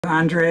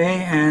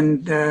Andre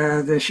and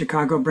the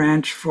Chicago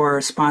branch for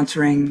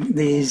sponsoring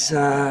these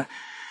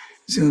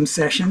Zoom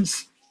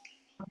sessions.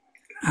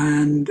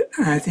 And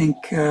I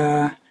think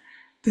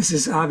this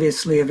is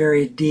obviously a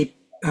very deep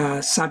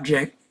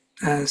subject,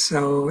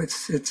 so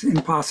it's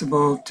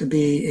impossible to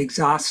be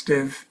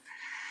exhaustive.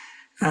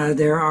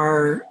 There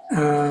are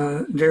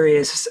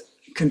various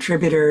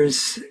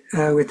contributors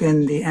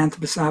within the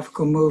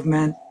anthroposophical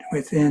movement,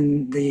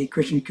 within the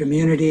Christian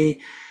community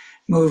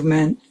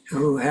movement,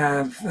 who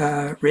have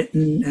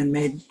written and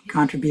made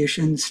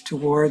contributions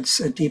towards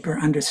a deeper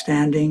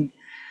understanding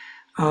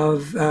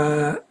of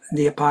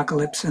the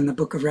Apocalypse and the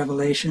Book of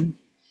Revelation,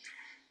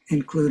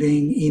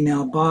 including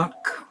Emil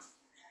Bach,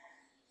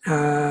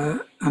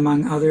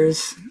 among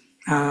others.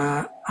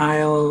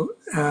 I'll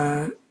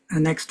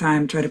next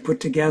time try to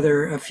put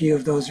together a few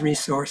of those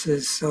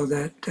resources so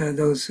that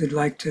those who'd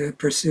like to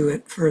pursue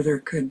it further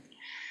could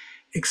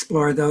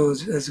explore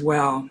those as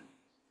well.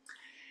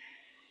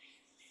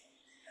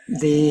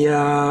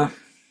 The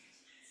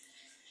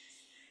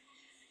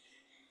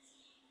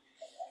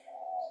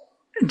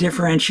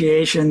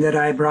differentiation that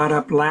I brought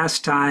up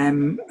last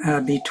time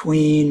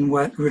between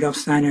what Rudolf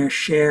Steiner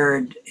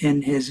shared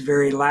in his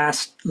very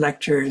last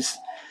lectures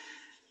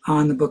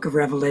on the Book of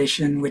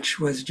Revelation, which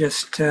was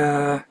just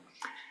a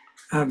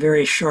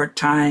very short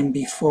time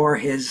before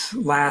his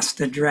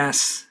last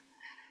address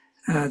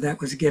that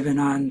was given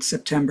on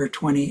September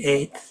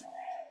 28th,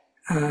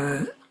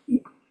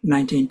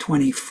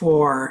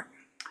 1924.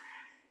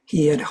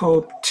 He had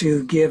hoped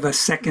to give a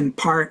second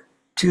part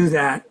to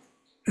that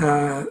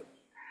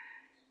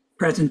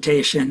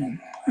presentation,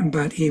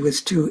 but he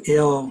was too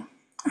ill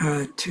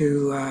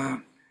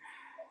to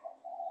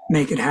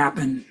make it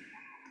happen.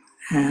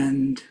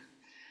 And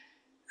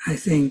I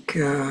think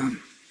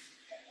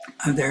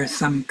there's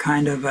some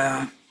kind of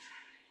a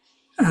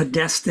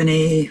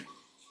destiny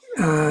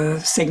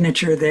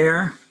signature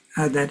there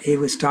that he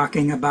was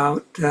talking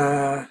about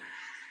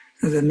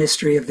the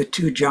mystery of the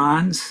two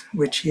Johns,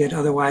 which he had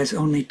otherwise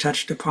only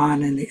touched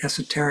upon in the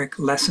esoteric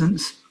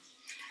lessons.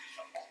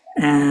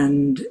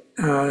 And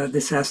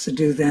this has to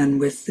do then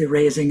with the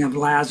raising of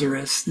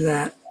Lazarus,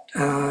 that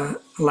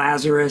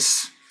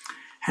Lazarus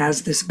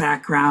has this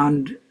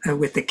background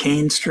with the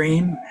Cain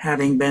stream,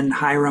 having been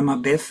Hiram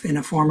Abiff in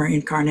a former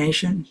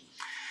incarnation,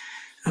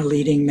 a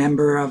leading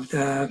member of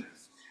the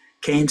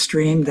Cain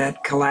stream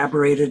that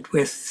collaborated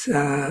with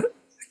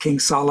King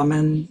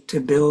Solomon to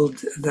build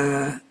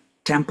the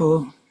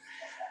temple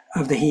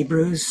of the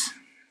Hebrews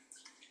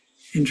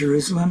in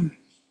Jerusalem.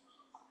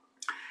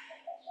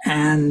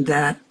 And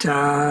that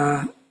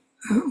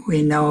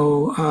we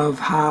know of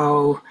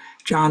how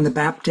John the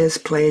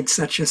Baptist played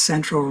such a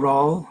central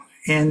role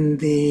in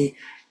the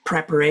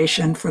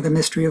preparation for the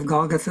mystery of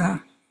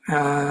Golgotha.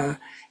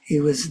 He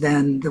was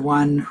then the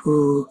one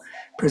who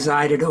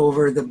presided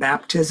over the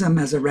baptism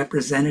as a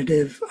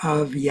representative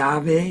of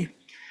Yahweh,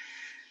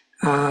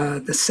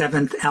 the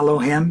seventh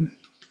Elohim,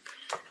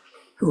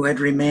 who had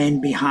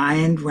remained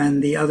behind when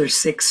the other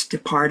six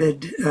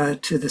departed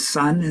to the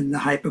sun in the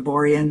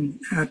Hyperborean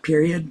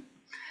period.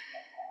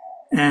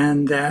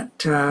 And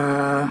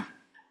that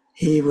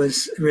he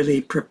was really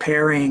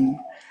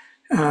preparing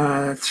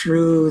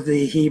through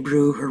the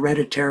Hebrew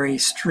hereditary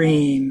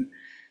stream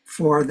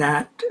for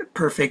that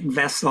perfect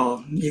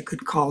vessel. You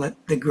could call it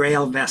the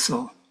Grail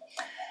vessel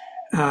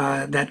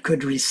that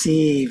could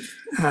receive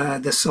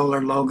the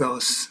solar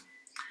logos.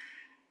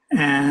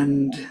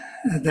 And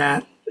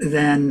that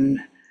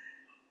then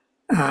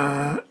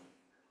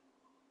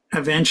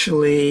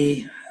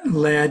eventually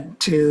led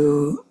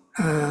to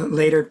a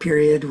later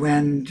period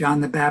when John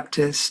the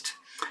Baptist,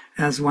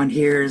 as one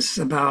hears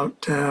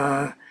about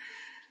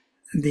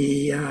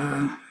the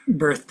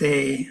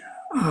birthday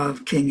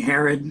of King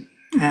Herod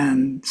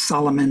and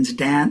Solomon's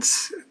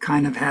dance,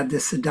 kind of had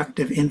this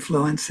seductive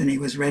influence, and he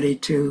was ready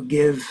to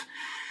give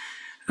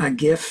a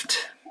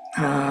gift.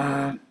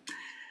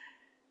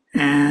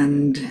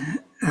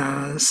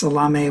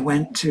 Salome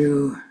went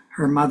to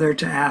her mother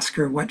to ask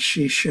her what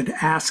she should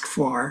ask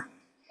for.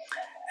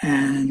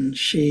 And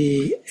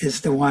she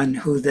is the one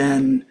who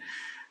then,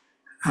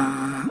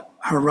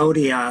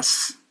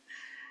 Herodias,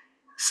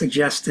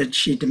 suggested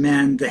she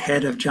demand the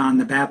head of John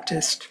the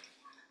Baptist.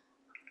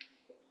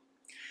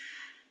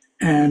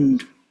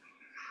 And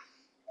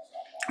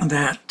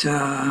that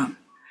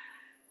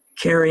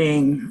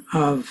carrying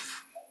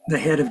of the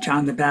head of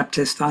John the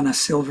Baptist on a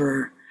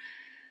silver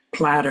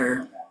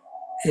platter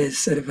is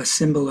sort of a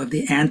symbol of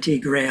the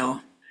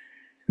anti-Grail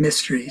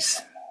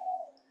mysteries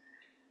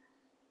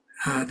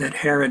that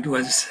Herod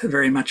was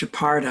very much a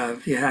part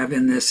of. You have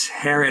in this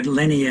Herod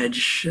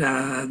lineage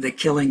the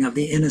killing of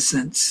the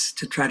innocents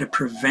to try to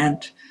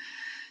prevent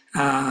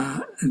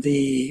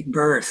the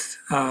birth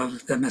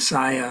of the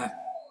Messiah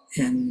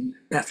in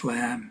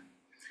Bethlehem,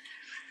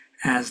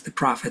 as the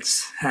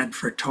prophets had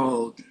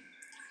foretold.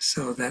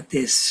 So that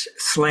this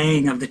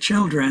slaying of the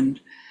children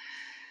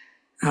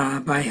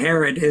by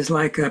Herod is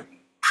like a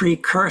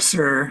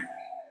precursor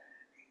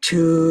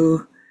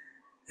to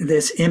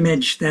this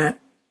image that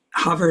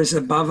hovers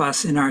above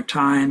us in our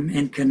time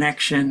in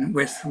connection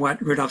with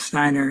what Rudolf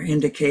Steiner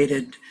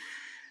indicated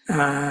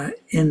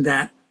in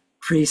that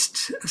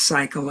priest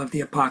cycle of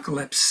the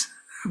apocalypse,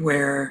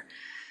 where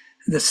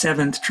the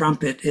seventh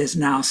trumpet is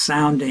now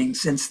sounding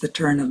since the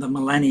turn of the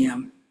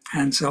millennium.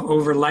 And so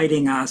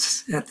overlighting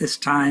us at this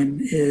time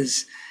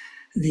is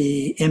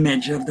the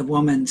image of the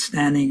woman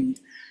standing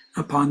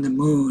upon the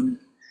moon,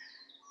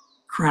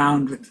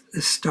 crowned with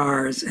the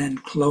stars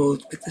and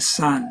clothed with the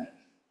sun.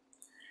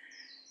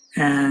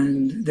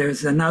 And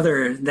there's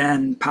another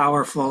then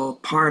powerful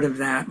part of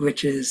that,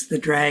 which is the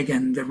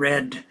dragon, the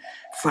red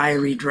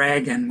fiery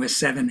dragon with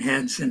 7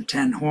 heads and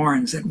 10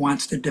 horns that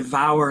wants to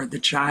devour the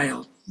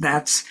child.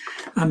 That's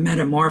a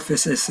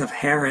metamorphosis of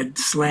Herod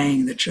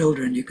slaying the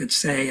children, you could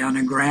say, on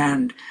a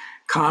grand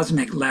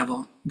cosmic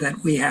level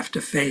that we have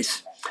to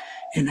face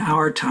in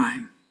our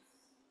time.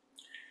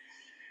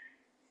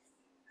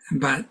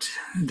 But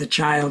the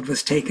child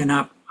was taken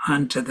up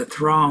onto the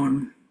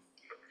throne,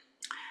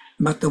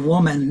 but the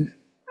woman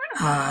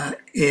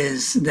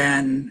is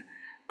then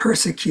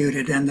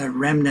persecuted, and the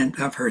remnant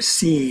of her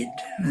seed.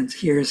 And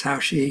here's how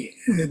she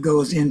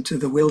goes into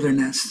the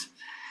wilderness.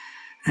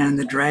 And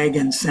the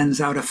dragon sends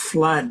out a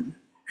flood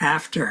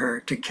after her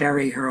to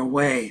carry her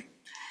away.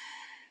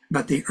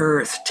 But the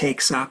earth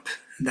takes up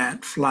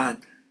that flood.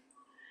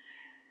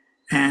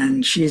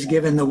 And she's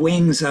given the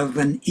wings of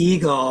an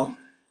eagle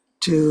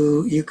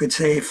to, you could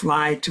say,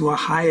 fly to a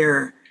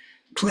higher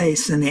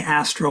place in the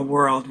astral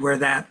world where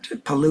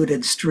that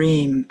polluted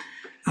stream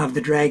of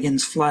the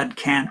dragon's flood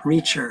can't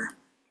reach her.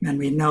 And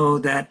we know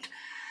that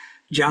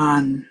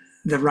John,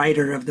 the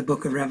writer of the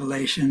book of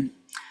Revelation,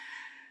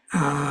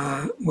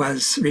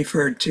 was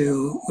referred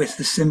to with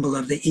the symbol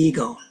of the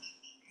eagle,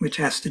 which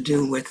has to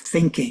do with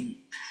thinking,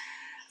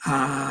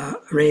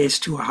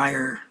 raised to a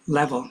higher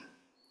level.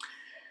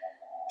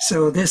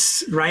 So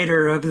this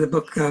writer of the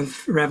book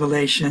of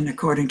Revelation,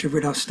 according to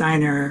Rudolf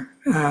Steiner,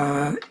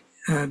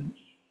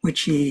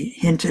 which he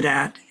hinted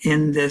at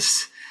in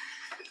this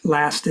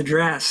last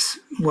address,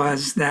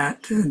 was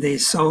that the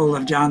soul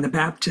of John the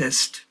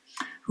Baptist,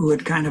 who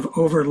had kind of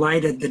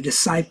overlighted the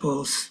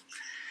disciples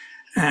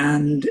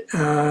and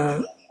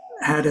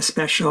had a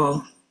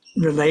special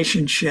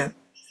relationship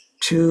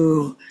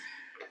to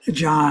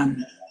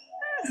John,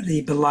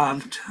 the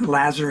beloved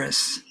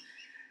Lazarus,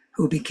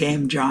 who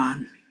became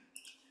John,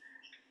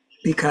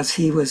 because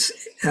he was,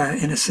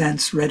 in a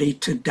sense, ready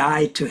to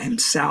die to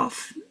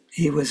himself.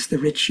 He was the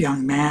rich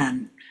young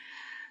man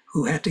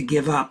who had to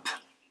give up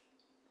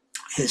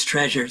his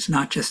treasures,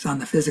 not just on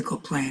the physical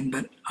plane,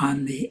 but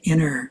on the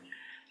inner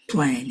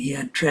plane. He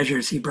had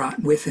treasures he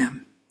brought with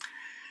him.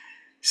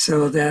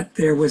 So that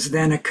there was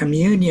then a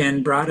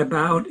communion brought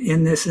about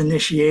in this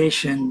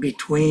initiation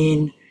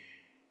between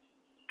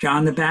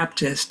John the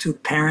Baptist, whose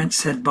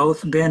parents had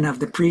both been of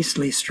the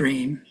priestly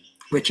stream,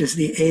 which is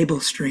the Abel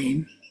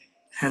stream,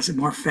 has a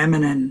more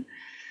feminine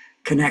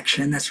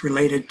connection that's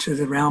related to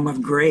the realm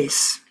of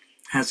grace,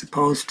 as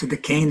opposed to the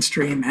Cain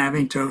stream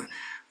having to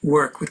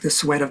work with the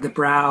sweat of the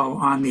brow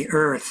on the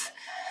earth,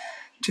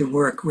 to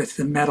work with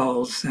the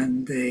metals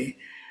and the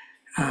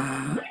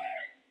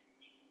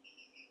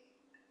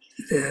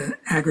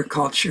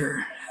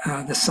agriculture,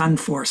 the sun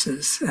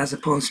forces, as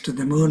opposed to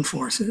the moon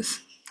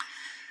forces.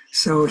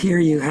 So here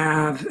you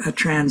have a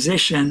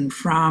transition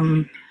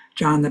from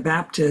John the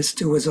Baptist,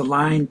 who was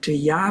aligned to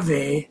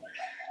Yahweh,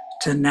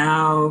 to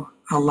now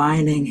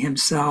aligning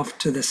himself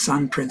to the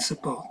sun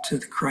principle, to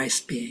the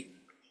Christ being.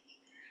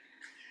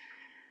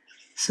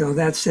 So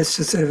that's just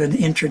a sort of an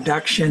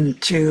introduction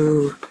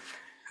to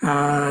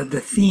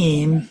the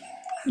theme.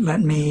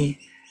 Let me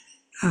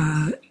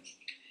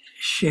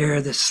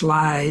share the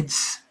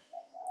slides.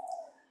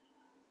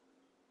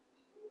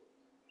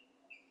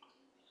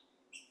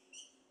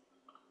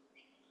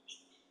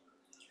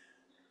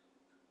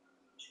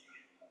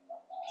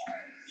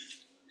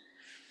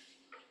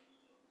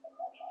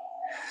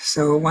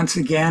 So once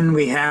again,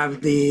 we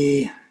have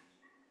the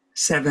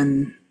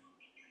 7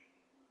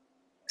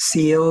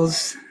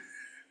 seals,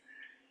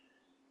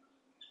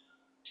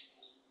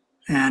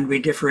 and we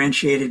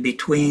differentiated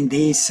between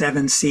these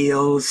 7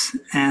 seals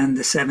and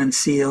the 7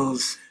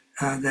 seals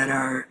that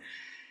are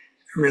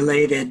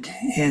related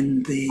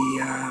in the,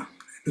 I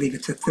believe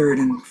it's the 3rd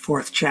and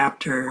 4th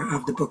chapter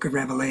of the book of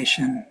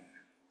Revelation,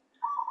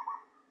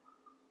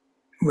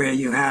 where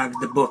you have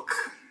the book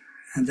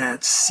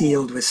that's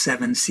sealed with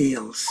 7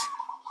 seals.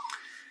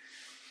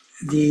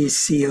 These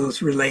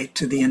seals relate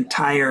to the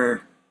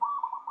entire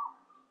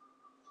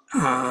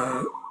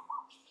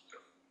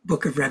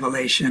book of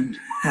Revelation,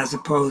 as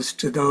opposed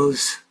to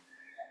those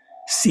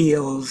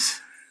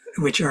seals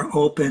which are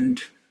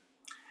opened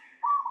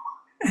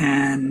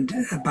and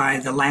by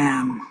the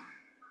Lamb,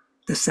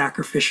 the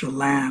sacrificial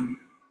Lamb,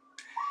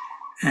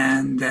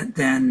 and that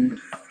then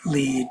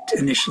lead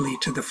initially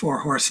to the 4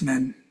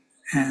 horsemen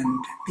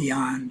and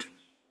beyond.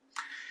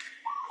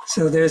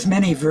 So there's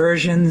many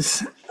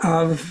versions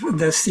of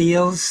the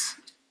seals.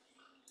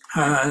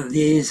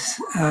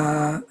 These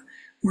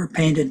were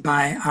painted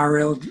by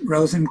Arild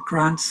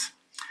Rosenkrantz,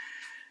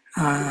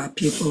 a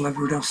pupil of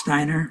Rudolf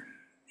Steiner.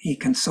 He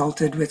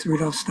consulted with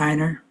Rudolf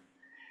Steiner.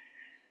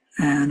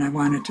 And I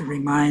wanted to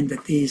remind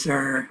that these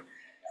are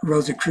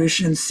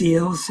Rosicrucian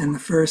seals. In the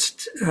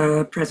first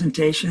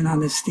presentation on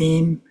this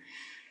theme,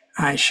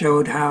 I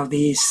showed how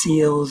these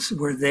seals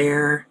were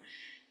there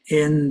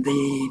in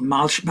the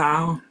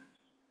Malschbau,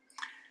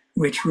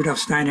 which Rudolf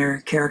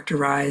Steiner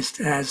characterized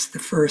as the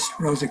first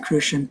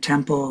Rosicrucian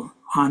temple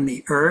on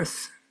the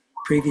earth.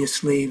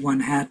 Previously,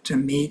 one had to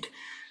meet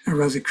a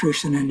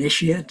Rosicrucian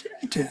initiate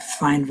to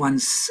find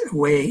one's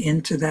way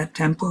into that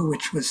temple,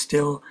 which was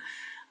still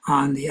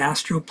on the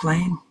astral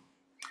plane.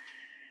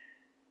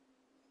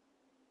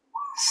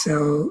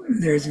 So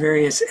there's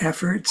various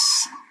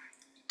efforts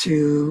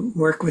to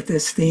work with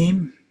this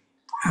theme.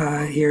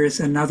 Here's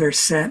another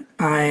set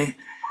by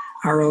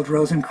Harold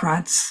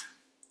Rosenkranz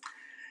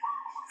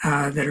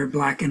that are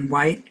black and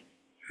white.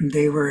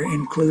 They were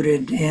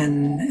included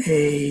in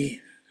a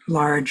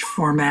large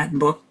format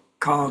book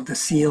called The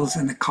Seals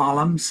and the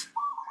Columns.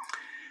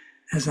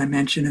 As I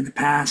mentioned in the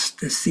past,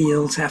 the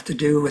seals have to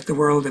do with the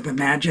world of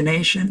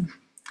imagination,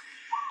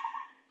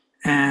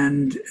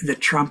 and the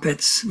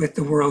trumpets with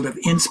the world of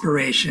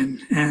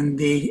inspiration, and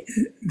the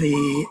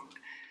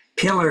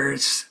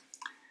pillars,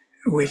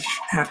 which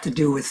have to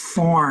do with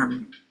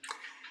form,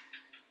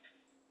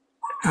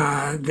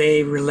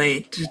 they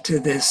relate to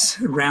this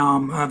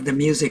realm of the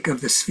music of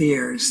the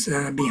spheres.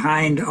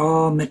 Behind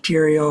all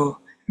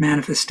material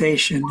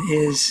manifestation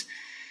is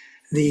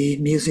the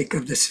music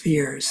of the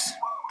spheres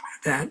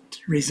that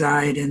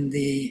reside in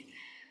the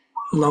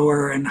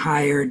lower and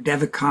higher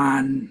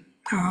Devachan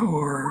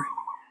or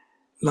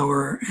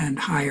lower and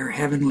higher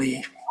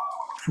heavenly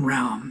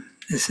realm.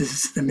 This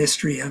is the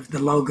mystery of the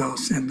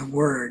Logos and the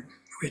Word,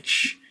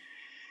 which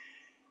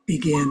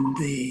begin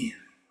the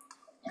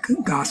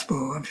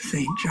Gospel of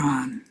St.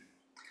 John.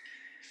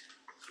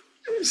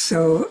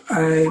 So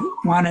I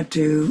wanted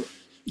to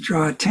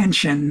draw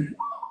attention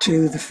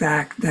to the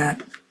fact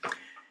that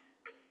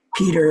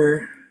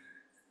Peter,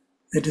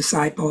 the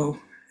disciple,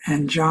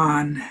 and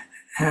John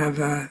have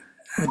a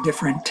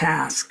different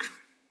task.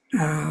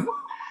 The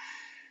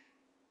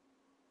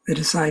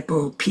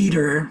disciple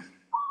Peter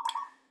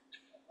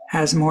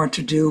has more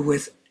to do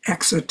with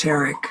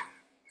exoteric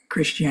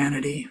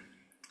Christianity,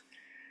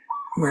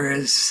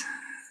 whereas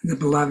the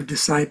beloved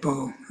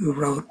disciple who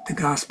wrote the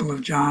Gospel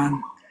of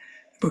John,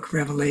 the book of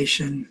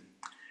Revelation,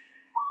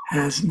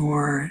 has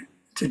more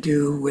to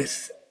do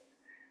with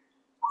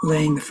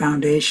laying the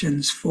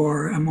foundations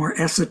for a more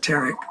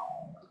esoteric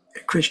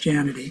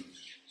Christianity,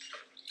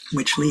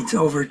 which leads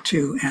over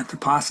to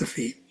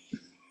anthroposophy.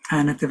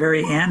 And at the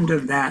very end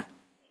of that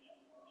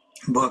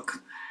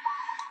book,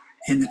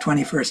 in the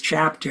 21st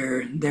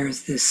chapter,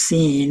 there's this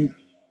scene.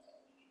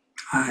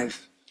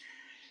 I've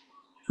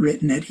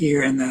written it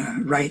here in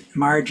the right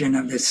margin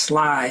of this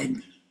slide.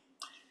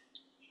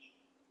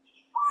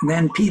 And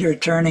then Peter,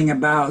 turning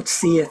about,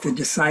 seeth the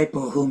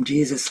disciple whom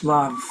Jesus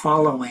loved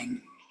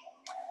following,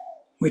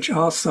 which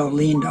also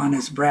leaned on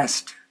his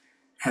breast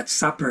at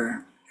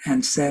supper,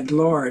 and said,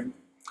 Lord,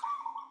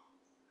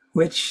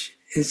 which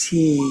is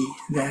he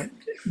that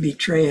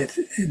betrayeth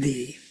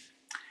thee?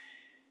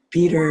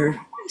 Peter,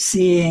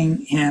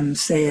 seeing him,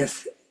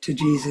 saith to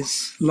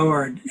Jesus,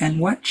 Lord, and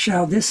what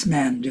shall this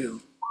man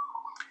do?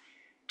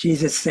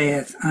 Jesus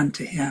saith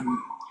unto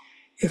him,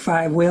 If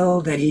I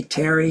will that he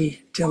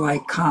tarry till I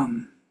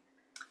come,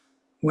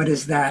 what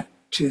is that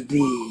to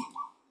thee?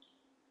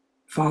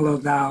 Follow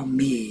thou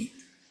me.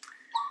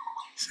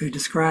 So he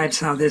describes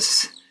how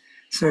this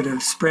sort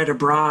of spread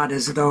abroad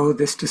as though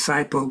this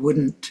disciple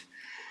wouldn't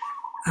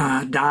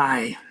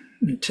die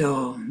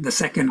until the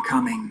second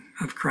coming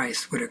of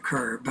Christ would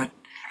occur. But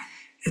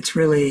it's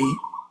really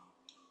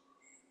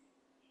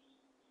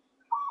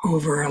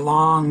over a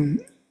long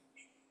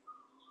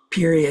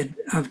period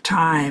of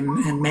time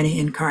and many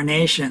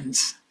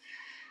incarnations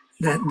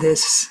that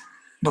this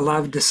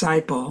beloved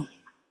disciple,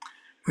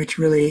 which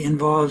really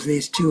involves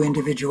these two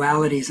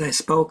individualities I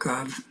spoke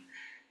of,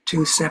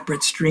 two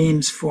separate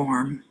streams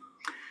form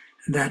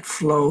that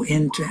flow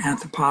into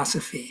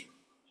anthroposophy.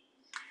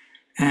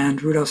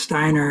 And Rudolf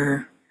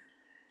Steiner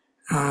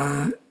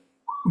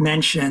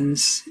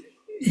mentions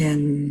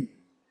in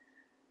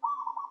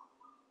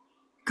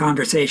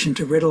conversation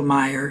to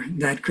Riddlemeyer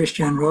that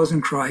Christian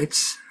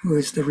Rosenkreuz, who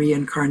is the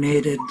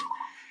reincarnated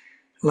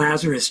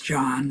Lazarus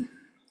John,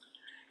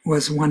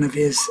 was one of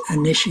his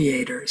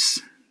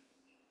initiators.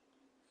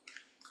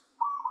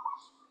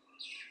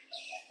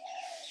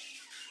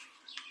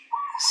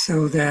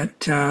 So that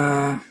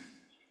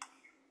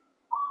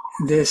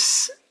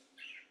this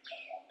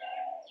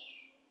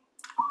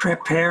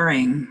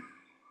preparing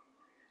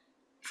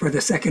for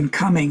the second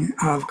coming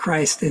of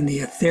Christ in the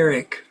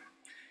etheric,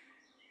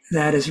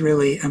 that is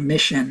really a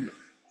mission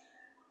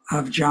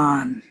of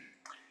John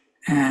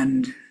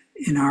and,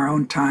 in our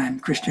own time,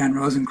 Christian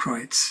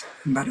Rosenkreuz,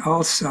 but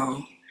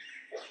also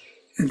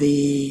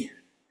the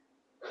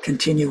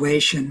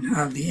continuation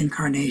of the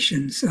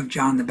incarnations of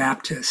John the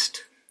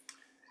Baptist,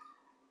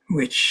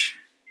 which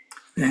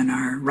then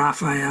are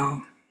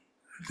Raphael,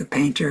 the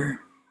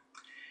painter,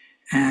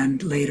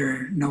 and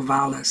later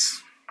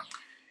Novalis,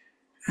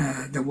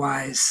 the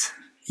wise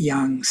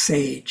young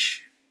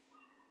sage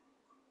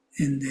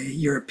in the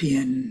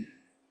European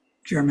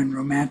German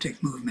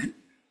Romantic movement.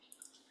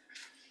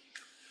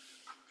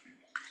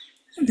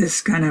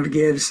 This kind of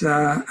gives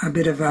a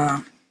bit of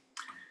an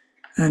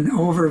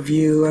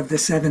overview of the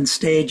 7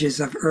 stages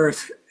of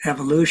Earth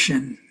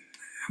evolution,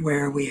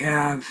 where we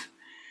have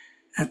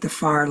at the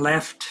far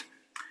left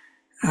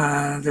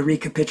the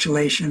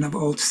recapitulation of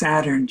old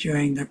Saturn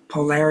during the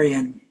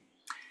Polarian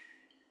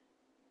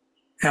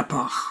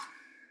epoch.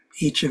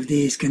 Each of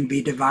these can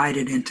be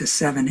divided into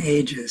 7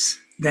 ages.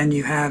 Then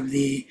you have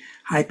the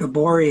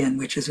Hyperborean,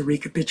 which is a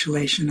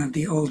recapitulation of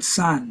the old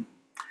Sun.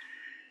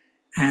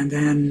 And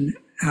then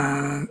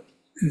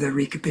the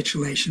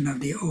recapitulation of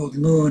the old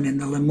Moon in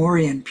the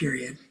Lemurian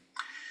period.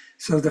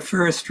 So the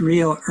first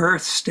real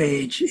Earth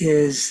stage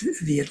is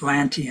the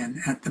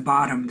Atlantean at the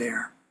bottom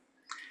there.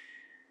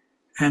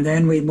 And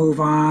then we move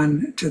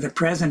on to the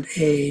present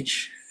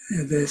age,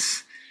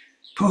 this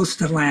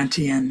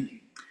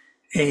post-Atlantean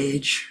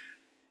age,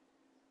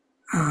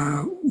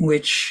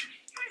 which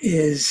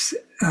is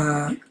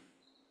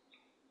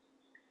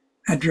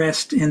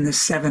addressed in the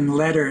 7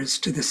 letters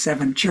to the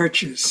 7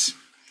 churches.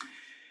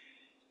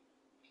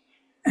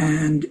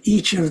 And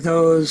each of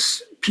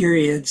those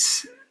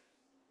periods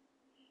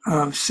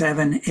of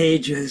 7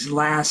 ages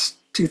lasts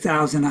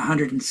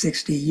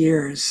 2,160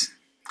 years,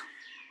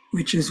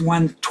 which is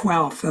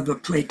 1/12 of a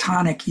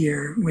Platonic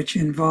year, which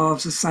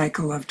involves a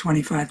cycle of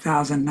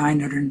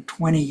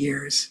 25,920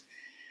 years,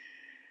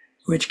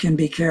 which can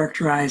be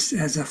characterized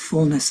as a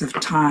fullness of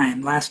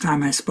time. Last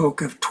time I spoke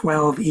of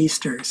 12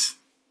 Easters,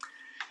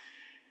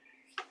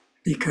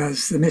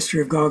 because the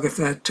mystery of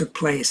Golgotha took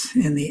place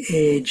in the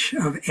age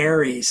of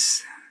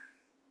Aries,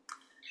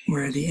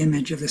 where the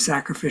image of the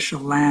sacrificial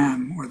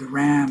lamb or the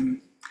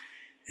ram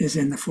is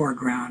in the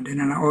foreground.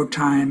 And in our own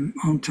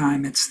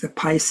time, it's the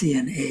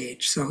Piscean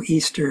age. So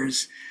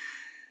Easters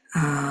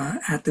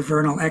at the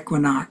vernal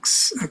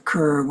equinox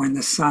occur when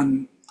the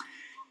sun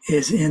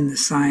is in the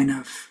sign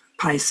of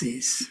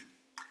Pisces.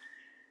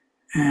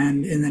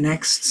 And in the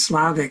next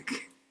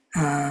Slavic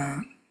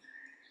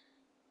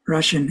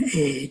Russian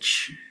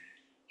age,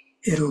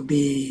 it'll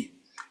be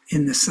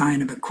in the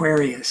sign of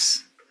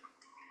Aquarius,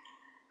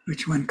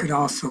 which one could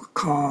also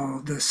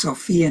call the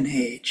Sophian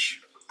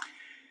age.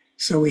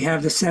 So we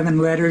have the 7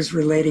 letters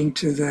relating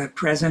to the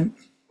present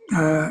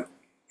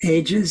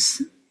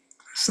ages,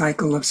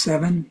 cycle of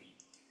 7.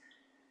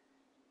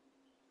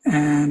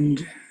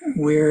 And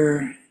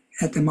we're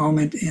at the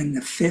moment in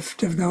the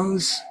 5th of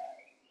those,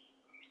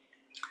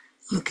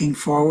 looking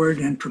forward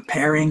and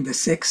preparing the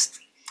 6th.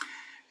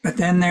 But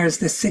then there's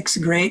the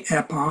 6th great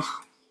epoch,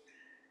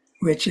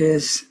 which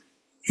is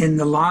in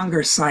the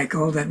longer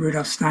cycle that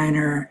Rudolf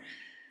Steiner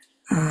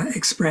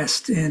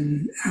expressed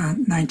in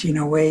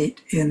 1908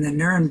 in the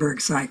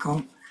Nuremberg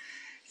cycle.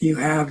 You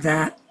have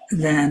that,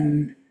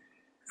 then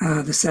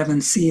the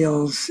 7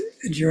 seals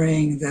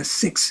during the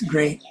 6th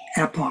great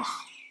epoch.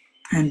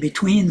 And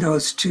between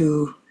those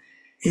two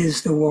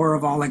is the war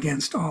of all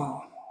against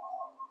all.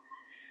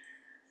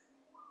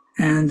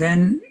 And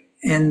then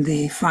in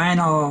the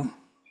final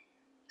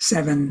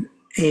 7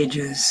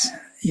 ages,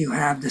 you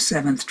have the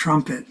 7th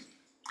trumpet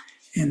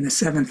in the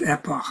 7th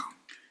epoch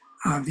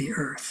of the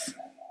earth.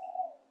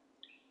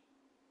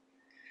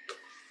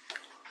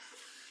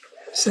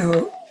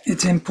 So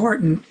it's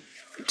important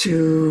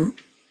to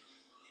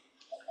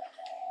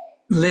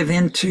live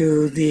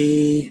into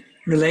the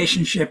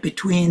relationship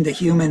between the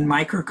human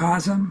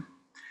microcosm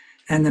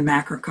and the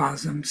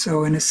macrocosm.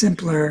 So in a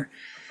simpler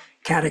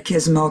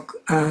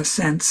catechismal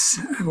sense,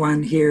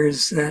 one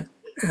hears that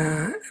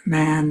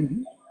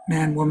man,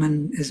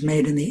 woman is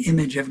made in the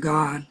image of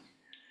God.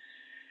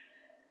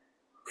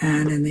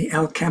 And in the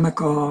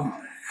alchemical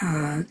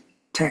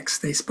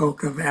text, they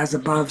spoke of as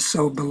above,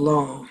 so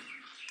below.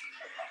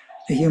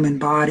 The human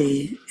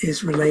body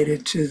is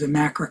related to the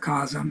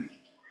macrocosm.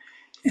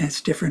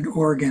 Its different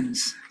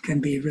organs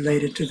can be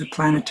related to the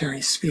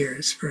planetary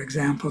spheres. For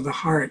example, the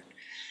heart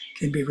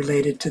can be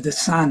related to the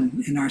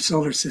sun in our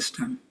solar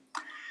system,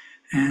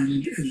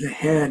 and the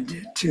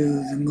head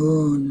to the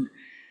moon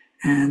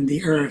and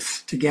the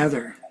earth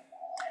together.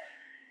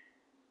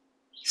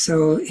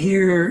 So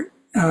here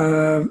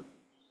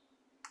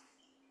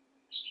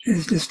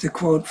is just a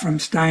quote from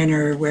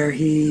Steiner where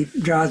he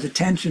draws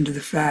attention to the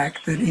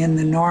fact that in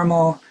the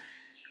normal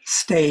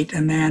state,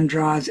 a man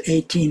draws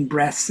 18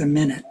 breaths a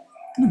minute.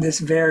 This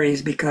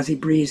varies because he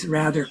breathes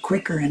rather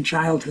quicker in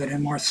childhood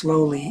and more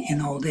slowly in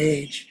old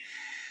age.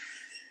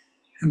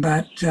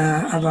 But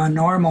of a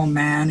normal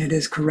man, it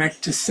is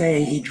correct to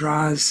say he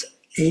draws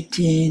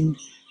 18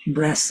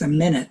 breaths a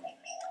minute.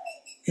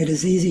 It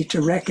is easy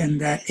to reckon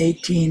that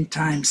 18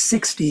 times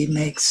 60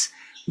 makes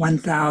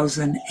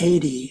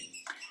 1,080,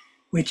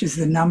 which is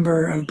the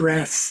number of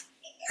breaths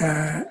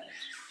to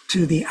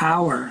the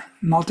hour.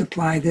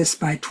 Multiply this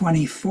by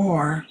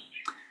 24,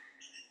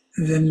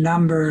 the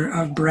number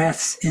of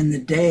breaths in the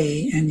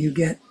day, and you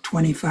get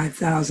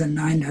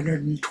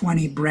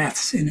 25,920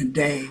 breaths in a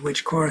day,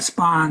 which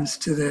corresponds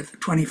to the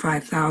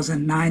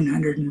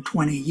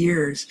 25,920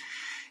 years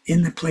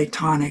in the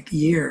Platonic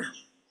year.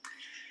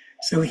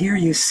 So here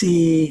you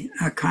see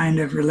a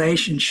kind of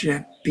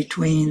relationship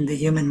between the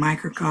human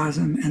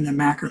microcosm and the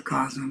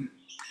macrocosm,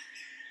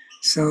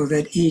 so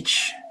that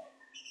each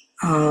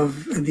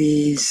of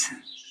these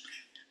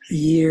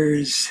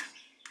years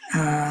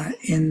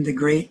in the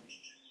great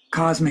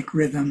cosmic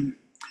rhythm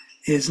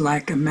is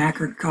like a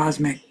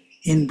macrocosmic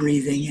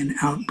in-breathing and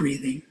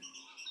out-breathing.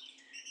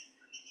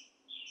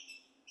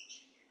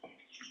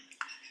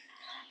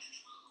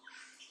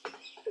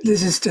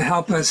 This is to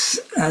help us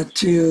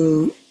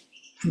to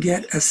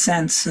get a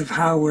sense of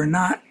how we're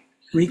not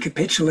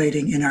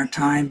recapitulating in our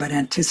time, but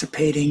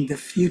anticipating the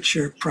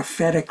future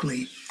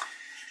prophetically.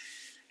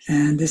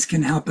 And this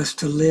can help us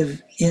to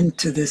live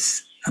into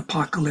this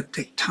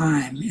apocalyptic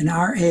time. In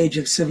our age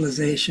of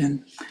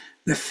civilization,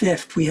 the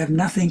fifth, we have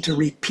nothing to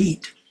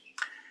repeat.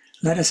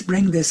 Let us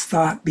bring this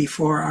thought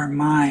before our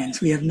minds.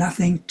 We have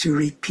nothing to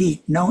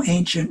repeat, no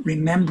ancient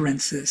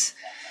remembrances.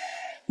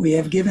 We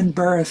have given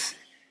birth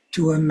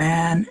to a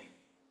man,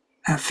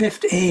 a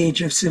fifth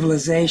age of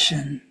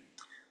civilization,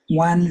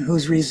 one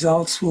whose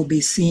results will be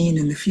seen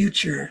in the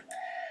future,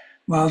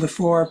 while the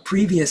four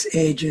previous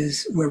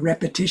ages were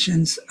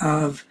repetitions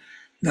of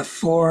the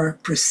four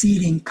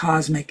preceding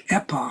cosmic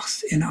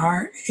epochs. In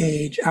our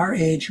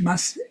age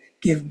must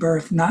give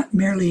birth not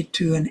merely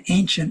to an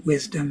ancient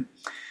wisdom,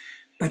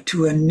 but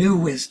to a new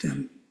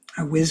wisdom,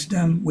 a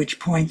wisdom which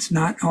points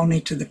not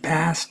only to the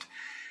past,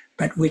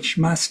 but which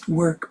must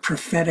work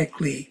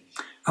prophetically,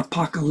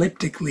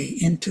 apocalyptically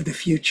into the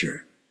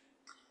future.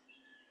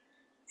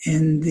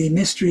 In the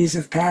mysteries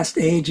of past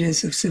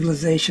ages of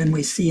civilization,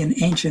 we see an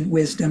ancient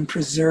wisdom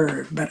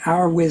preserved, but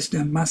our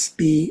wisdom must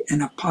be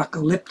an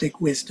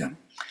apocalyptic wisdom,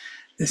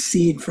 the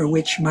seed for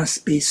which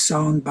must be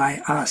sown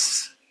by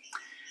us.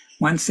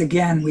 Once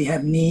again, we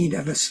have need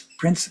of a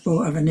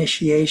principle of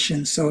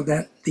initiation so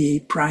that the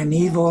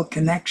primeval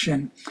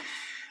connection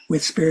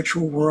with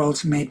spiritual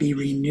worlds may be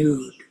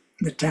renewed.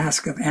 The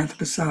task of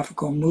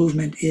anthroposophical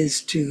movement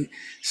is to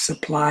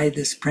supply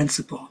this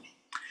principle.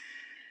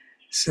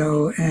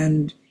 So,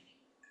 and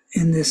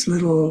in this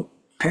little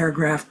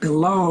paragraph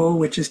below,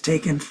 which is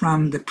taken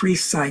from the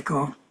priest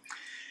cycle,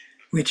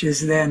 which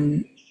is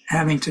then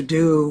having to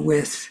do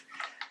with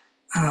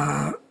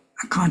a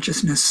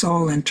consciousness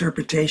soul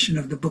interpretation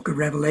of the book of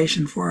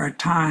Revelation for our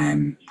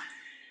time.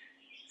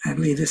 I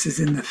believe this is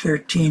in the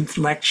 13th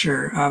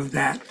lecture of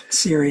that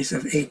series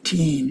of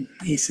 18.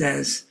 He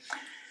says,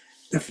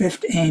 the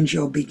fifth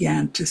angel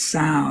began to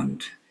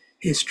sound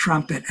his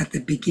trumpet at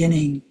the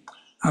beginning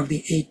of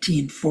the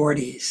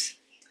 1840s,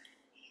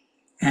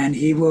 and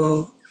he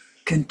will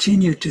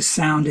continue to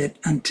sound it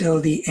until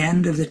the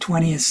end of the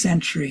 20th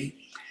century,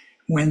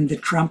 when the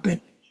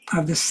trumpet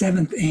of the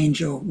seventh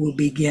angel will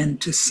begin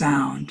to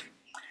sound.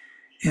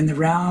 In the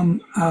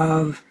realm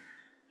of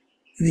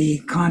the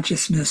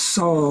consciousness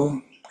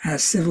soul,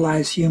 as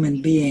civilized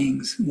human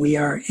beings, we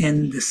are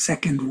in the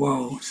second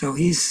woe. So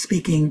he's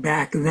speaking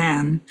back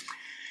then,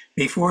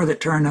 before the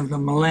turn of the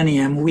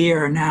millennium. We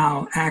are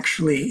now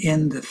actually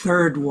in the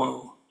third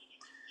woe.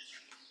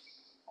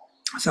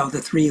 So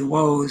the three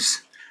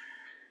woes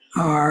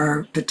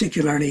are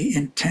particularly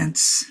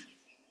intense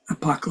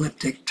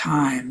apocalyptic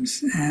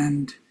times,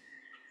 and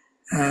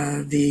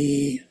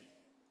the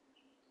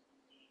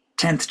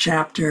 10th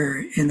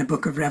chapter in the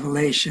book of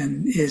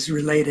Revelation is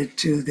related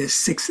to this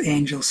sixth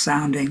angel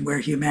sounding, where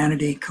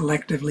humanity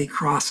collectively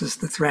crosses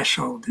the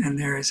threshold, and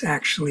there is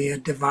actually a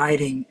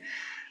dividing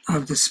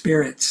of the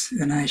spirits.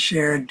 And I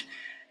shared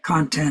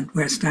content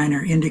where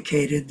Steiner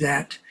indicated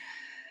that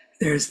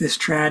there's this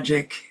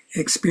tragic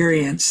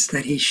experience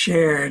that he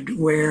shared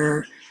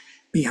where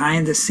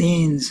behind the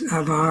scenes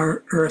of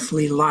our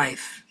earthly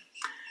life,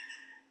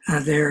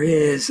 there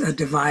is a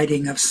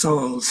dividing of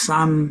souls,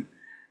 some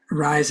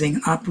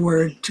rising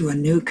upward to a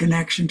new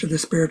connection to the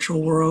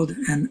spiritual world,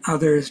 and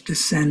others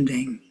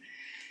descending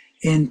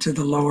into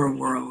the lower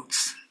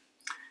worlds.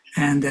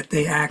 And that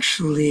they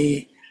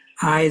actually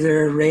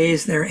either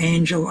raise their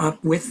angel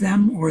up with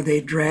them or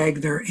they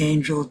drag their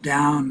angel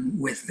down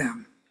with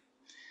them.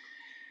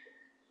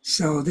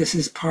 So this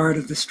is part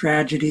of this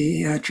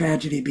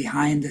tragedy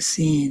behind the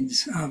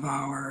scenes of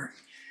our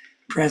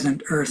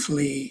present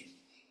earthly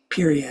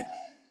period.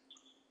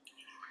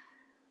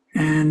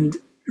 And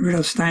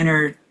Rudolf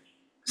Steiner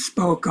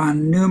spoke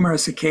on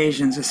numerous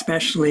occasions,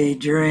 especially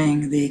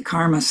during the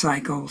karma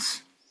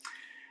cycles,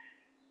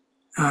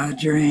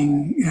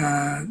 during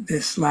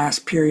this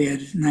last period,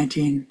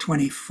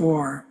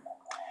 1924.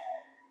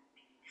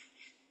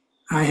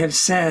 I have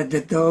said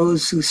that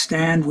those who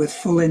stand with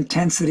full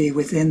intensity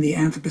within the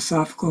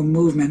anthroposophical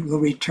movement will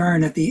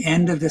return at the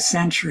end of the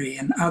century,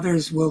 and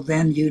others will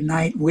then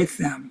unite with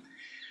them.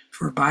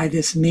 For by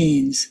this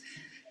means,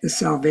 the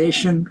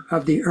salvation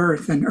of the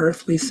earth and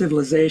earthly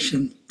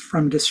civilization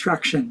from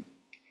destruction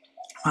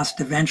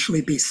must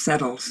eventually be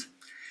settled.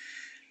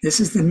 This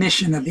is the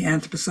mission of the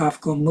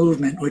anthroposophical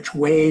movement, which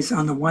weighs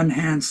on the one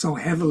hand so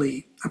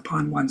heavily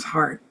upon one's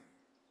heart,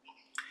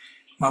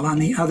 while on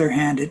the other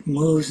hand, it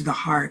moves the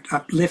heart,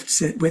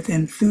 uplifts it with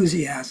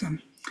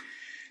enthusiasm.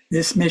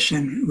 This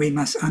mission we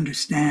must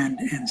understand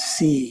and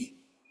see.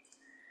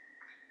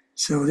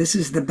 So this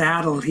is the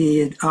battle he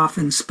had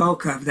often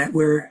spoke of that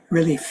we're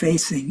really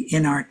facing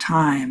in our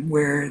time,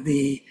 where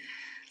the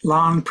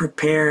long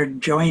prepared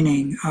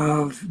joining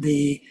of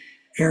the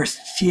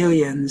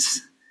Aristotelians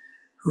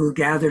who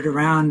gathered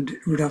around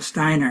Rudolf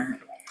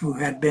Steiner, who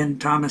had been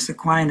Thomas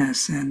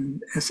Aquinas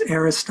and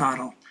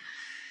Aristotle,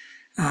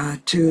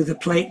 to the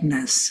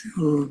Platonists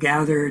who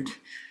gathered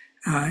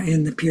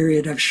in the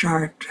period of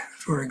Chartres,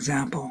 for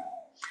example.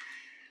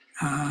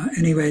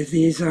 Anyway,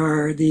 these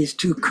are these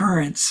two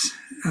currents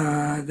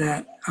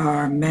that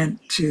are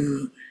meant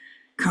to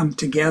come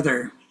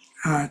together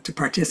to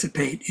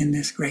participate in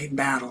this great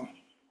battle.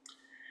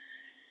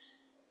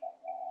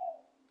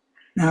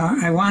 Now,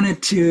 I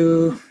wanted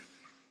to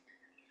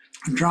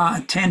draw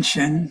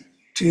attention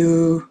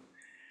to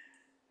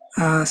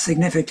a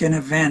significant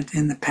event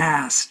in the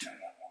past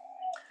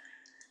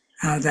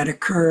that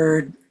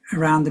occurred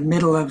around the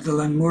middle of the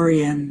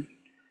Lemurian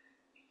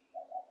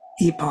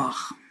epoch.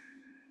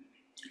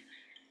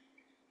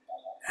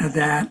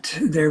 That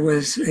there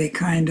was a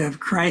kind of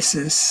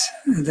crisis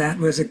that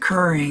was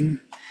occurring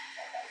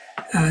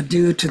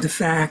due to the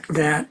fact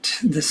that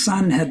the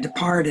sun had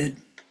departed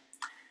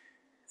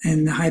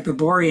in the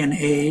Hyperborean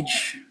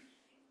age,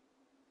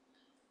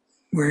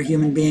 where a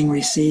human being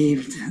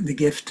received the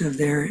gift of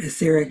their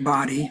etheric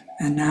body,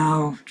 and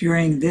now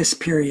during this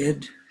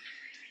period,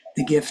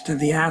 the gift of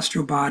the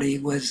astral body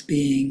was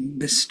being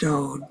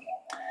bestowed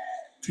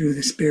through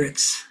the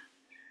spirits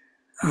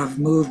of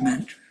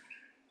movement,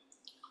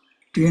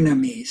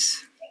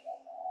 dynamis,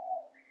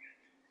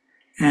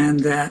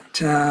 and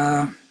that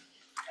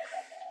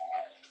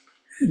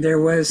there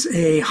was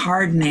a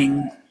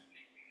hardening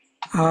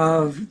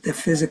of the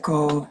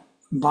physical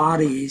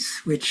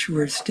bodies, which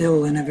were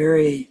still in a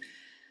very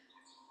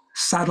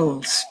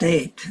subtle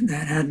state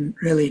that hadn't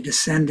really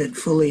descended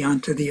fully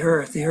onto the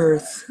earth. The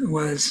earth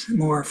was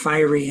more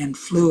fiery and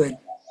fluid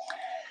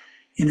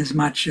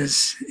inasmuch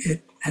as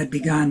it had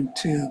begun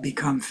to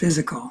become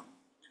physical.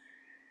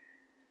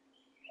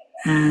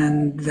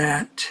 And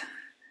that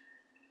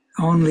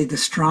only the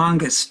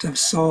strongest of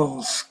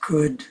souls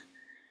could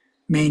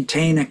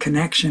maintain a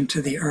connection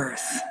to the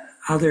earth.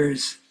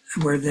 Others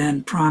were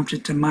then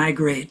prompted to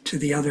migrate to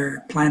the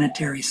other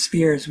planetary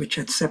spheres which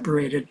had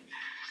separated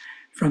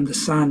from the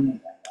sun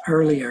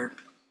earlier.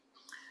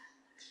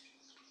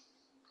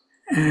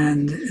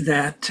 And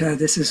that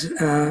this is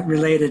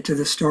related to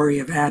the story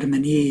of Adam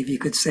and Eve. You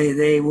could say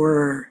they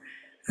were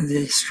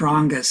the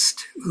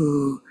strongest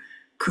who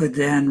could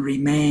then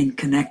remain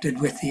connected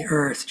with the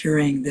earth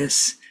during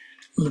this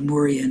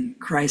Lemurian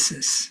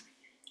crisis.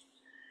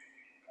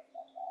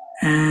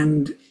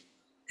 And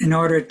in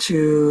order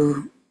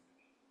to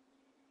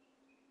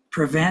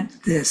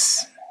prevent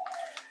this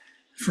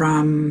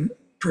from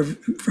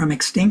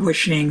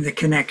extinguishing the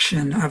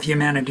connection of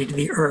humanity to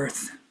the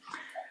earth,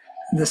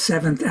 the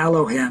seventh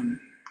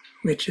Elohim,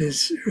 which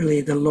is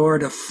really the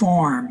Lord of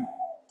form,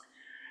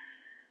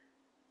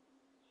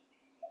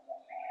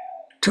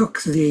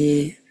 took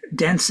the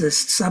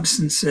densest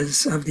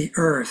substances of the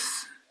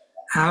earth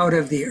out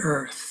of the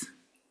earth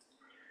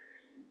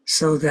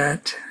so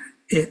that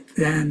it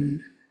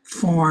then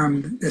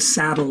formed the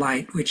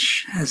satellite,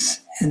 which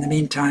has in the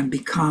meantime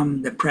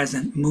become the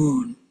present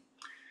moon,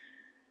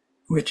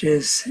 which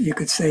is, you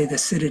could say, the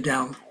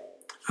citadel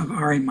of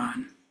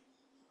Ahriman.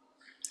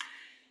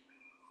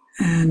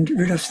 And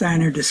Rudolf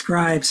Steiner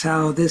describes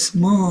how this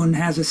moon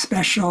has a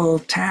special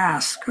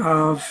task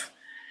of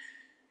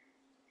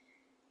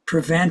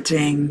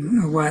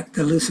preventing what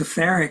the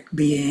Luciferic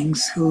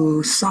beings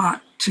who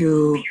sought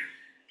to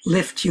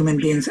lift human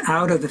beings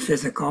out of the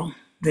physical.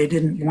 They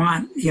didn't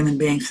want human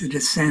beings to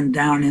descend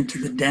down into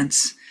the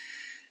dense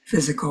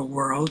physical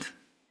world.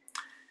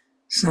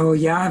 So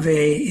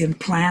Yahweh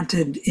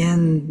implanted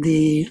in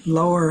the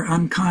lower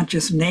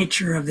unconscious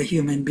nature of the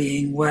human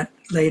being what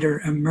later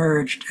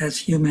emerged as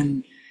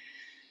human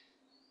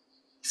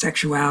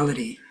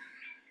sexuality,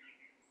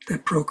 the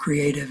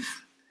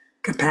procreative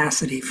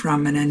capacity,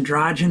 from an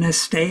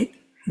androgynous state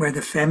where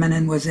the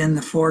feminine was in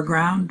the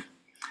foreground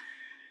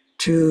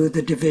to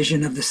the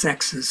division of the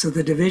sexes. So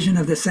the division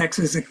of the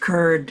sexes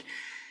occurred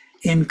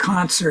in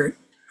concert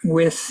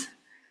with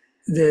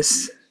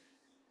this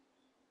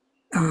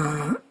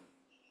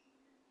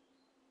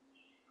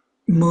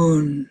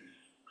moon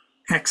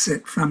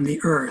exit from the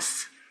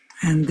earth.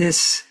 And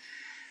this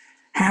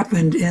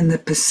happened in the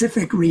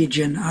Pacific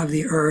region of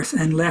the earth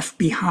and left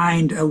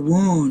behind a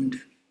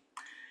wound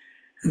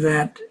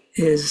that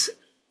is,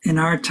 in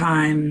our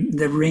time,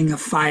 the ring of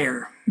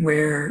fire,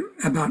 where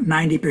about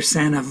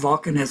 90% of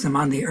volcanism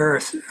on the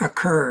earth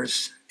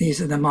occurs.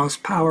 These are the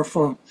most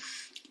powerful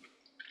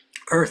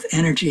earth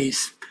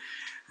energies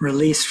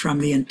released from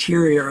the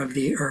interior of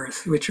the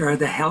earth, which are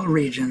the hell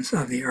regions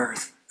of the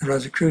earth. The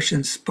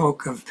Rosicrucians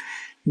spoke of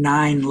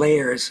 9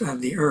 layers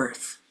of the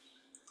earth.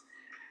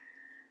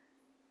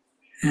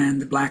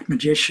 And the black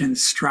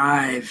magicians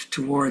strive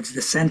towards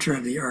the center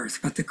of the earth.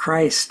 But the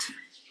Christ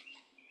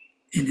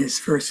in his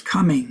first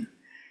coming,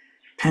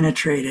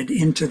 penetrated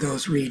into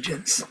those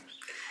regions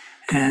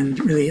and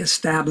really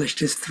established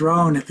his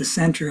throne at the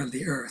center of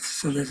the earth.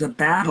 So there's a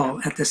battle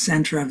at the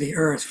center of the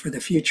earth for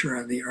the future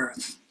of the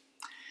earth.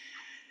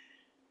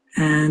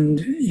 And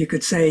you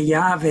could say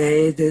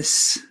Yahweh,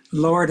 this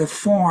Lord of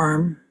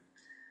form,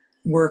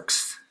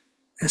 works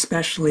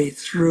especially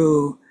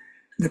through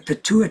the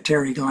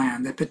pituitary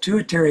gland. The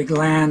pituitary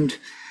gland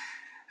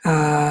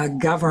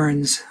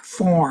governs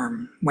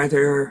form,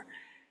 whether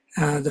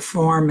the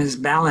form is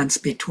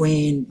balanced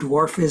between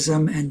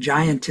dwarfism and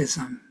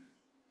giantism.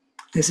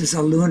 This is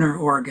a lunar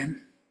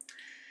organ.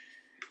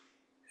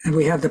 And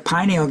we have the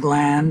pineal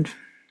gland,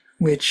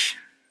 which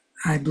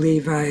I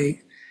believe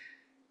I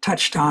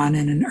touched on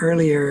in an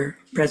earlier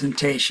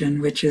presentation,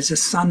 which is a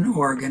sun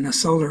organ, a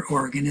solar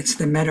organ. It's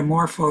the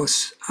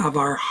metamorphose of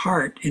our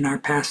heart in our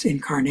past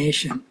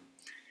incarnation,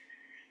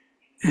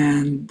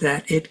 and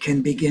that it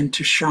can begin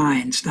to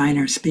shine.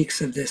 Steiner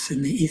speaks of this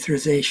in the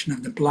etherization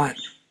of the blood.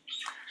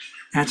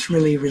 That's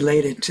really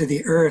related to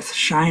the earth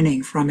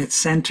shining from its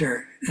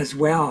center as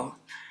well,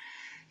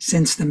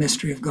 since the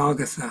mystery of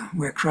Golgotha,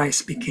 where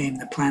Christ became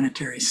the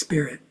planetary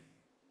spirit.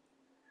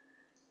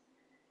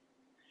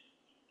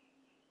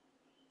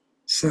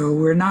 So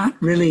we're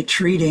not really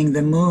treating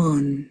the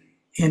moon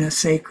in a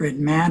sacred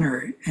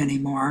manner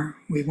anymore.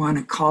 We want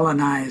to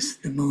colonize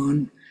the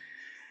moon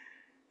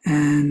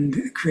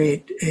and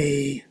create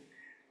a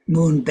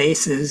moon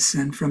bases,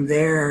 and from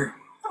there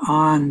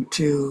on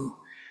to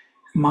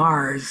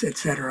Mars,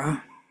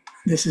 etc.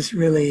 This is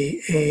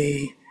really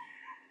a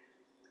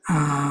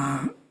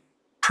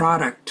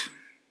product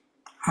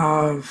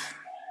of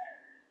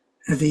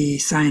the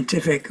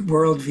scientific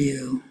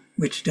worldview,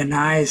 which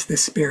denies the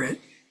spirit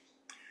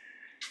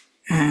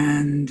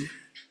and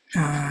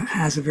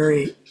has a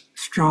very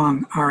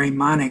strong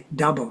Ahrimanic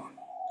double,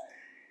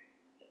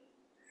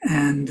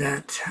 and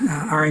that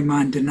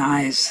Ahriman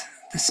denies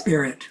the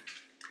spirit.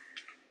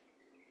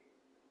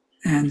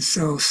 And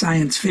so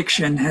science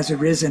fiction has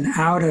arisen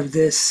out of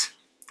this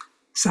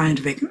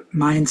scientific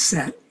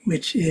mindset,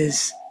 which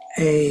is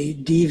a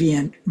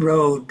deviant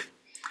road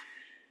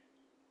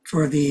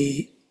for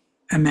the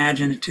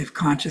imaginative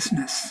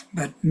consciousness.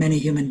 But many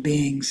human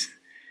beings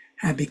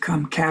have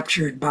become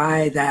captured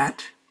by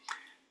that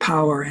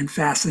power and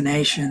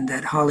fascination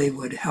that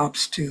Hollywood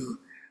helps to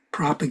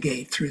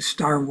propagate through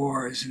Star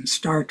Wars and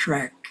Star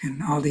Trek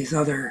and all these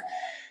other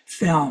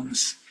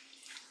films.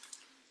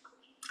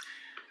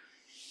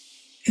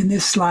 In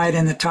this slide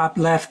in the top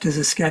left is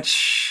a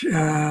sketch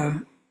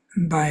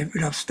by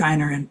Rudolf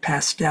Steiner in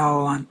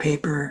pastel on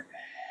paper,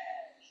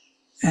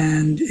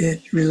 and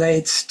it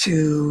relates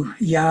to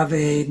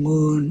Yahweh,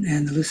 moon,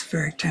 and the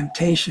Luciferic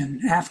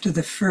temptation. After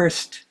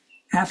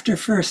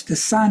first the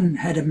sun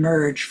had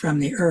emerged from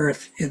the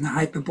earth in the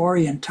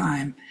Hyperborean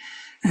time,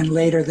 and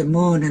later the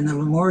moon in the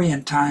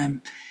Lemurian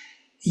time,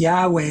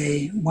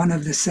 Yahweh, one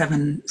of the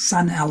 7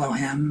 sun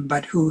Elohim,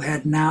 but who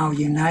had now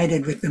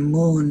united with the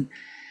moon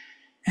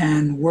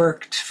and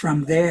worked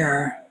from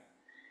there,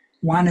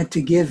 wanted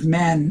to give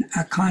men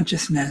a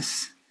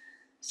consciousness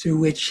through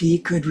which he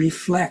could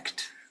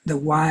reflect the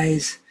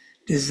wise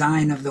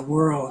design of the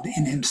world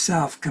in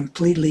himself,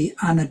 completely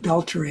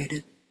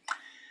unadulterated.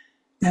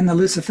 Then the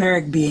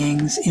Luciferic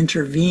beings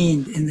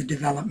intervened in the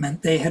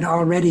development. They had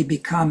already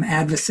become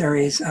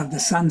adversaries of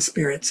the sun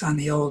spirits on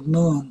the old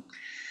moon.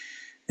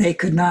 They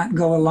could not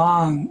go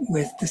along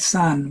with the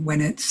sun when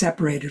it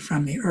separated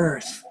from the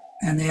earth,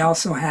 and they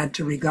also had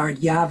to regard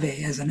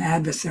Yahweh as an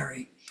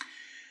adversary.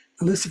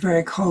 The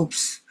Luciferic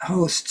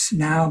hosts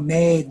now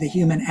made the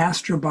human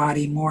astral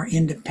body more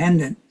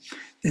independent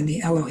than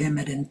the Elohim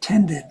had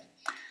intended.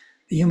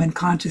 The human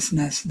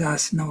consciousness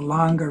thus no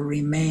longer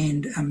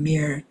remained a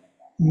mere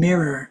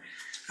mirror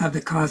of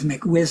the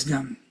cosmic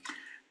wisdom,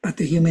 but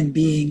the human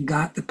being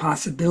got the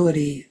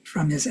possibility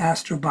from his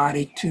astral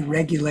body to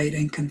regulate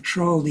and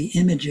control the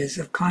images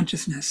of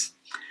consciousness.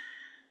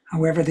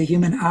 However, the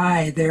human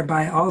eye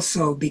thereby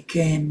also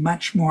became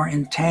much more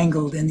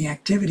entangled in the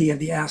activity of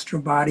the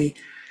astral body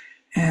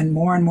and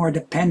more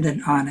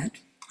dependent on it.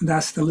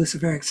 Thus, the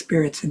Luciferic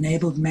spirits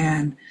enabled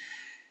man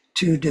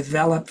to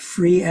develop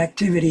free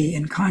activity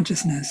in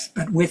consciousness,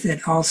 but with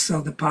it also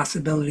the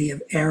possibility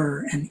of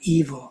error and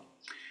evil.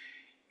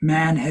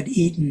 Man had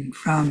eaten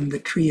from the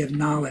tree of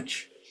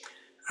knowledge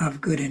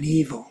of good and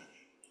evil.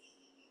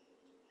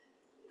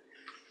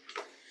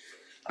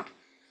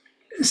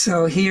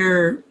 So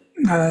here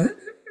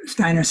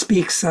Steiner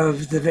speaks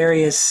of the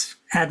various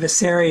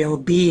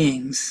adversarial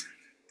beings.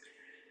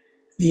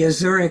 The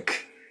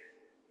Azuric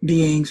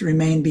beings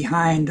remain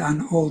behind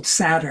on old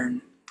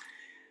Saturn,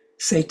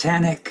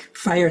 satanic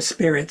fire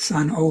spirits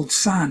on old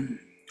Sun.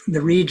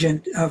 The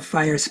regent of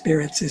fire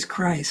spirits is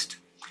Christ.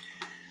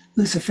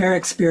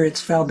 Luciferic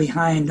spirits fell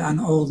behind on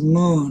old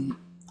Moon.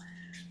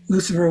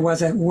 Lucifer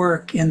was at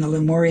work in the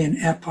Lemurian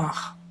epoch,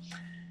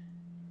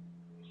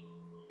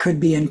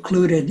 could be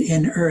included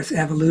in Earth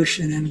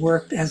evolution, and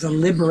worked as a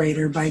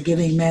liberator by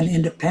giving men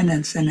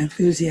independence and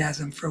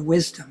enthusiasm for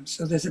wisdom.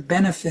 So there's a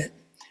benefit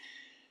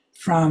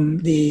from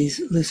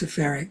these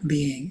Luciferic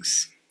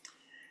beings.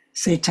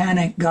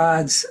 Satanic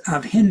gods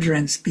of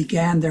hindrance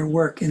began their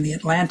work in the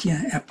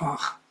Atlantean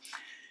epoch.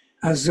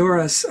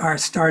 Asuras are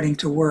starting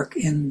to work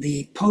in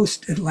the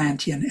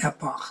post-Atlantean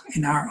epoch,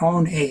 in our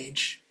own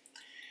age.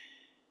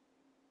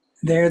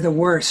 They're the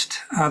worst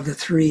of the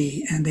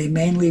three, and they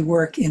mainly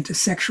work into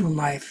sexual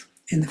life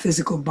in the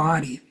physical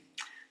body.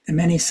 The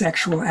many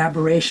sexual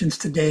aberrations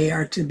today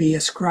are to be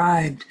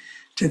ascribed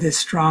to this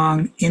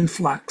strong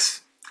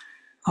influx.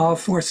 All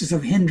forces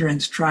of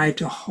hindrance try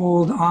to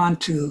hold on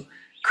to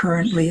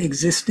currently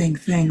existing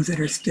things that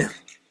are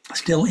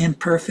still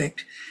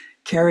imperfect,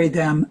 carry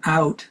them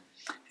out,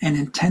 and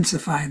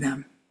intensify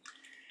them.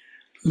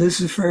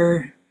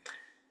 Lucifer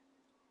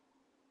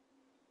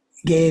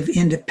gave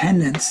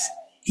independence,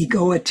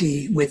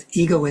 egoity with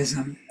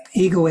egoism.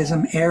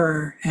 Egoism,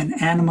 error,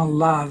 and animal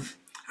love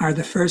are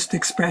the first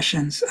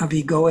expressions of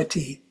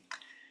egoity,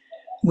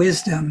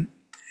 wisdom,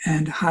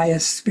 and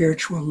highest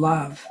spiritual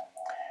love.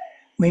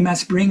 We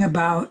must bring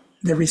about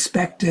the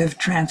respective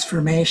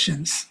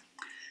transformations.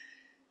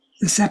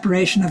 The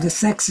separation of the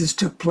sexes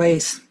took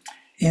place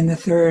in the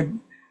third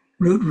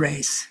root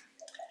race.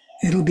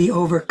 It'll be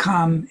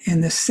overcome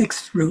in the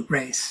sixth root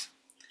race.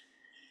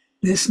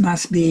 This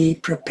must be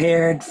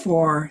prepared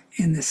for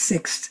in the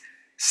sixth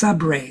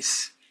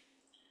subrace.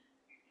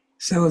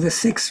 So the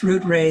sixth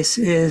root race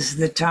is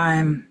the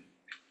time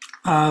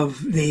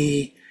of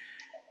the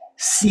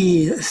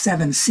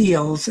seven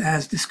seals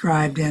as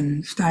described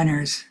in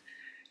Steiner's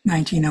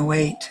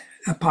 1908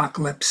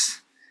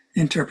 Apocalypse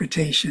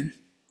interpretation.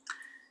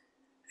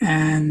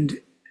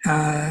 And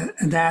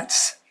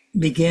that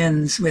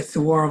begins with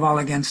the war of all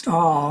against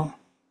all.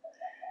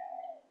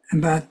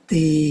 But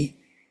the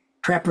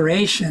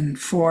preparation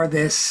for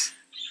this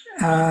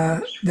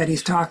that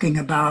he's talking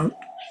about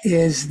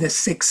is the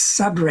sixth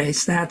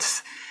subrace.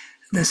 That's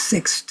the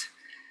sixth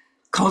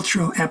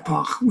cultural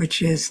epoch,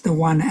 which is the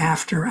one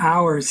after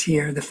ours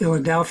here, the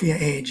Philadelphia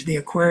age, the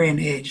Aquarian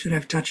age that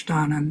I've touched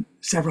on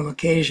several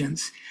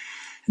occasions.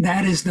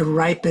 That is the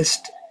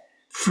ripest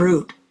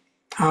fruit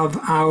of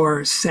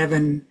our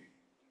 7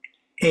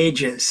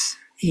 ages,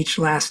 each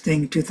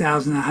lasting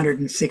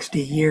 2,160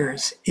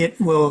 years.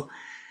 It will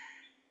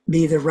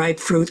be the ripe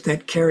fruit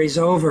that carries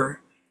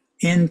over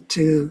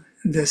into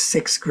the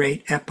sixth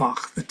great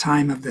epoch, the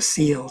time of the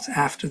seals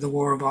after the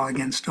war of all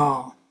against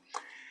all.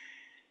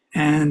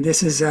 And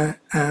this is a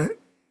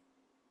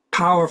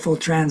powerful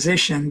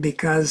transition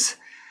because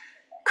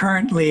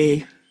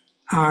currently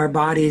our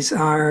bodies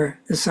are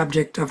the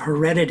subject of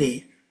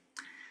heredity.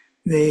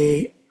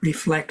 They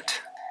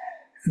reflect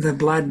the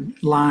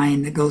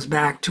bloodline that goes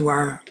back to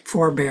our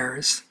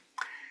forebears.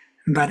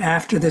 But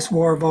after this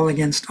war of all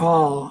against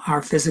all,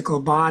 our physical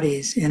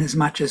bodies,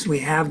 inasmuch as we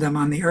have them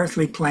on the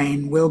earthly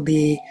plane, will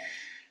be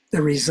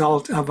the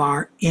result of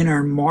our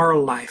inner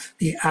moral life.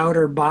 The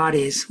outer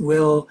bodies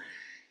will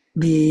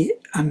be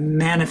a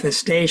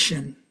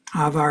manifestation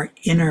of our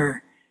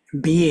inner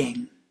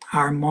being,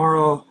 our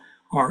moral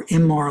or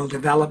immoral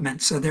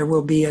development. So there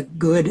will be a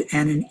good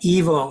and an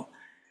evil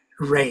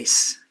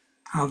race,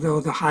 although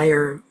the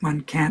higher,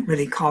 one can't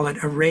really call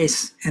it a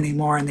race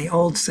anymore in the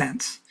old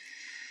sense,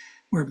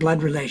 where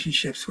blood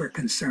relationships were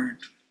concerned.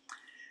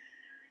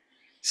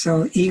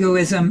 So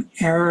egoism,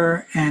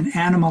 error, and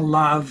animal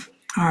love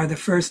are the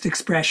first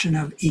expression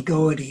of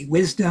egoity,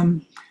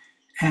 wisdom,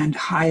 and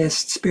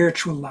highest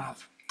spiritual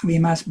love. We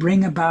must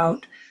bring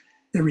about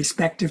the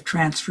respective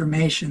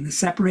transformation. The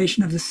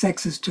separation of the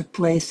sexes took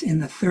place in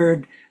the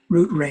third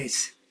root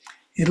race.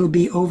 It'll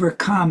be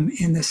overcome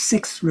in the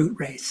sixth root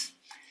race.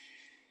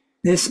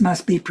 This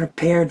must be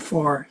prepared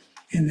for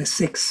in the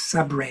sixth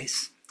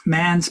subrace.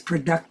 Man's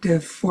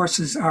productive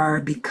forces are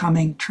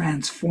becoming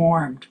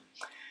transformed.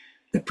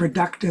 The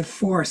productive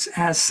force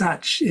as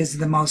such is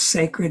the most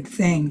sacred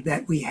thing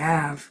that we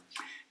have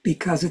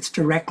because it's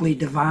directly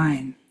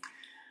divine.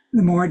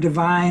 The more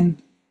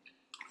divine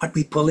what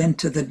we pull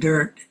into the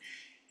dirt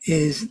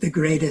is the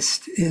greater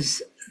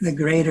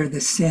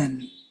the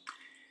sin.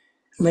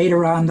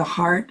 Later on, the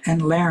heart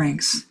and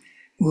larynx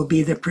will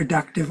be the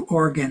productive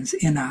organs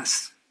in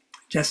us.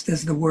 Just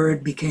as the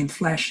Word became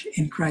flesh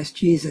in Christ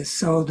Jesus,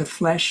 so the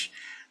flesh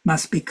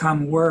must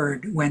become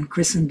Word when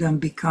Christendom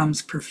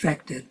becomes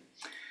perfected.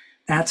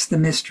 That's the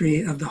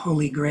mystery of the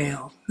Holy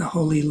Grail, the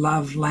holy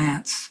love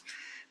lance,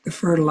 the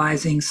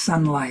fertilizing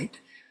sunlight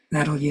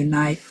that'll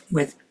unite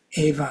with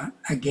Eva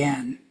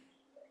again.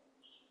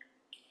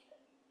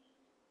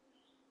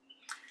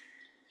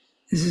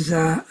 This is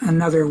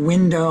another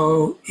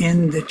window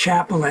in the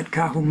chapel at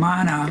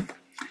Kahumana.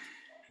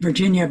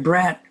 Virginia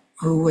Brett,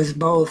 who was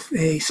both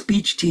a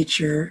speech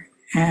teacher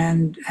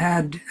and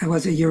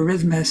was a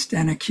eurythmist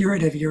and a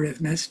curative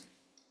eurythmist,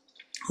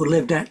 who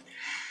lived at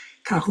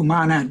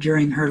Kahumana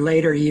during her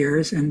later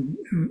years and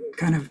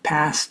kind of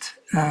passed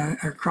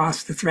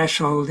across the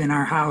threshold in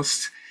our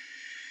house.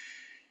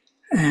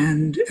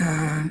 And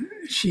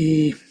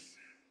she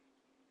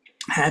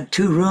had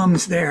 2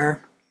 rooms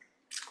there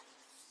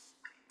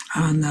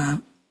on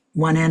the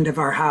one end of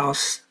our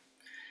house.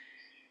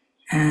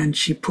 And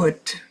she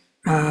put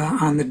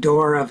on the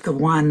door of the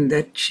one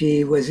that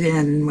she was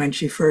in when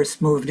she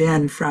first moved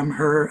in from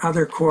her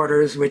other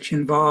quarters, which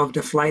involved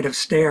a flight of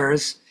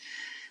stairs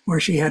where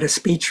she had a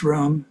speech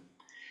room.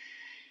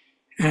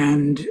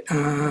 And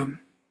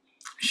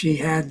she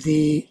had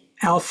the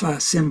alpha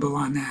symbol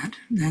on that.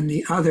 And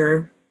the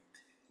other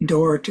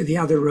door to the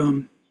other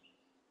room,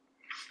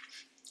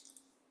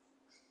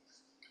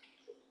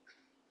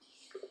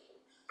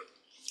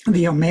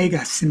 the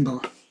omega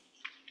symbol.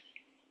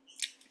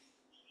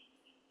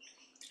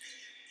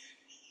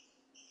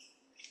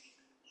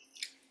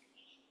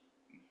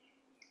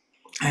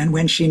 And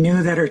when she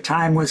knew that her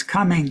time was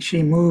coming,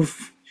 she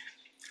moved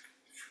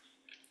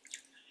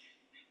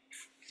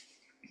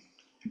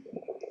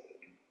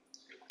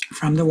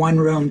from the one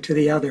room to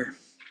the other.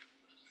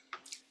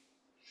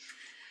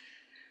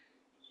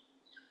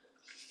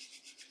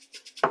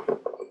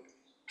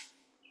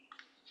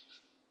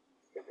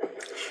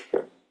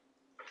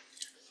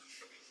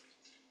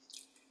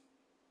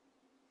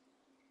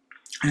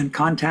 And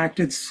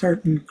contacted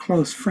certain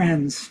close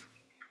friends.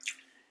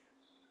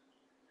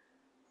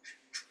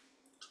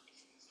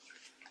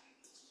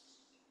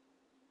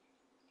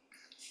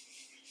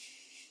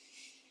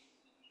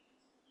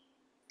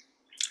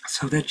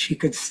 So that she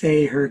could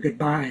say her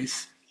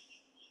goodbyes.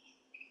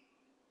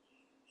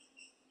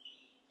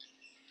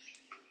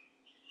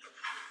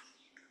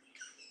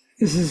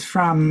 This is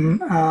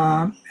from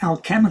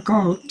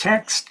alchemical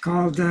text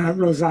called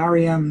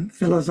Rosarium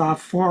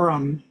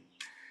Philosophorum.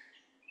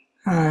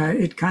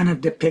 It kind of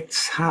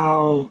depicts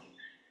how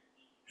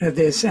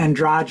this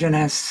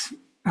androgynous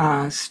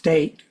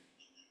state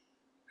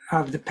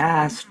of the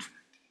past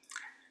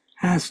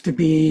has to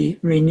be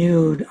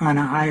renewed on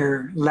a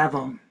higher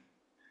level.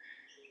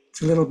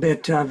 It's a little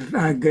bit of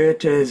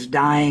Goethe's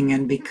dying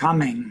and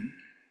becoming,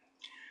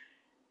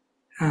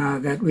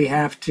 that we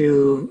have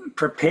to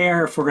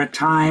prepare for a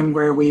time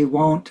where we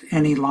won't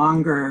any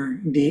longer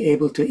be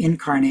able to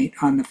incarnate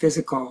on the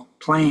physical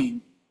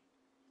plane.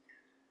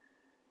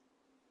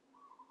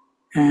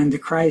 And the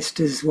Christ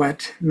is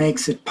what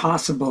makes it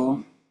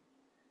possible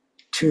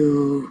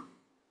to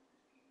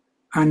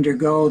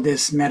undergo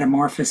this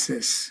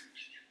metamorphosis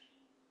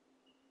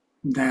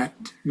that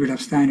Rudolf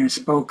Steiner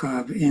spoke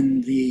of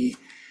in the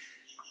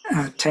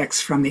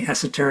text from the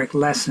esoteric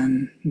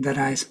lesson that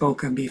I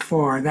spoke of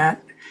before.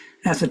 That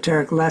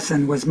esoteric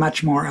lesson was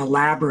much more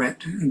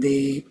elaborate.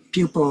 The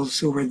pupils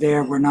who were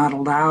there were not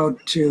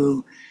allowed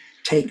to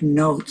take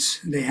notes.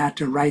 They had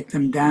to write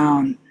them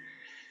down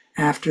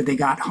after they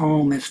got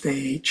home if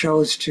they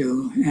chose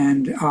to,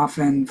 and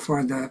often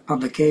for the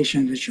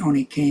publications, which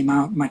only came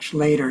out much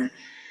later,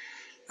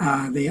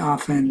 they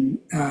often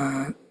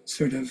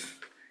sort of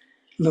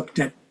looked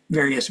at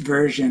various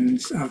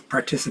versions of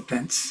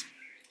participants.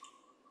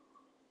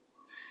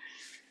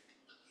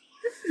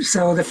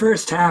 So the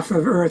first half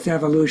of Earth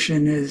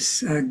evolution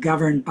is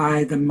governed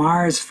by the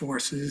Mars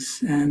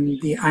forces,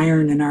 and the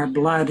iron in our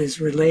blood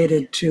is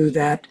related to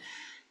that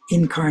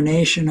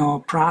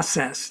incarnational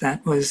process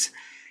that was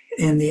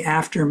in the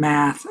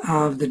aftermath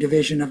of the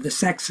division of the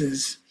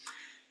sexes.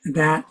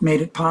 That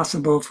made it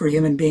possible for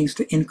human beings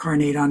to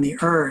incarnate on the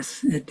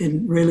Earth. It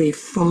didn't really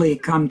fully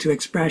come to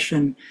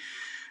expression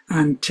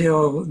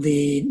until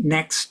the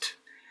next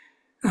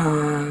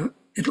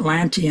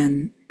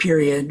Atlantean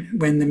period,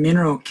 when the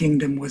mineral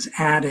kingdom was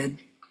added,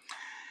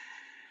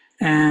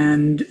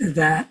 and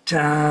that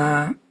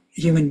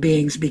human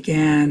beings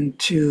began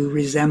to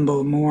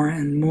resemble more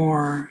and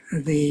more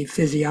the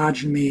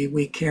physiognomy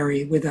we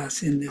carry with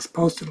us in this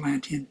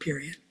post-Atlantean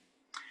period.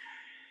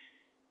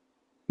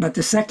 But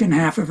the second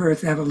half of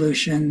Earth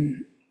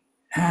evolution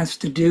has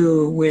to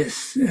do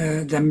with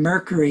the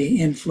Mercury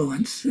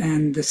influence,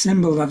 and the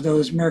symbol of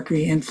those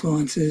Mercury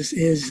influences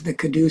is the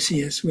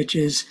caduceus, which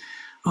is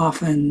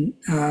often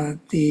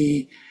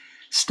the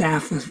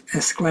staff of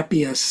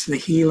Asclepius, the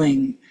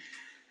healing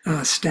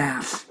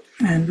staff.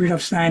 And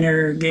Rudolf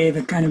Steiner gave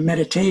a kind of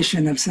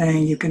meditation of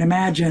saying, you can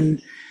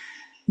imagine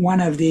one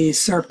of these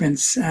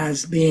serpents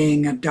as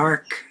being a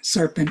dark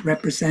serpent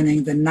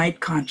representing the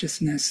night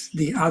consciousness,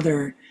 the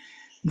other,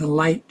 the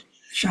light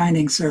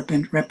shining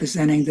serpent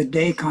representing the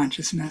day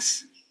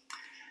consciousness.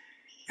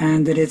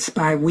 And that it's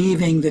by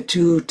weaving the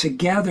two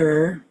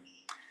together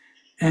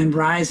and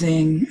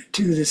rising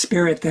to the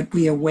spirit that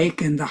we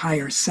awaken the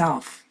higher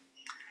self.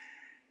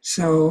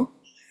 So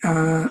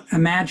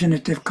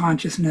imaginative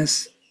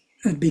consciousness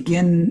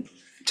begin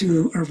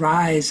to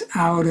arise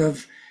out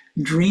of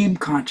dream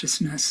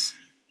consciousness.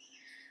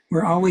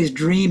 We're always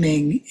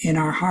dreaming in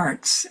our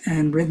hearts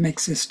and rhythmic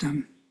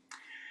system.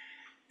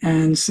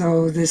 And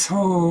so this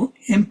whole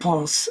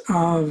impulse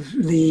of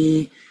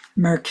the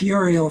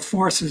mercurial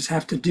forces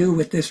have to do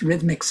with this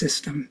rhythmic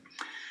system.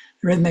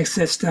 The rhythmic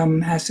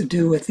system has to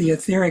do with the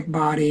etheric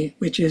body,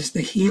 which is the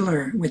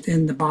healer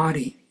within the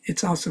body.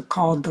 It's also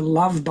called the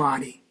love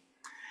body.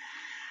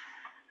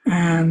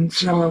 And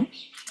so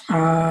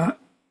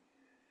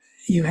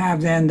you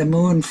have then the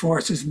moon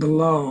forces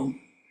below.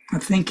 The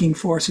thinking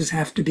forces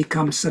have to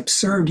become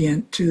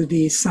subservient to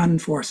these sun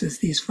forces,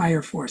 these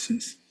fire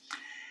forces.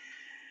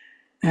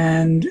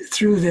 And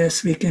through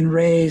this, we can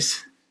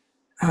raise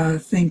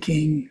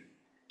thinking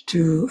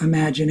to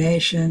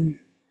imagination,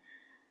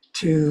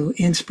 to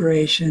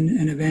inspiration,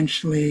 and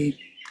eventually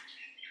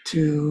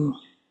to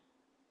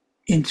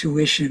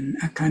intuition,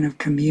 a kind of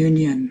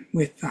communion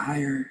with the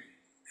higher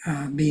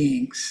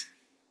beings.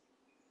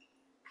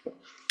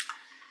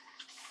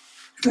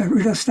 So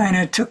Rudolf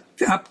Steiner took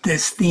up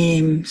this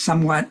theme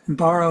somewhat,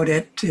 borrowed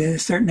it to a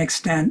certain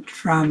extent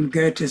from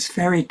Goethe's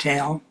fairy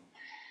tale,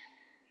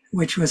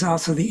 which was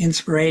also the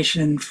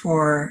inspiration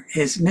for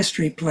his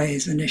mystery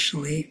plays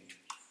initially.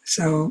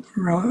 So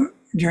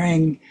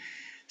during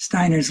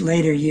Steiner's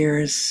later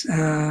years,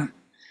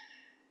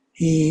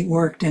 he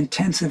worked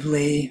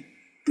intensively,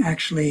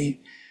 actually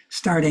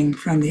starting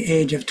from the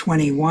age of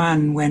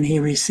 21 when he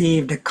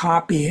received a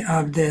copy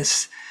of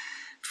this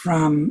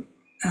from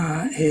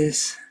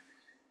his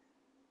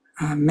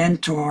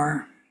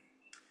mentor,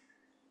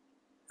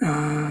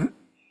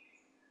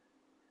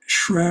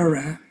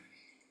 Schröer.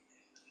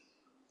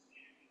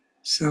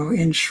 So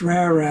in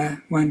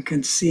Schröer, one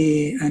can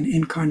see an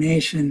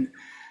incarnation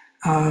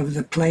of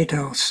the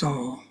Plato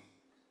soul.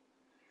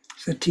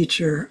 It's a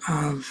teacher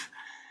of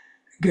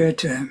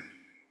Goethe.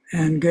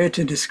 And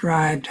Goethe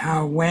described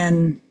how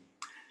when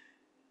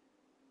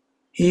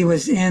he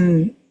was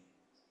in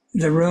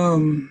the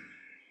room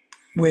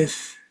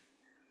with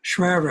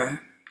Schröer,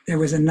 there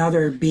was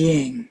another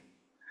being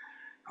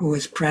who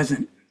was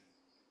present.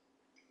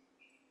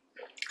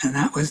 And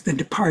that was the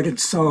departed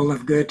soul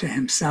of Goethe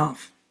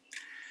himself.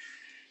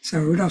 So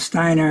Rudolf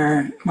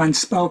Steiner once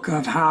spoke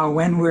of how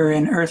when we're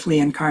in earthly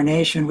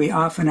incarnation, we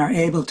often are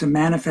able to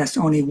manifest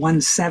only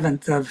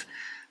 1/7 of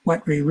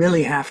what we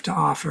really have to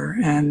offer.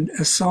 And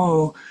a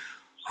soul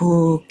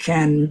who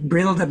can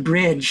build a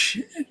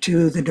bridge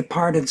to the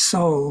departed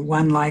soul,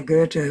 one like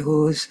Goethe,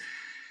 who's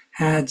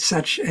had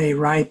such a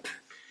ripe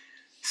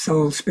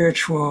soul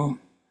spiritual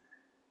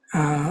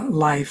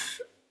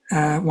life,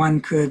 one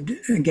could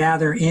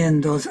gather in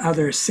those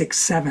other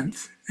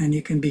 6/7. And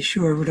you can be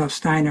sure Rudolf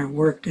Steiner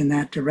worked in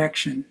that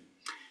direction,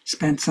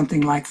 spent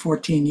something like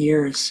 14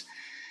 years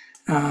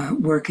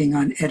working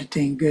on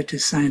editing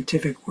Goethe's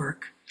scientific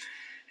work.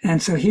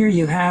 And so here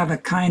you have a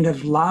kind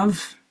of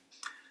love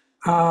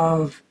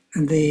of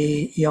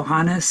the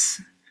Johannes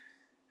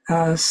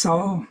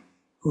soul,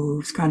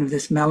 who's kind of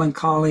this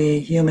melancholy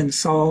human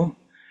soul,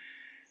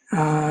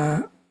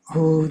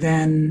 who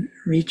then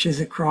reaches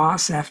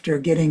across after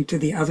getting to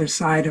the other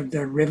side of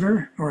the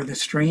river or the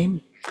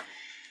stream,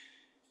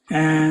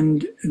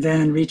 and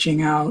then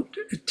reaching out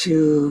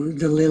to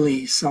the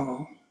lily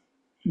soul,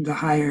 the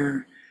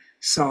higher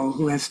soul,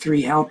 who has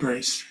 3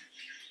 helpers.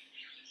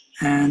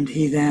 And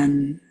he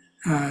then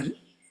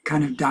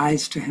kind of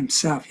dies to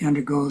himself. He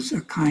undergoes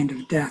a kind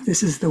of death.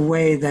 This is the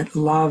way that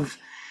love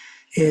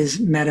is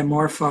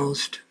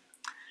metamorphosed.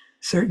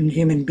 Certain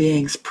human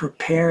beings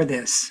prepare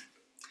this.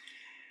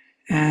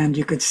 And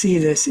you could see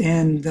this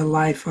in the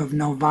life of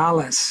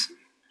Novalis,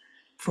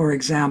 for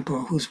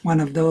example, who's one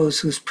of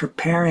those who's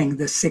preparing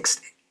the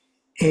 6th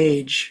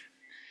age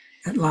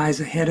that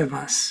lies ahead of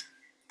us,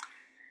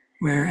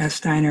 where, as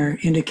Steiner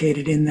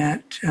indicated in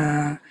that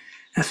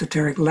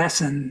esoteric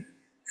lesson,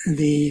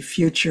 the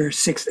future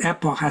 6th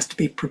epoch has to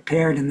be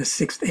prepared in the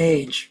 6th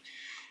age.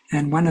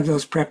 And one of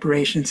those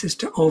preparations is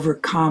to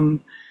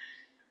overcome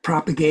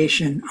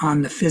propagation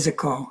on the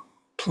physical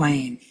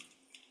plane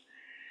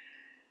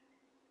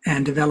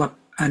and develop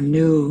a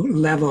new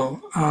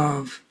level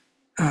of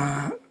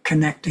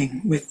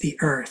connecting with the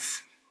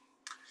earth.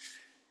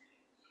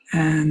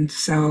 And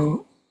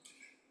so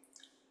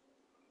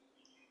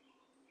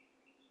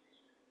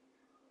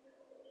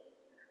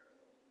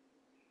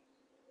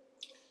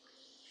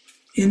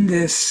in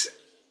this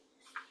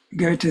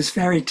Goethe's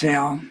fairy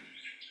tale,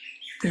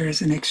 there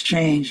is an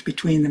exchange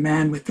between the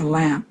man with the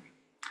lamp.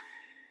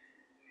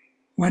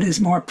 "What is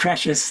more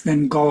precious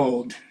than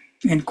gold?"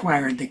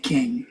 inquired the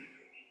king.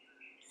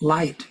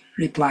 "Light,"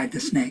 replied the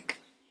snake.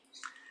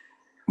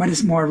 "What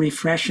is more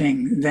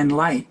refreshing than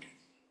light?"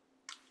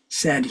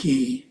 said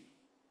he.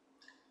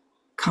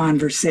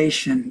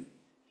 "Conversation,"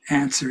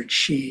 answered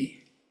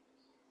she.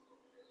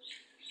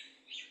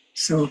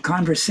 So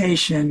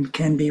conversation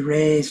can be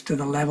raised to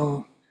the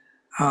level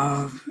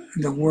of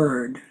the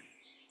word.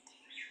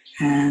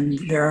 And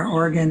there are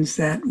organs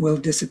that will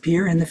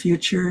disappear in the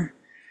future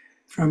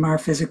from our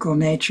physical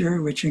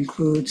nature, which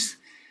includes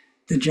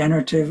the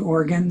generative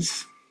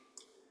organs.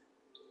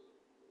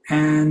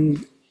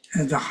 And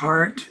the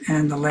heart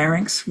and the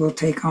larynx will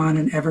take on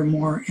an ever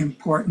more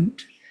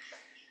important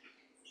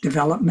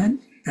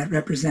development that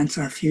represents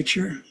our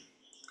future.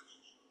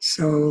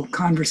 So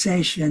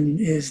conversation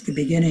is the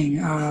beginning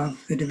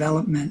of the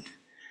development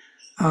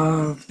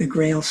of the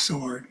Grail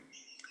sword.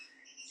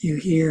 You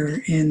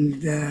hear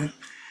in the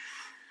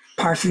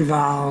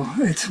Parzival,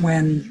 it's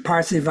when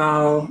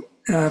Parzival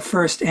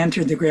first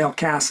entered the Grail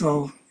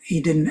castle, he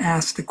didn't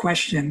ask the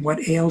question,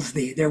 "What ails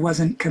thee?" There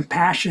wasn't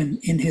compassion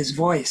in his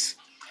voice,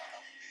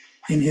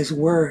 in his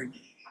word.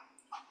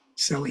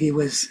 So he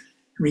was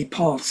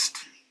repulsed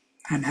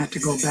and had to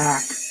go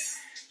back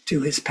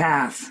to his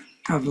path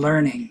of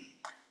learning.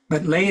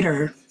 But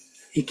later,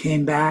 he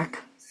came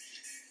back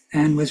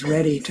and was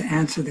ready to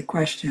answer the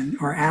question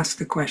or ask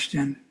the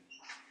question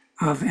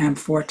of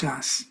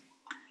Amfortas,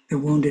 the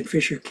wounded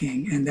fisher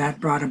king, and that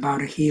brought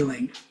about a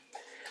healing.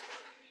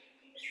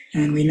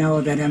 And we know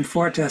that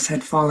Amfortas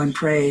had fallen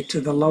prey to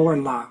the lower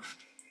love,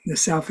 the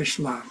selfish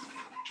love.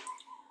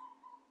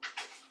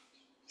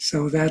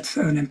 So that's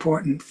an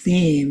important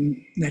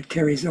theme that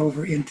carries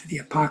over into the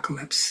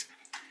apocalypse.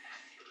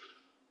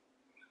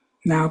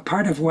 Now,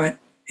 part of what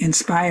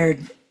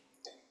inspired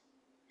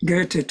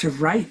Goethe to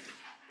write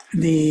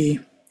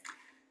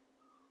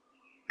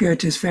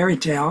Goethe's fairy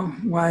tale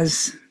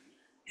was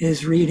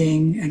his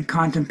reading and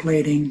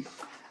contemplating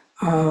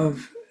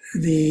of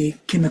the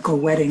chemical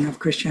wedding of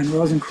Christian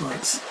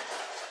Rosenkreuz.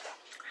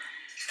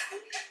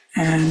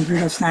 And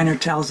Rudolf Steiner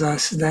tells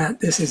us that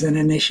this is an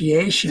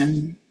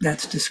initiation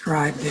that's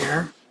described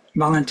there.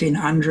 Valentin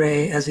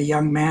Andre, as a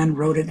young man,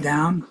 wrote it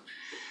down.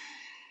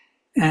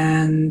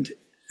 And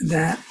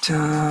that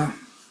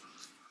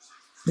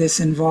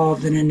this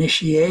involved an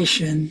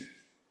initiation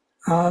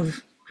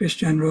of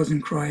Christian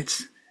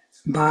Rosenkreuz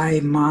by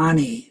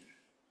Mani,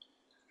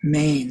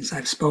 Mainz.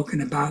 I've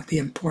spoken about the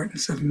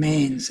importance of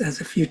Mainz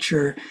as a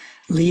future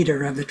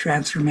leader of the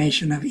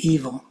transformation of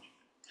evil.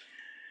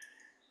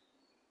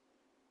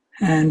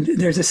 And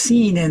there's a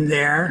scene in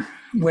there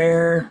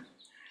where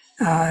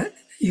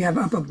you have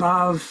up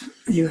above,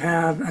 you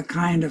have a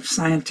kind of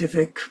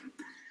scientific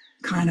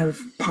kind of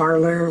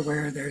parlor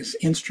where there's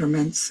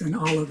instruments and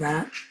all of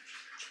that.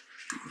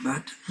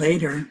 But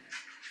later,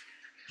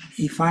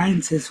 he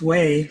finds his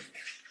way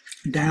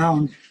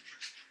down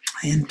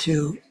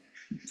into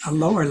a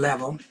lower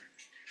level,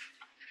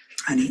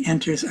 and he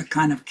enters a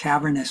kind of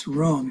cavernous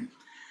room,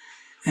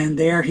 and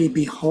there he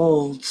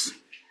beholds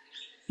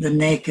the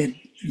naked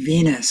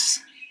Venus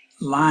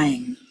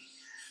lying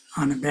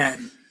on a bed.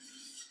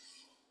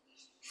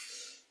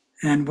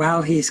 And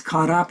while he's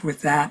caught up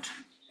with that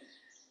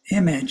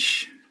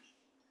image,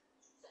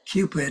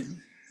 Cupid,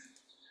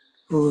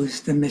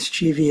 who's the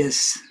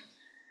mischievous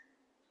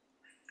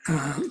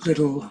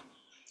little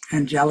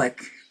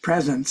angelic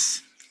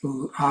presence,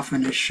 who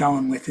often is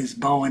shown with his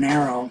bow and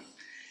arrow,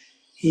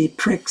 he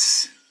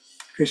pricks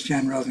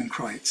Christian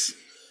Rosenkreuz.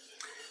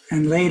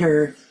 And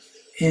later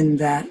in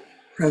that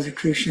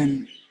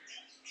Rosicrucian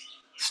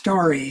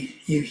story,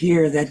 you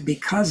hear that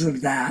because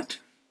of that,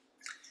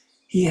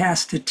 he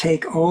has to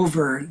take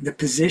over the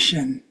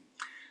position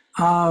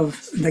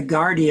of the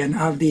guardian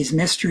of these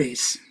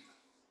mysteries.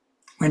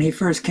 When he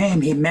first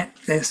came, he met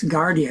this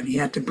guardian. He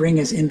had to bring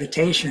his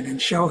invitation and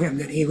show him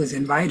that he was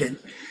invited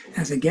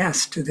as a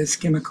guest to this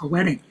chemical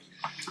wedding.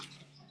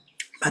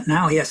 But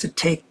now he has to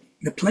take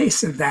the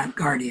place of that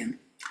guardian,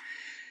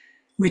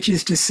 which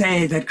is to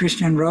say that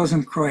Christian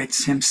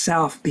Rosenkreuz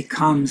himself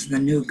becomes the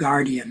new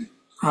guardian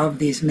of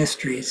these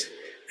mysteries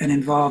that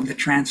involve the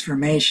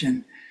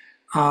transformation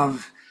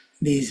of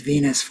these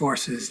Venus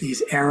forces,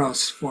 these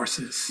Eros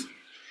forces,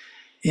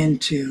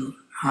 into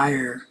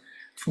higher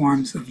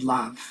forms of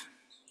love.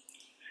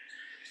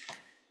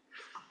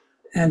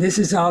 And this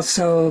is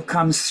also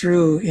comes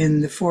through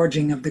in the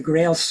forging of the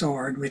Grail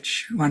sword,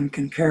 which one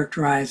can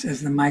characterize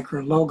as the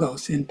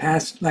micro-logos. In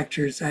past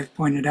lectures, I've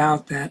pointed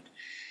out that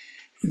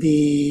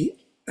the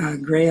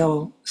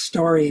Grail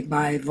story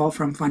by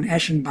Wolfram von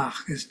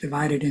Eschenbach is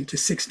divided into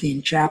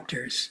 16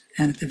 chapters.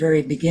 And at the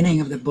very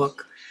beginning of the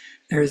book,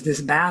 there's this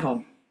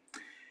battle.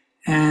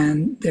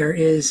 And there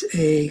is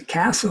a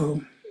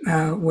castle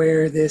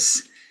where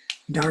this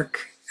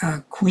dark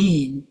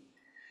queen,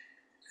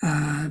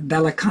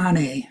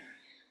 Belicane,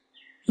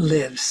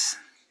 lives.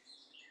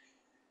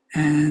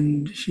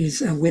 And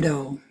she's a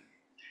widow.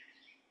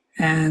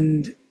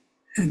 And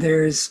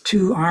there's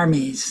two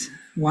armies.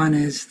 One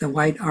is the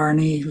White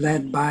Army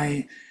led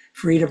by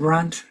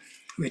Fridebrandt,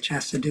 which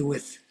has to do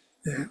with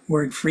the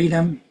word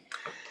freedom.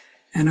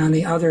 And on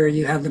the other,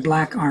 you have the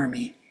Black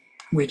Army,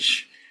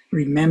 which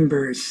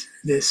remembers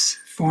this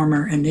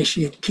former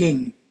initiate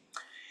king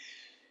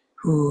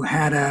who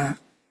had a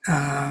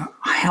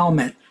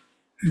helmet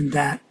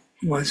that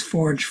was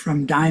forged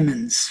from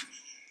diamonds.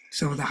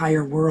 So the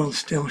higher world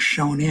still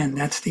shone in.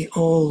 That's the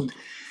old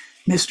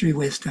mystery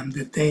wisdom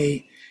that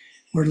they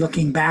were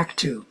looking back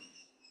to.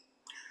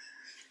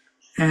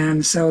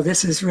 And so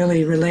this is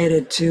really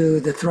related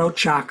to the throat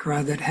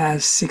chakra that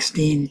has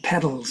 16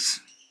 petals.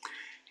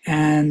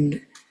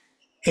 And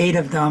 8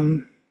 of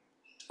them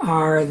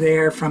are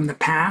there from the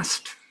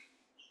past.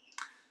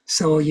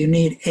 So you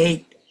need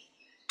 8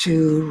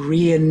 to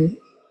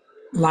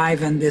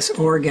re-enliven this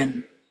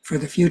organ for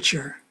the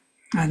future.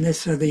 And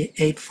this is the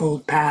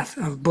Eightfold Path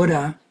of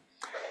Buddha,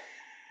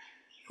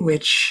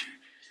 which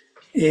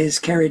is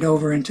carried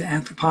over into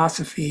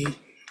anthroposophy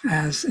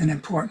as an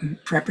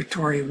important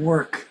preparatory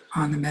work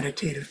on the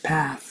meditative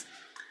path.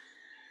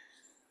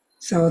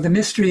 So the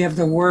mystery of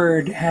the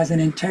word has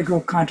an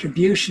integral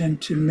contribution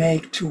to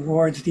make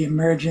towards the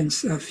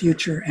emergence of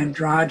future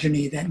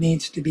androgyny that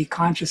needs to be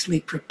consciously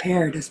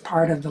prepared as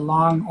part of the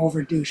long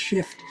overdue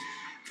shift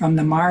from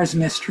the Mars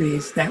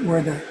mysteries that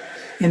were the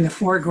in the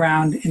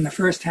foreground in the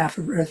first half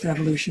of Earth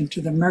evolution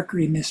to the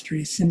Mercury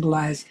mystery,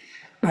 symbolized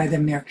by the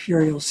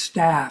mercurial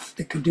staff,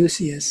 the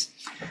caduceus,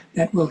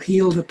 that will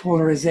heal the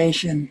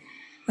polarization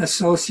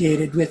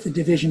associated with the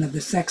division of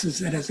the sexes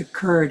that has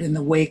occurred in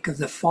the wake of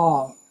the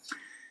fall.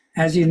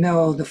 As you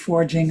know, the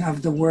forging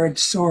of the word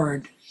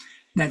sword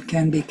that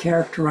can be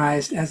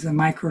characterized as the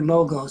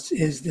micrologos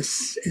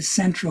is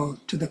central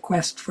to the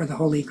quest for the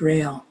Holy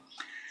Grail.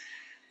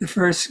 The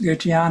first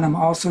Goetheanum,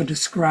 also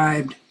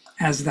described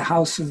as the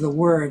house of the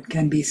word,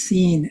 can be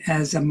seen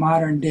as a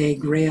modern-day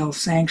Grail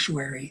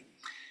sanctuary,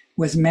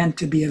 was meant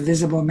to be a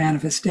visible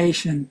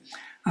manifestation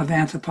of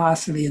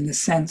anthroposophy in the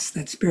sense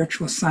that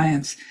spiritual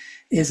science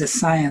is a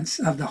science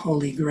of the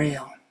Holy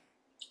Grail.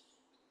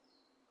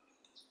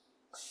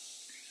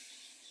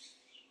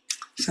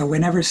 So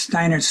whenever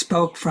Steiner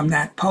spoke from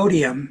that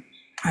podium,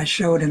 I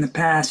showed in the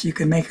past, you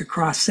can make a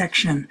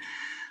cross-section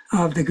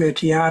of the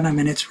Goetheanum,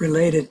 and it's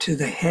related to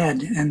the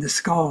head and the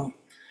skull.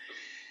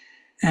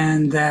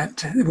 And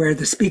that where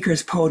the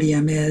speaker's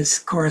podium is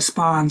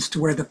corresponds to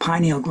where the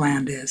pineal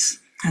gland is,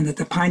 and that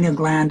the pineal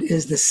gland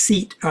is the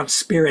seat of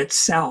spirit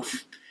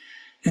self.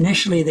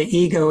 Initially, the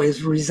ego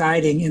is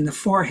residing in the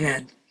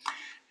forehead,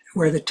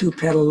 where the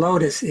two-petal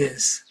lotus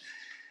is.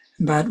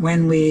 But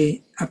when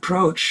we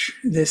approach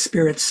the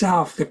spirit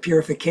self, the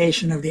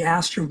purification of the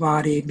astral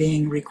body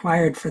being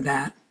required for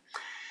that,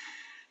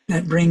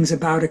 that brings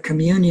about a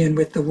communion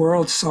with the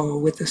world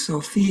soul, with the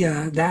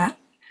Sophia, that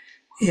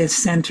is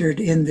centered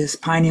in this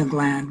pineal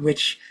gland,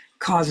 which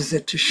causes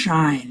it to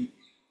shine,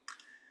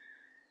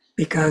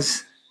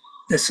 because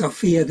the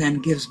Sophia then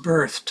gives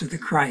birth to the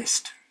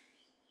Christ.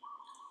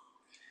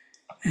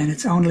 And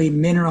it's only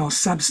mineral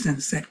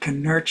substance that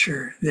can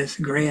nurture this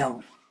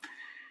grail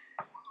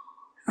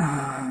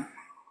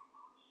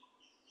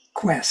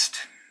quest.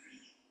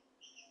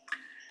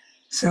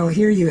 So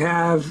here you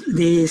have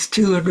these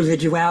two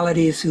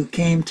individualities who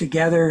came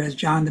together as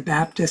John the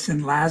Baptist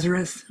and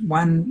Lazarus.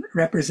 One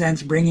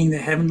represents bringing the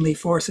heavenly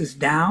forces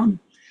down,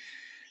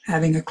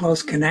 having a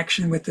close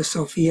connection with the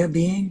Sophia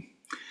being,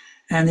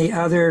 and the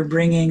other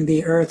bringing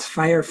the earth's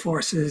fire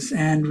forces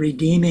and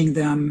redeeming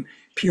them,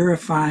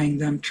 purifying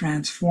them,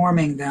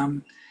 transforming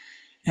them.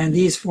 And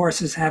these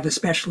forces have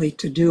especially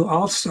to do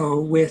also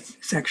with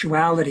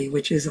sexuality,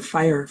 which is a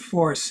fire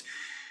force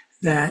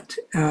that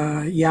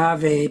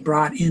Yahweh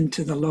brought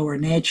into the lower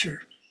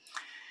nature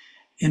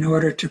in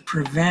order to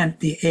prevent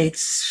the eighth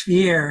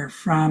sphere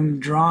from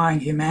drawing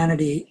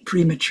humanity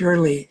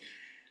prematurely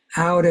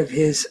out of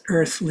his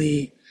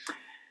earthly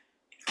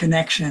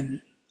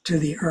connection to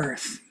the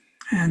earth.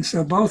 And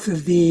so both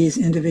of these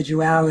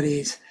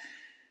individualities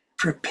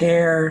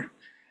prepare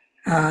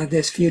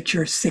this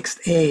future sixth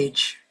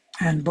age,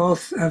 and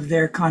both of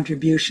their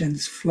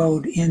contributions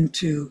flowed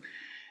into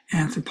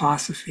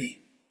anthroposophy.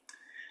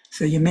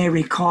 So you may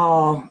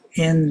recall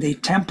in the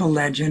temple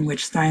legend,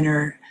 which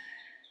Steiner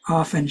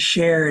often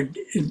shared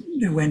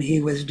when he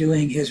was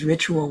doing his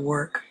ritual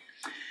work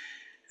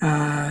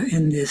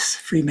in this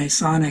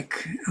Freemasonic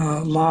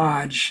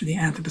lodge, the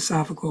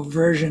anthroposophical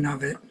version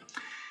of it,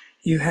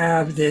 you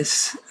have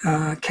this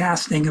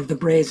casting of the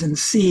brazen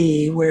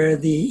sea where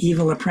the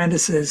evil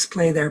apprentices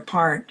play their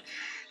part,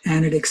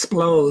 and it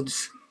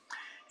explodes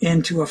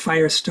into a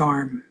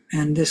firestorm.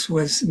 And this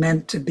was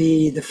meant to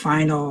be the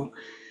final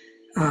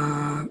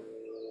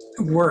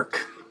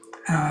work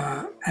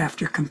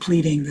after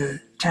completing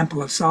the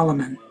Temple of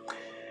Solomon.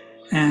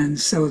 And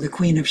so the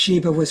Queen of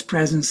Sheba was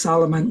present,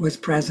 Solomon was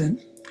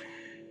present,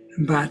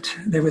 but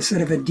there was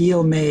sort of a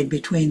deal made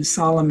between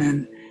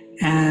Solomon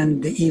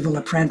and the evil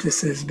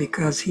apprentices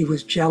because he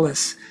was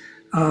jealous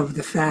of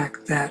the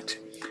fact that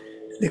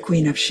the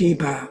Queen of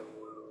Sheba,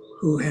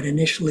 who had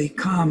initially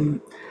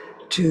come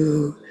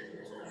to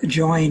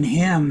join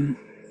him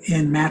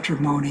in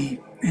matrimony,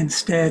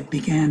 instead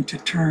began to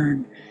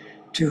turn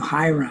to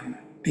Hiram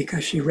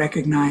because she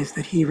recognized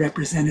that he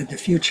represented the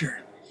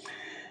future.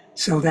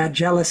 So that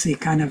jealousy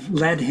kind of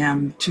led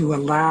him to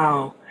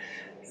allow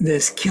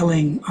this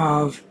killing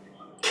of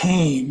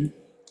Cain.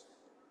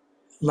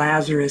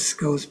 Lazarus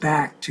goes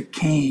back to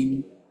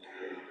Cain,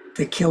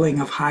 the killing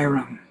of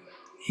Hiram.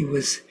 He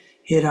was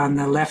hit on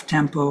the left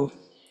temple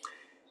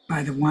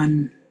by the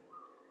one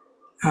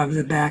of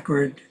the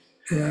backward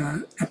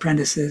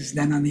apprentices,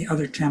 then on the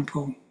other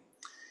temple,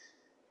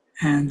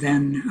 and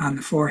then on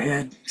the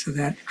forehead. So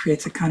that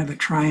creates a kind of a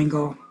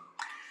triangle.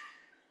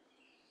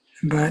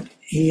 But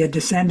he had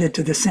descended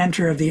to the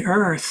center of the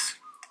earth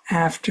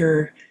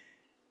after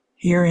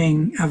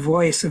hearing a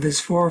voice of his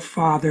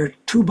forefather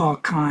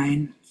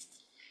Tubal-Cain,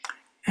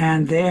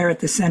 and there at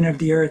the center of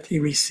the earth he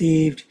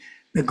received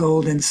the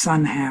golden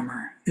sun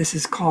hammer. This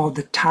is called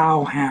the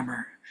Tau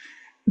hammer,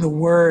 the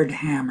word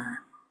hammer,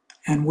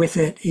 and with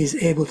it he's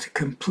able to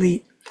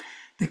complete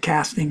the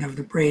casting of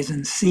the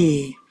brazen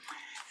sea,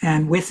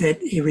 and with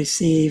it he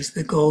receives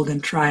the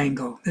golden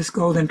triangle. This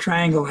golden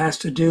triangle has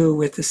to do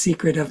with the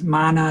secret of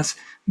Manas,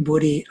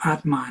 Buddhi,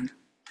 Atman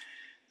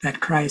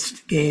that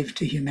Christ gave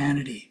to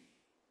humanity.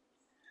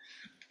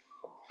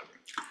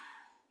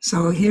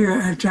 So here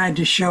I've tried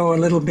to show a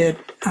little bit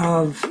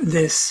of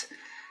this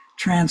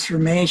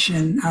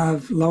transformation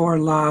of lower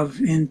love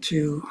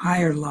into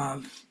higher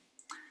love,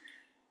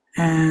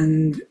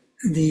 and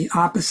the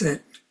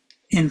opposite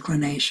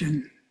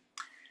inclination,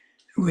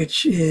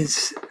 which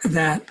is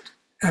that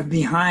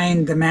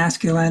behind the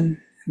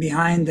masculine,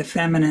 behind the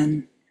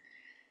feminine,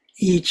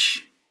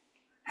 each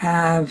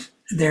have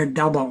their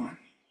double.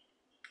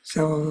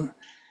 So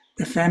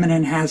the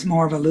feminine has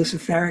more of a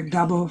luciferic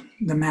double,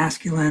 the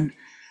masculine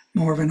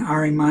more of an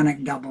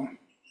Ahrimanic double.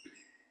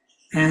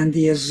 And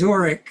the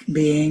azuric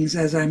beings,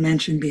 as I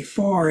mentioned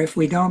before, if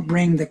we don't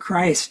bring the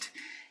Christ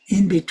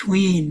in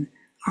between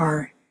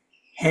our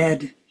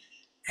head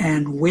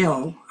and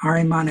will,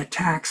 Ahriman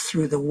attacks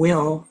through the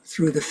will,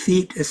 through the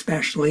feet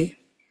especially.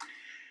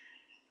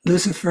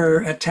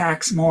 Lucifer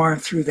attacks more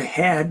through the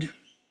head,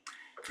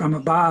 from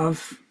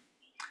above.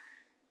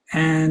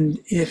 And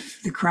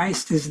if the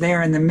Christ is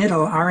there in the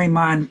middle,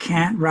 Ahriman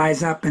can't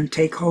rise up and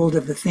take hold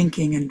of the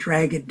thinking and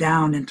drag it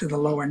down into the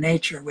lower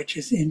nature, which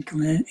is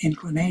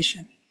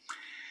inclination.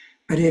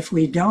 But if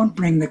we don't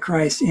bring the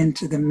Christ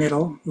into the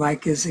middle,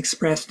 like is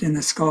expressed in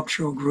the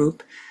sculptural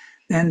group,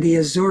 then the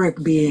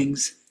azuric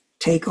beings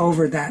take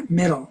over that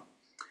middle.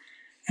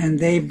 And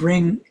they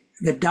bring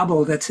the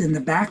double that's in the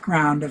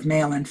background of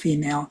male and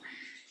female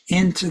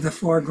into the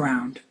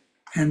foreground.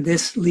 And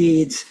this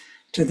leads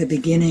to the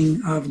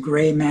beginning of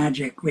gray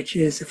magic, which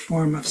is a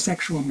form of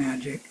sexual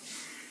magic.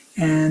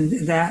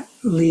 And that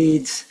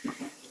leads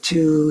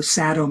to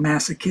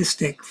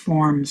sadomasochistic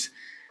forms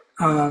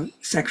of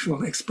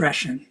sexual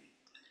expression,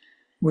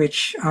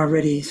 which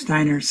already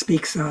Steiner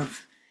speaks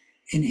of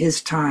in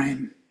his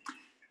time,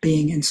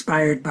 being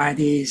inspired by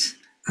these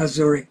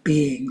azuric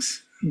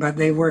beings. But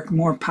they work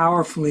more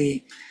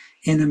powerfully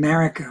in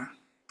America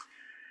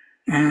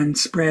and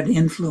spread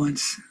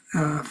influence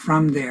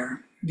from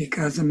there,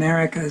 because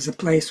America is a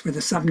place where the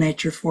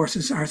subnature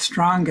forces are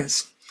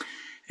strongest.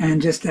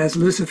 And just as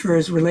Lucifer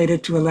is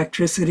related to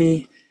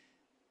electricity,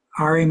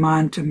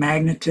 Ahriman to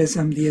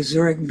magnetism, the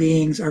azuric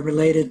beings are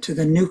related to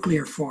the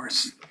nuclear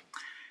force.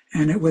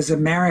 And it was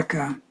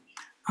America,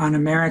 on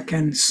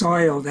American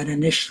soil, that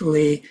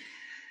initially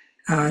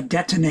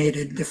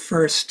detonated the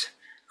first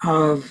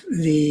of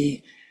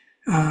the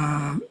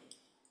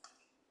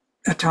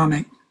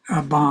atomic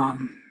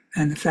bomb.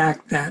 And the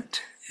fact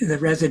that the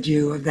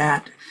residue of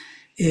that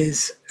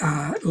is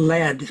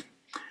lead.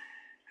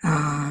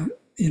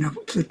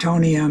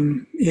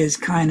 Plutonium is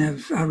kind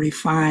of a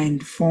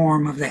refined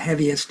form of the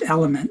heaviest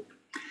element,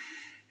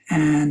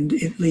 and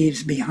it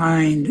leaves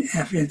behind,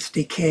 after its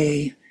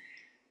decay,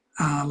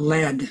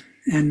 lead.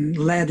 And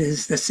lead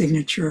is the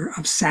signature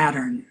of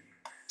Saturn.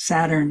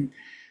 Saturn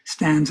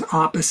stands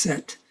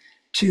opposite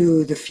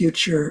to the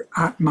future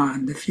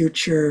Atman, the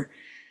future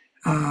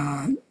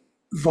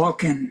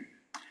Vulcan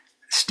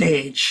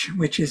stage,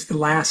 which is the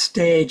last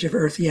stage of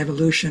earthly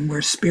evolution,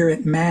 where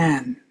spirit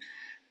man,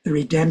 the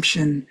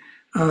redemption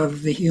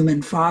of the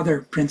human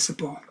father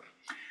principle.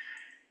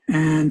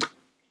 And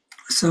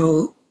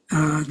so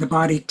the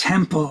body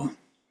temple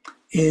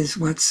is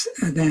what's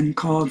then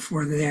called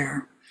for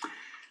there.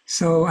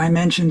 So I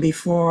mentioned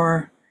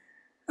before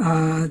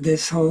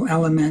this whole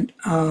element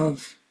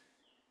of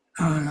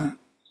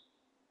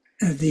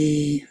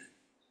the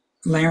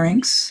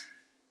larynx,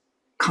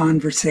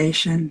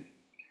 conversation,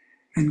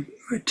 and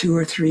where 2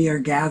 or 3 are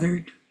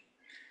gathered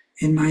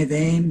in my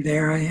name,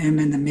 there I am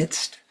in the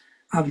midst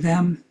of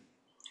them.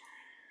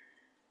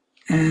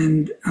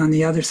 And on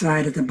the other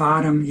side at the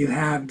bottom, you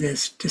have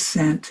this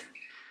descent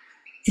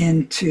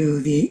into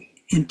the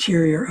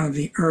interior of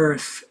the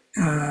earth.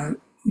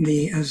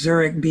 The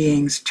azuric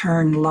beings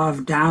turn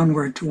love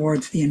downward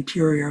towards the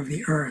interior of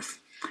the earth,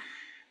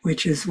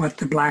 which is what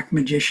the black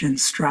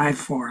magicians strive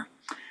for.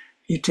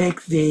 You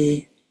take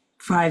the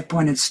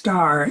 5-pointed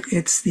star,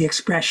 it's the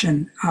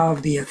expression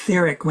of the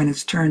etheric when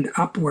it's turned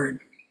upward.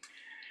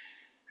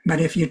 But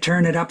if you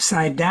turn it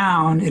upside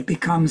down, it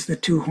becomes the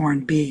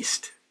 2-horned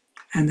beast.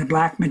 And the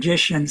black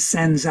magician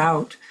sends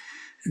out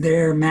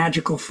their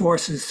magical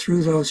forces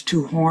through those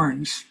 2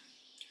 horns.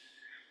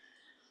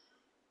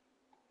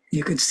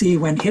 You could see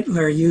when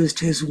Hitler used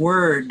his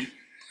word,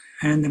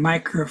 and the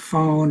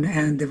microphone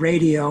and the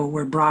radio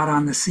were brought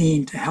on the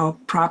scene to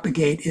help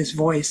propagate his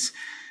voice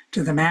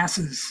to the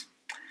masses,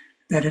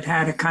 that it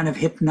had a kind of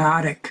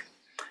hypnotic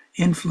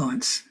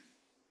influence.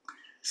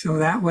 So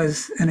that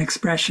was an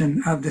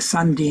expression of the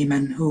sun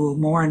demon, who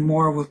more and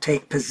more will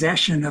take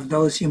possession of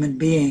those human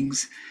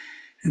beings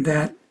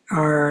that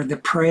are the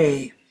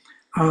prey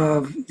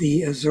of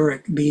the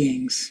azuric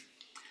beings.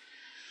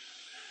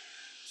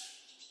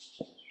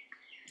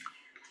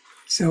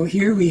 So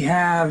here we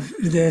have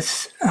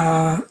this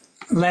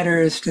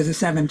letters to the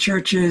 7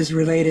 churches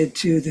related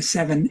to the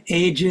 7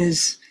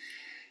 ages,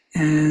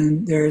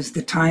 and there's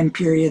the time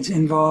periods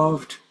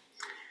involved.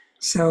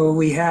 So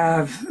we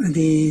have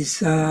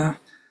these on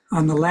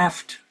the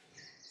left,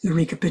 the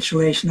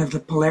recapitulation of the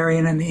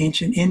Polarian and the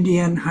ancient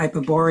Indian,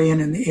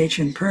 Hyperborean and the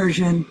ancient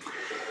Persian.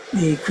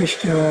 The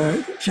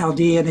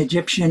Chaldean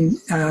Egyptian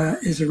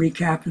is a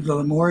recap of the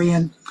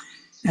Lemurian,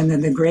 and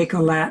then the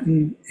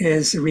Greco-Latin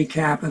is a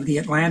recap of the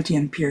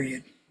Atlantean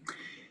period.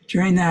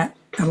 During that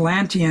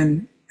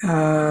Atlantean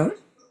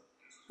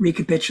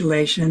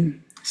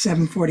recapitulation,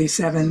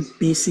 747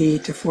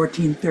 BC to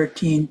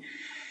 1413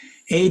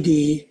 AD,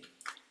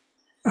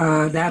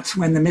 that's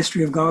when the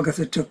mystery of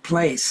Golgotha took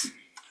place.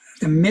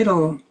 The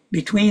middle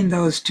between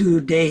those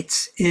two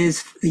dates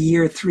is the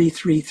year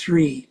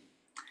 333.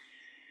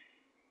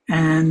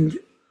 And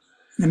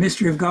the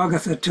mystery of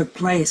Golgotha took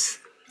place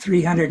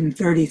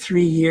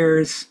 333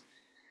 years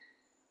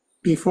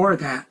before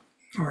that,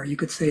 or you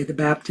could say the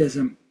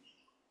baptism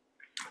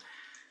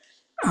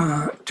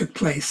took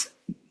place.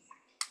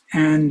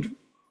 And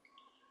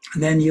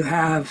then you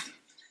have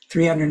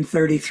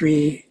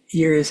 333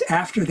 years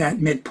after that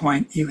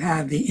midpoint, you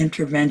have the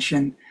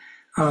intervention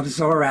of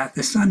Zorath,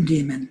 the sun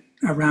demon,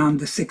 around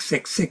the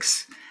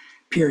 666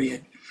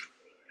 period.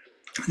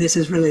 This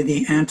is really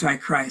the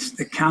Antichrist,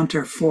 the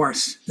counter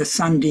force, the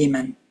sun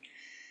demon,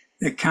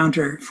 the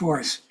counter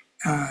force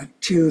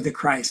to the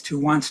Christ, who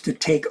wants to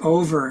take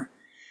over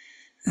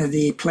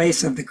the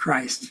place of the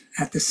Christ.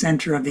 At the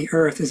center of the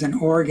earth is an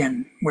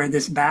organ where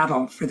this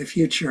battle for the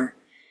future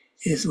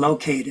is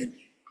located.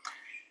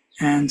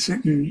 And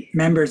certain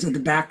members of the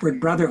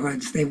backward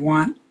brotherhoods, they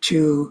want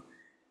to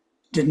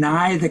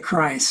deny the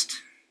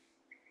Christ,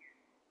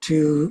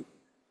 to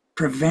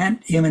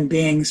prevent human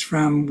beings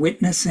from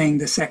witnessing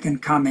the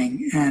second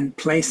coming and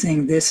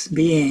placing this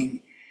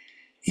being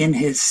in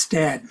his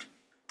stead,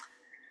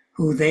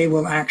 who they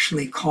will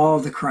actually call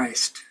the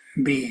Christ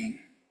being.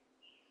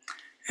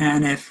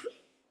 And if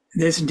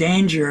this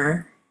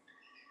danger,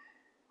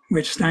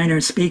 which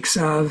Steiner speaks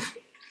of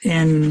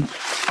in,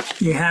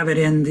 you have it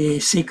in the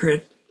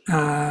secret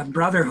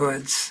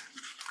brotherhoods,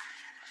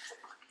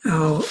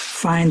 I'll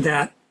find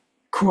that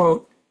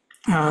quote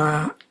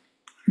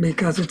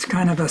because it's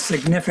kind of a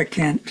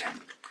significant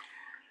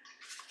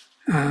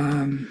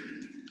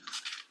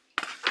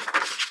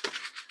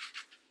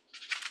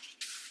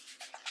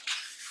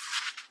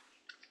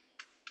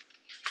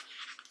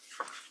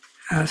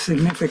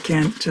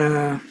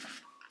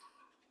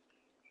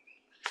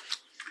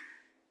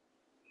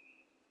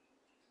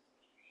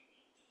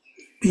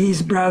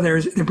these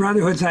brothers, the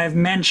brotherhoods I've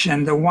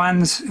mentioned, the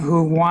ones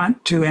who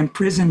want to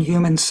imprison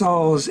human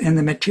souls in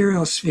the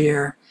material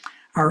sphere,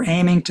 are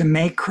aiming to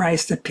make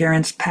Christ's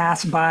appearance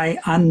pass by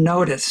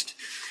unnoticed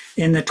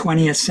in the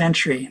 20th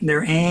century.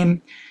 Their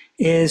aim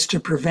is to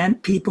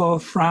prevent people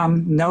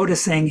from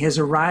noticing his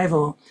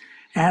arrival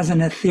as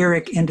an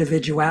etheric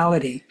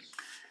individuality.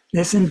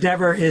 This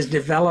endeavor is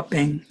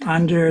developing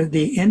under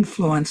the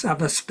influence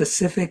of a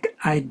specific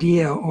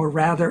idea, or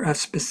rather a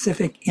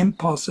specific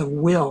impulse of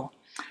will,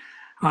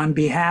 on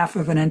behalf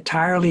of an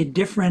entirely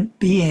different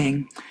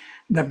being.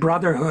 The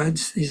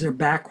brotherhoods, these are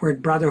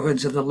backward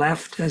brotherhoods of the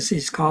left, as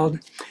he's called,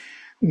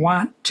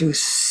 want to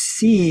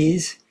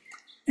seize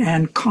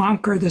and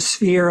conquer the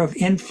sphere of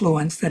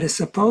influence that is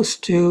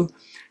supposed to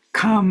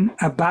come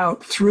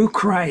about through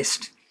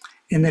Christ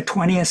in the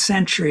 20th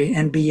century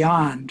and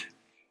beyond.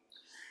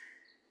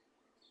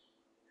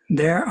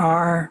 There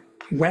are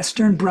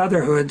Western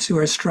brotherhoods who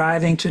are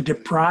striving to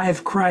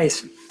deprive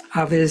Christ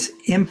of his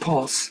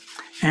impulse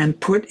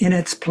and put in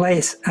its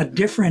place a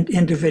different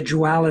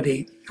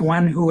individuality,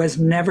 one who has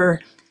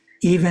never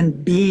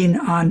even been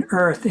on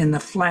earth in the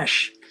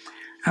flesh,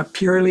 a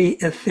purely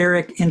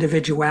etheric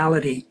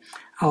individuality,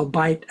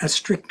 albeit a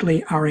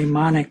strictly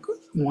Ahrimanic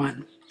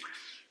one.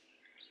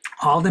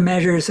 All the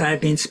measures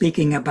I've been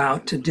speaking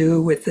about to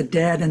do with the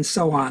dead and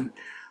so on,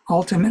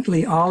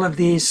 ultimately all of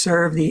these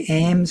serve the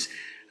aims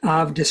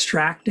of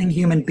distracting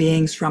human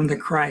beings from the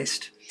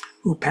Christ,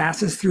 who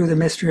passes through the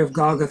mystery of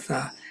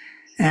Golgotha,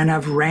 and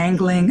of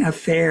wrangling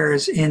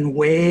affairs in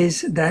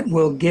ways that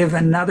will give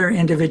another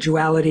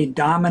individuality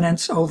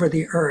dominance over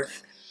the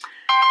earth.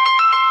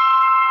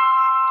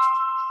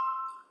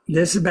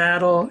 This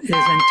battle is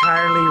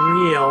entirely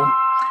real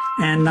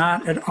and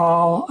not at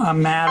all a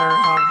matter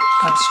of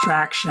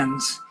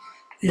abstractions.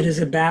 It is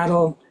a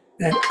battle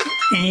that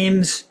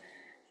aims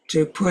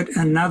to put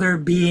another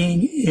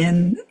being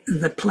in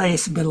the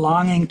place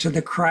belonging to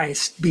the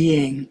Christ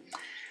being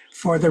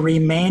for the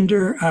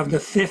remainder of the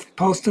 5th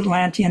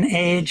post-Atlantean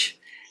age,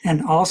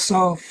 and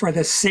also for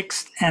the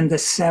 6th and the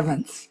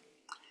 7th.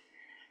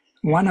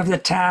 One of the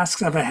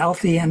tasks of a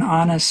healthy and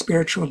honest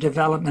spiritual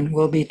development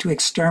will be to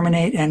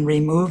exterminate and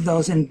remove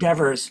those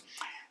endeavors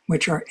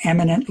which are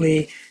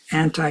eminently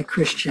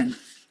anti-Christian.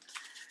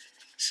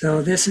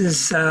 So this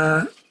is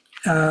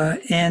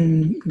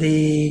in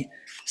the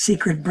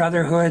Secret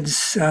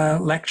Brotherhoods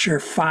Lecture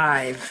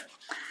 5,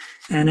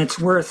 and it's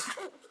worth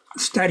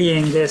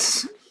studying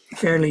this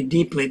fairly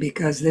deeply,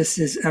 because this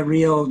is a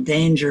real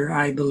danger,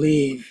 I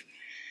believe,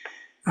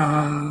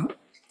 and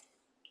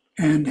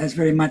has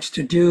very much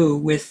to do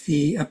with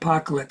the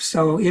apocalypse.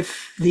 So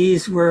if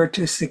these were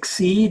to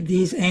succeed,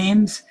 these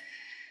aims,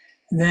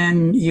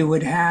 then you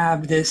would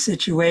have this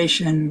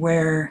situation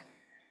where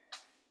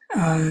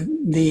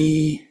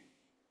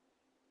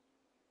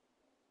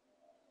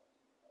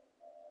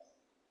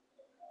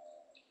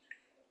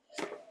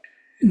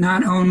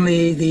not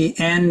only the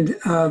end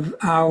of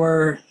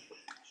our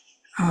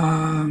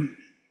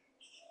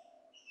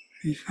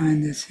Let me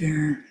find this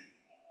here.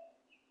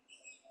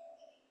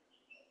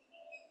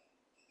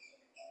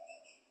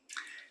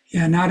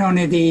 Yeah, not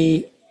only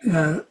the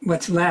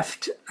what's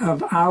left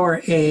of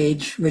our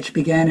age, which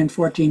began in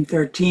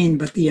 1413,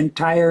 but the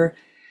entire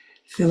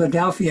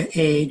Philadelphia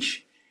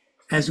age,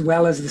 as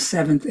well as the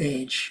Seventh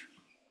Age.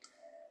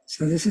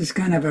 So this is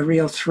kind of a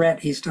real threat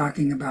he's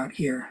talking about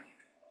here.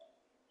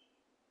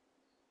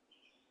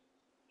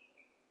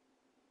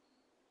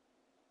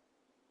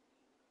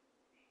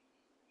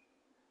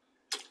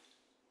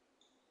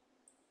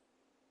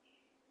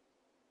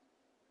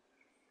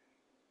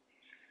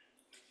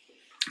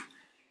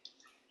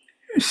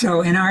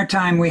 So in our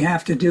time, we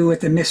have to do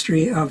with the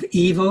mystery of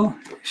evil,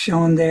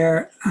 shown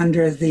there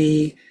under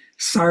the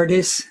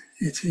Sardis.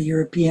 It's a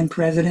European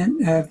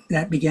president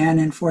that began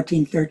in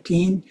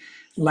 1413,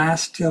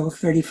 lasts till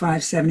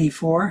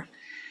 3574.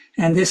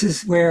 And this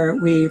is where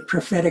we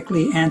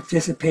prophetically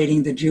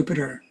anticipating the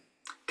Jupiter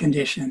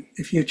condition,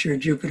 the future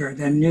Jupiter,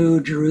 the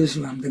new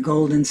Jerusalem, the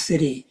golden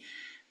city.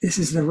 This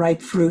is the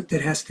ripe fruit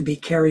that has to be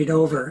carried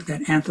over,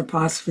 that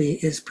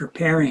anthroposophy is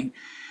preparing.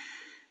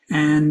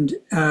 And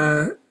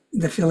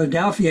the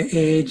Philadelphia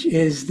age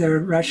is the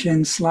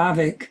Russian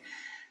Slavic.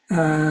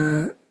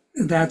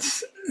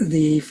 That's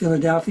the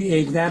Philadelphia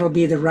age. That'll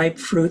be the ripe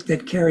fruit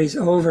that carries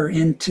over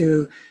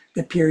into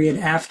the period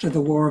after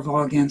the war of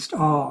all against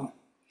all.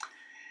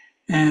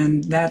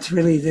 And that's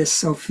really this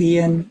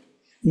Sophian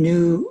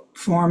new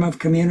form of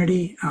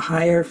community, a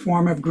higher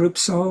form of group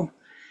soul,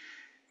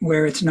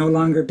 where it's no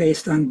longer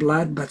based on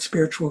blood, but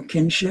spiritual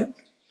kinship.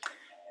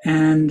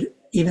 And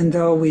even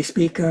though we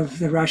speak of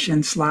the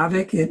Russian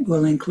Slavic, it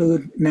will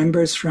include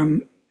members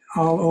from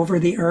all over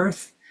the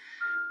earth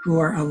who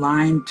are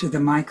aligned to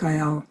the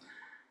Michael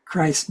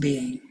Christ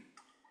being.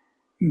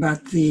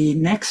 But the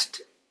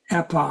next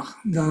epoch,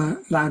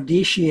 the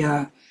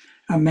Laodicea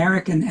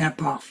American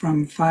epoch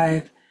from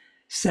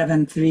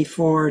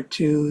 5734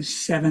 to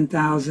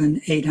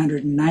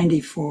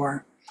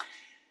 7894,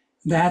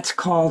 that's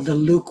called the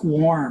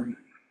lukewarm.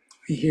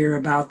 We hear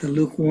about the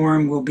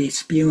lukewarm will be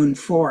spewed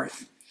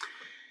forth.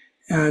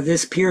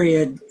 This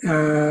period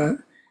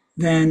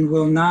then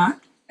will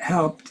not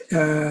help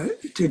to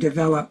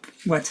develop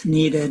what's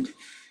needed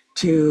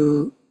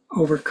to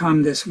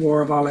overcome this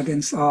war of all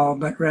against all,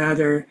 but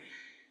rather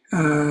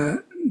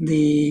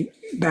the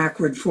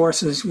backward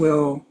forces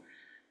will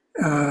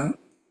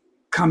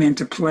come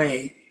into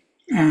play.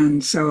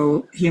 And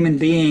so human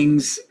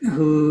beings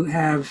who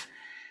have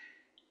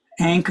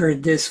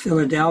anchored this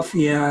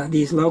Philadelphia,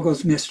 these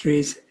Logos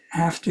mysteries,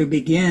 have to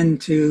begin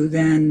to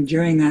then,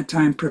 during that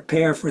time,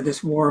 prepare for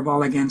this war of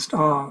all against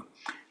all,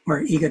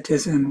 where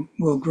egotism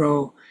will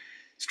grow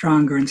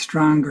stronger and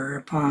stronger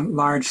upon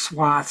large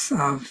swaths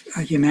of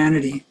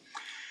humanity.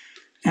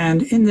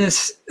 And in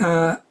this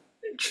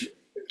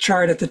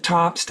chart at the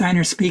top,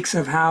 Steiner speaks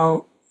of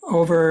how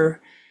over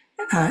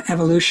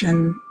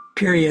evolution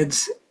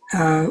periods,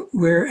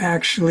 we're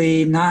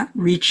actually not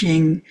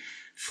reaching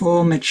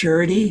full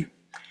maturity.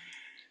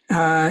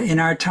 In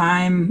our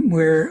time,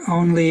 we're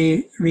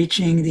only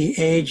reaching the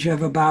age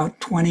of about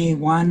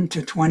 21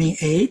 to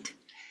 28.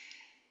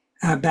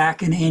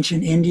 Back in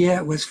ancient India,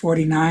 it was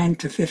 49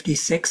 to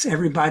 56.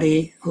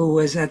 Everybody who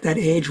was at that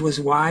age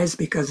was wise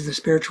because the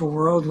spiritual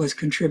world was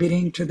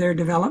contributing to their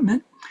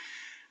development.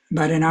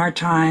 But in our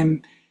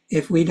time,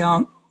 if we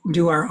don't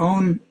do our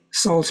own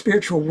soul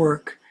spiritual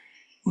work,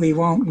 we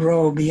won't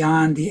grow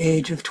beyond the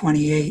age of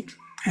 28.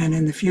 And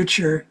in the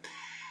future,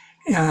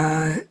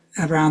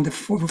 around the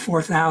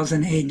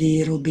 4000 AD,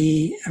 it'll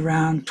be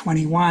around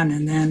 21.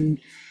 And then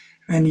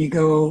when you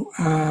go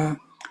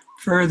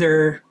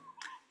further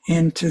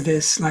into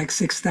this, like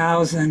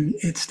 6000,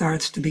 it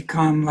starts to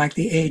become like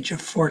the age of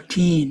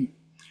 14.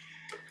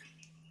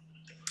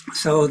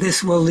 So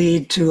this will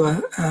lead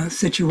to a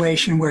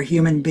situation where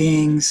human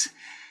beings,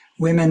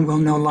 women will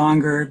no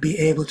longer be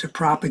able to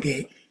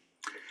propagate.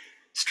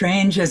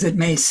 Strange as it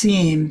may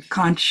seem,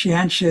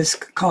 conscientious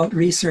cult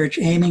research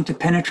aiming to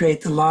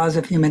penetrate the laws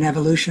of human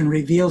evolution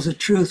reveals a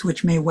truth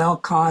which may well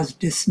cause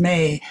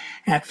dismay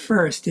at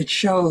first. It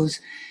shows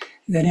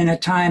that in a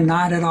time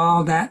not at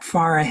all that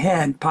far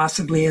ahead,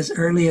 possibly as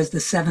early as the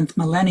 7th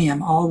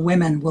millennium, all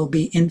women will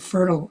be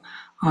infertile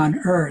on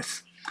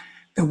Earth.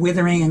 The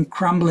withering and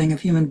crumbling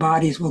of human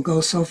bodies will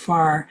go so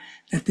far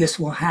that this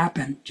will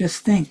happen.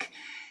 Just think,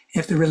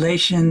 if the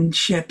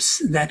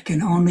relationships that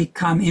can only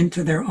come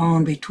into their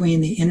own between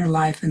the inner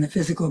life and the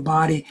physical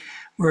body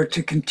were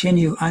to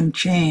continue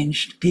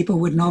unchanged, people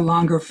would no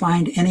longer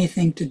find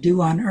anything to do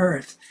on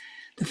Earth.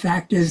 The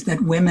fact is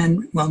that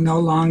women will no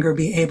longer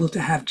be able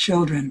to have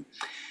children,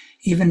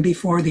 even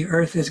before the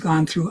Earth has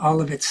gone through all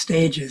of its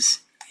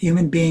stages.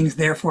 Human beings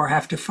therefore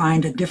have to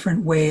find a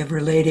different way of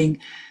relating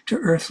to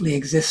earthly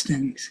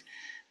existence.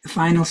 The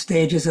final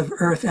stages of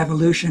Earth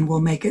evolution will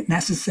make it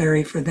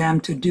necessary for them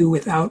to do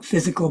without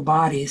physical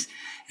bodies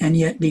and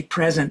yet be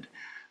present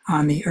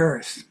on the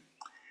Earth.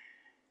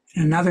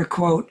 Another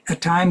quote, "A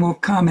time will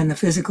come in the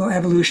physical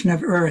evolution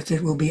of Earth,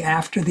 it will be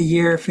after the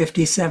year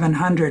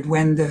 5700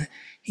 when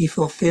if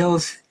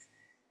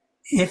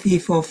he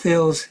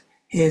fulfills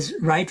his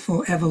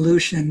rightful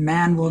evolution,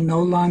 man will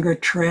no longer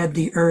tread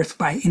the earth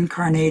by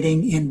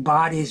incarnating in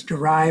bodies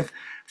derived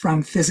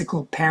from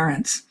physical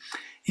parents.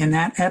 In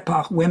that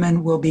epoch,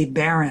 women will be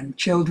barren.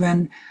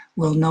 Children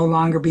will no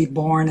longer be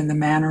born in the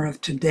manner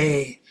of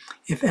today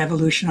if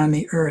evolution on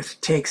the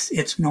earth takes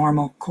its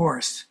normal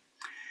course.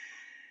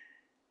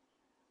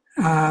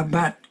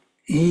 But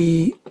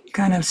he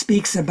kind of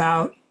speaks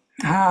about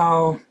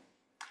how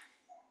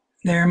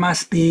there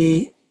must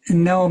be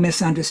no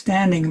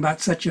misunderstanding about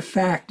such a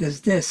fact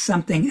as this.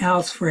 Something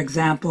else, for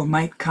example,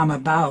 might come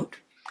about.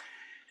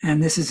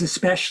 And this is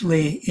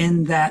especially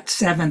in that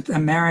seventh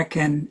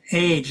American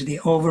age, the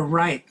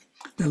overripe,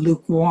 the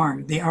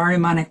lukewarm, the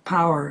Ahrimanic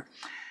power,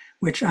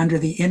 which under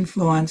the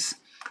influence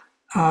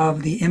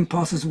of the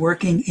impulses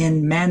working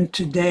in men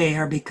today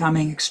are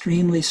becoming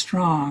extremely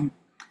strong,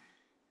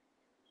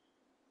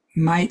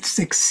 might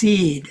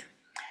succeed.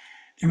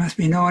 There must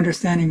be no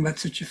understanding about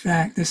such a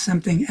fact. There's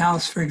something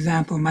else, for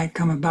example, might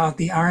come about.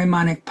 The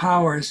Ahrimanic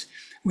powers,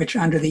 which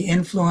under the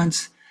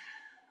influence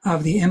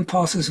of the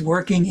impulses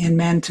working in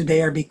men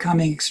today are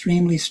becoming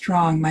extremely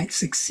strong, might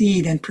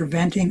succeed in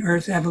preventing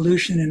Earth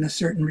evolution in a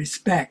certain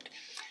respect.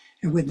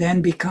 It would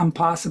then become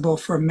possible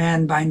for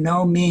men, by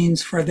no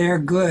means for their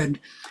good,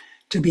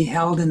 to be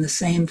held in the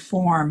same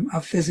form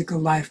of physical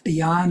life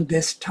beyond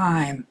this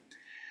time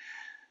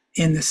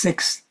in the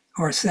sixth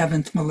or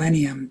seventh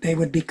millennium. They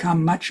would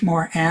become much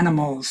more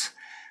animals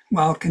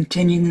while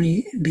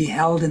continually be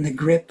held in the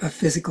grip of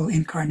physical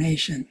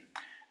incarnation.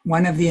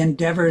 One of the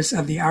endeavors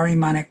of the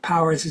Ahrimanic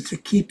powers is to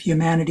keep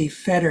humanity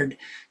fettered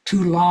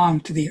too long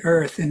to the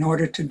earth in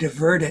order to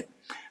divert it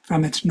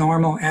from its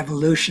normal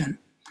evolution.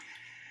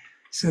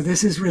 So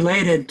this is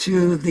related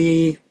to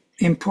the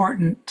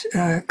important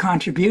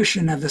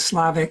contribution of the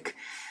Slavic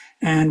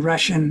and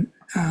Russian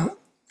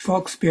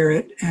folk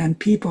spirit and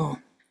people.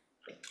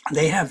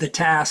 They have the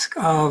task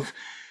of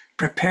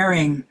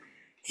preparing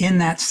in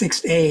that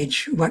sixth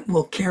age what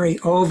will carry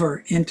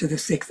over into the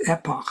sixth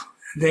epoch.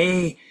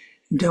 They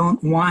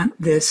don't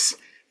want this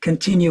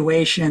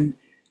continuation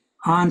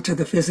onto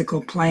the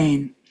physical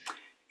plane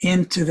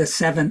into the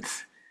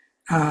seventh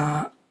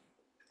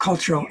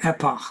cultural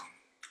epoch.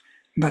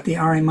 But the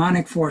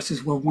Ahrimanic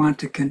forces will want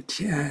to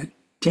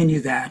continue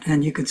that.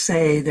 And you could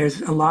say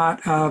there's a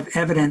lot of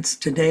evidence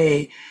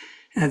today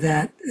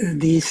that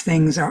these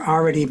things are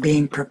already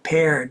being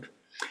prepared.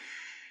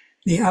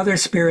 The other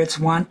spirits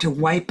want to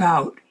wipe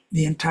out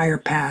the entire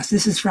past.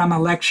 This is from a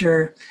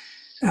lecture,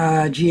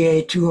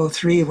 GA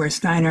 203, where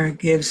Steiner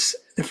gives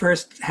the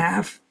first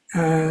half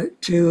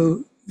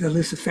to the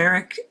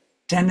Luciferic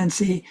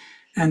tendency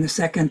and the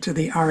second to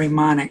the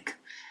Ahrimanic.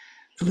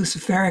 The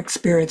Luciferic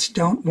spirits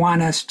don't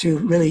want us to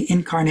really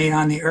incarnate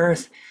on the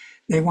earth.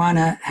 They want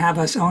to have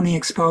us only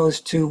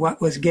exposed to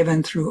what was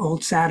given through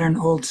old Saturn,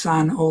 old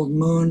Sun, old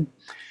Moon,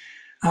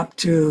 up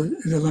to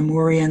the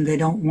Lemurian. They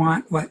don't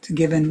want what's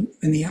given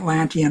in the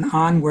Atlantean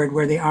onward,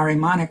 where the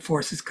Ahrimanic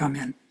forces come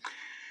in.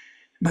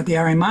 But the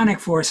Ahrimanic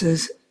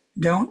forces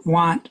don't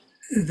want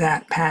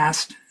that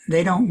past.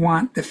 They don't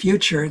want the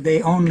future.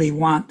 They only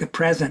want the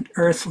present,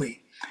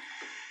 earthly.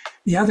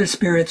 The other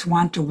spirits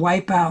want to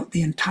wipe out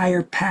the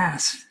entire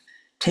past,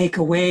 take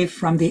away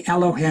from the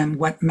Elohim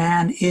what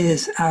man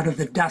is out of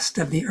the dust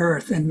of the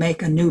earth, and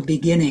make a new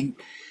beginning.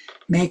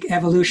 Make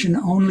evolution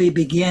only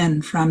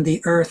begin from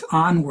the earth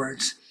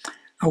onwards.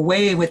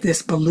 Away with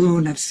this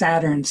balloon of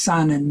Saturn,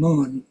 Sun, and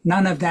Moon.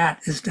 None of that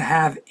is to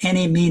have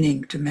any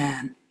meaning to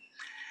man.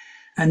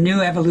 A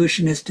new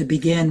evolution is to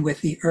begin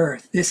with the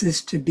earth. This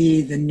is to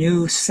be the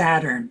new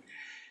Saturn.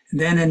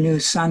 Then a new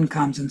sun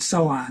comes, and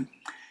so on.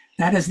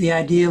 That is the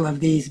ideal of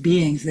these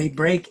beings. They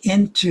break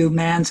into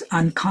man's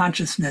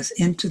unconsciousness,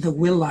 into the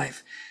will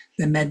life,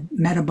 the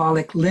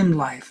metabolic limb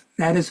life.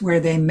 That is where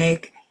they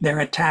make their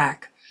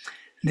attack.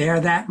 They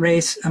are that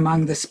race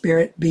among the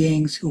spirit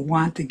beings who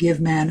want to give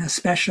man a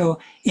special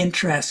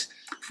interest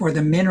for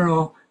the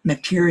mineral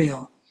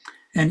material,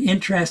 an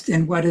interest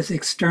in what is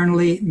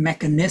externally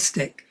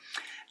mechanistic.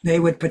 They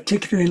would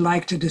particularly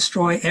like to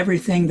destroy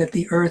everything that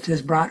the earth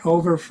has brought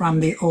over from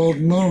the old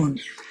moon.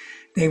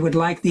 They would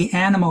like the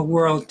animal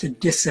world to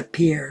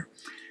disappear,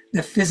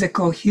 the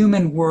physical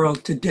human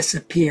world to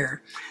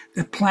disappear,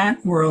 the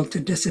plant world to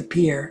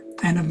disappear,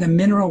 and of the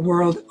mineral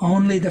world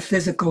only the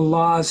physical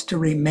laws to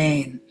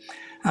remain.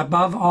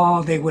 Above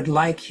all, they would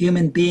like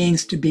human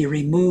beings to be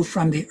removed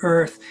from the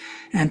earth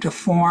and to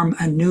form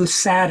a new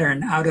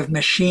Saturn out of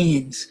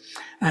machines,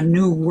 a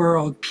new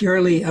world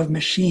purely of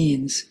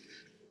machines.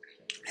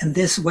 In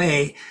this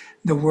way,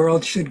 the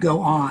world should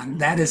go on.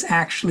 That is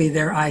actually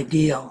their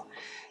ideal.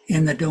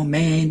 In the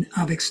domain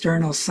of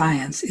external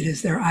science, it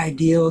is their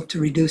ideal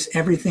to reduce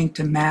everything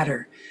to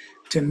matter,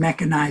 to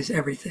mechanize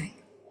everything.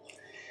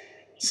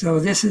 So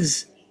this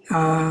is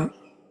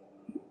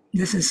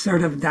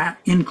sort of that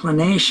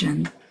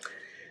inclination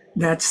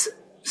that's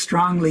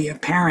strongly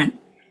apparent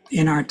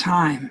in our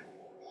time.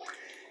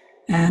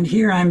 And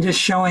here I'm just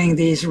showing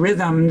these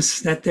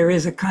rhythms that there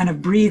is a kind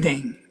of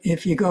breathing.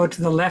 If you go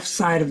to the left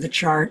side of the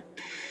chart,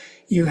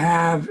 you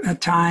have a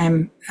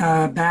time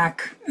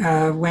back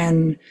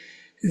when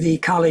the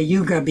Kali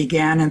Yuga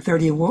began in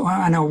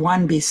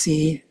 3101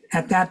 BC.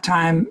 At that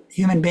time,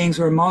 human beings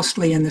were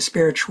mostly in the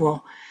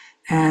spiritual,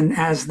 and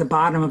as the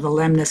bottom of the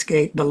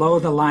lemniscate below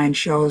the line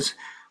shows,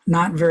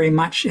 not very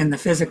much in the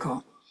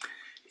physical.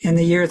 In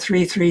the year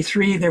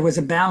 333, there was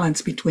a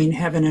balance between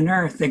heaven and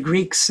earth. The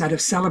Greeks sort of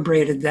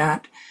celebrated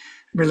that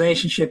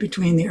relationship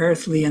between the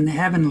earthly and the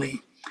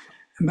heavenly.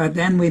 But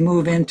then we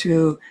move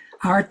into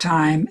our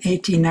time.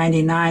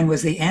 1899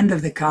 was the end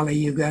of the Kali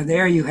Yuga.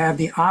 There you have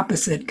the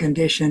opposite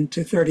condition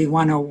to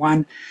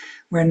 3101,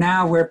 where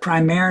now we're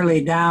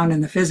primarily down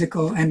in the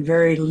physical and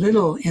very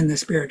little in the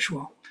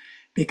spiritual,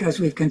 because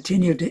we've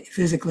continued to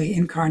physically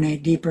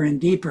incarnate deeper and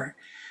deeper.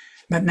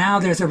 But now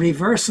there's a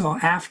reversal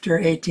after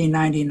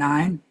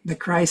 1899. The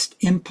Christ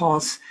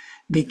impulse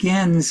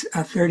begins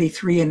a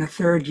 33 and a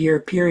third year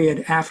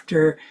period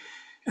after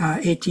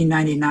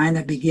 1899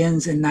 that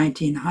begins in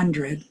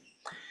 1900.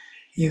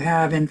 You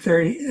have in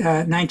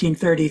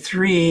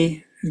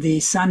 1933 the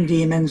sun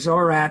demon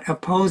Zorat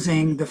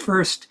opposing the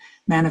first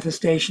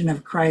manifestation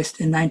of Christ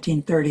in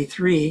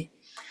 1933,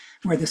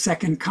 where the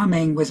second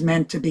coming was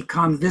meant to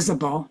become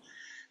visible.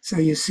 So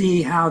you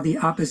see how the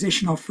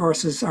oppositional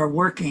forces are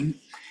working.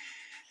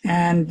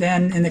 And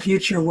then in the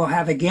future, we'll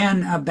have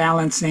again a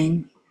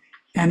balancing.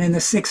 And in the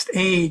sixth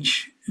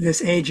age,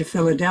 this age of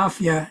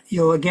Philadelphia,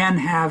 you'll again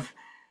have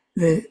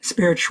the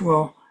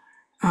spiritual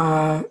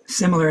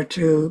similar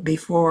to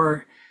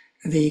before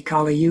the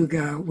Kali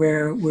Yuga,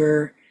 where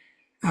we're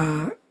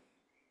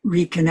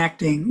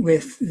reconnecting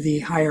with the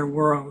higher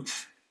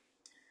worlds.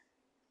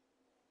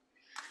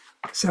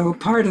 So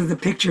part of the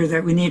picture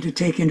that we need to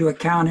take into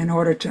account in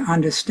order to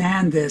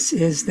understand this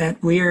is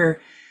that we're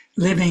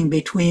living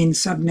between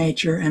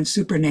subnature and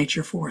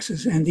supernature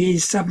forces. And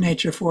these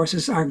subnature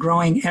forces are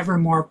growing ever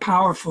more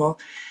powerful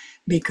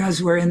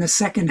because we're in the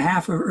second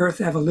half of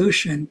Earth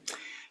evolution.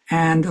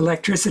 And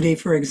electricity,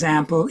 for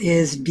example,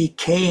 is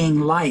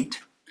decaying light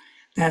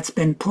that's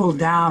been pulled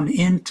down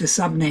into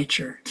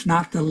subnature. It's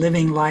not the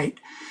living light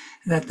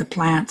that the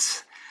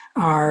plants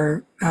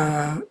are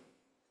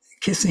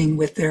kissing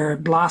with their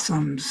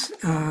blossoms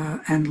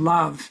and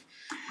love,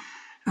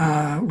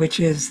 which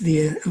is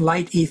the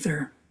light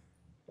ether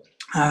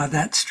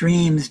that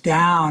streams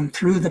down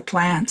through the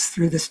plants,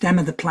 through the stem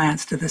of the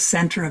plants to the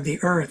center of the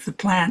earth. The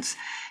plants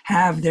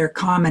have their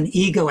common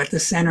ego at the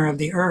center of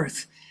the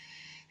earth.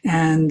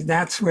 And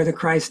that's where the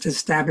Christ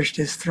established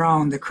his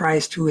throne, the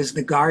Christ who is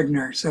the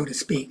gardener, so to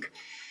speak.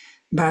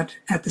 But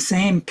at the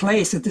same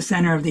place at the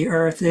center of the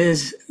earth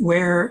is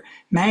where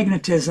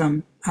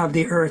magnetism of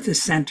the earth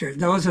is centered.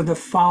 Those are the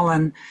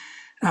fallen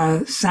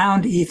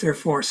sound ether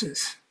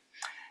forces.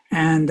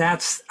 And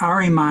that's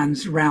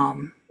Ahriman's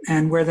realm.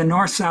 And where the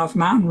north-south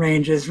mountain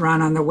ranges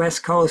run on the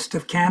west coast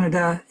of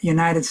Canada,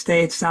 United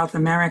States, South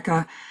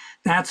America,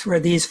 that's where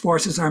these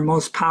forces are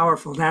most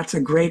powerful. That's a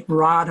great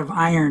rod of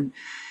iron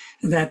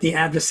that the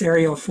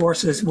adversarial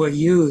forces will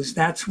use.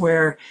 That's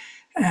where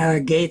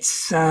Gates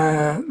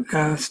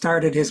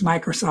started his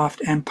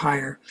Microsoft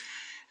empire.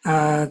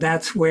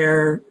 That's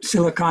where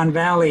Silicon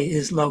Valley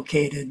is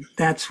located.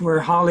 That's where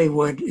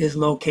Hollywood is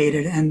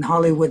located, and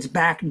Hollywood's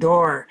back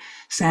door,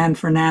 San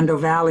Fernando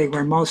Valley,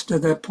 where most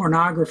of the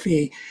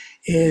pornography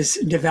is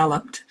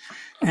developed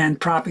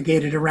and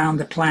propagated around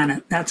the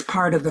planet. That's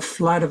part of the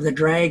flood of the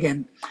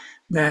dragon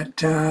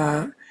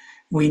that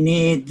we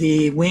need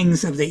the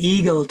wings of the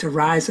eagle to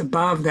rise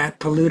above that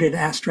polluted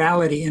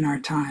astrality in our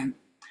time.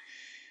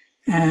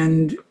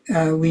 And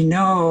we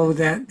know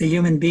that the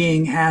human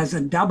being has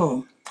a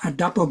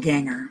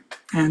doppelganger.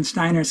 And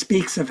Steiner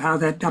speaks of how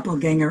that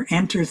doppelganger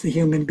enters the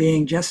human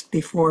being just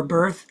before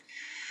birth.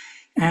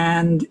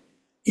 And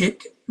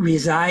it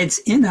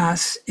resides in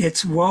us.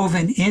 It's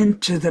woven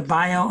into the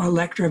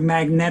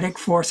bioelectromagnetic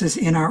forces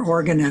in our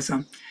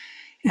organism.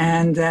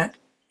 And that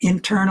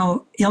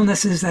internal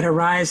illnesses that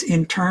arise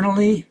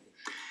internally,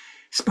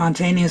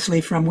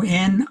 spontaneously from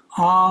within,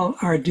 all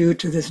are due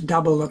to this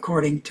double,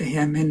 according to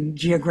him. In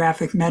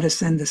Geographic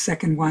Medicine, the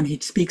second one, he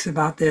speaks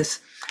about this.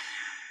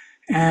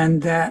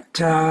 And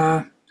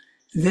that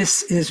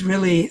this is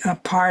really a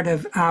part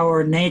of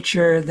our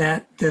nature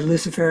that the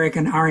Luciferic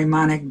and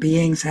Ahrimanic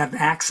beings have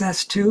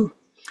access to.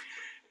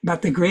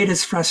 But the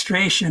greatest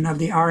frustration of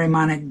the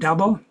Ahrimanic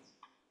double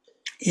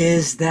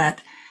is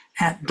that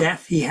at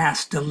death he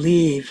has to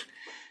leave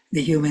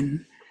the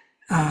human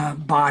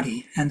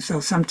body. And so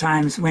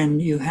sometimes when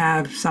you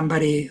have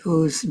somebody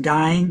who's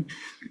dying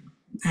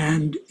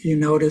and you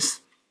notice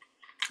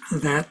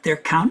that their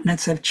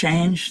countenance have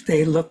changed,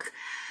 they look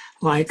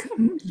like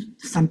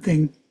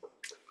something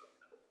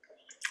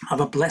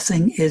of a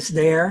blessing is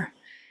there.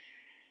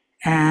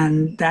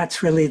 And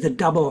that's really the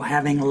double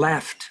having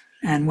left.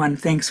 And one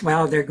thinks,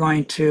 well, they're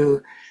going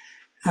to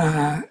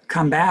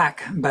come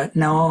back, but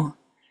no,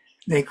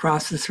 they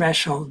cross the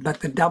threshold, but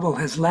the double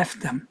has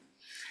left them.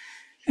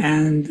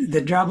 And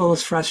the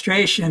double's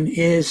frustration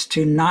is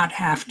to not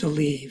have to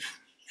leave.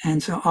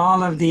 And so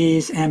all of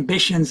these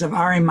ambitions of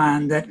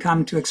Ahriman that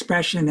come to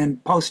expression in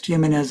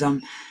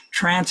post-humanism,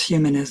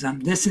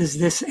 transhumanism, this is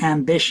this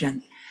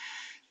ambition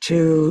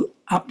to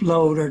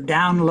upload or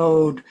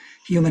download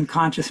human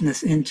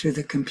consciousness into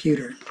the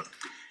computer.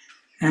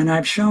 And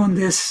I've shown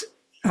this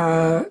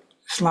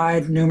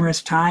slide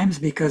numerous times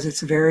because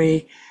it's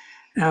very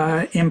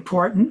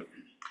important.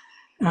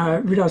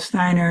 Rudolf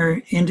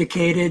Steiner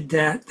indicated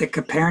that the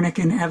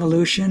Copernican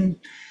evolution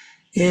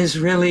is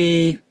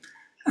really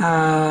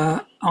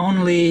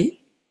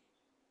only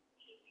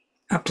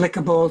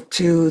applicable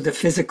to the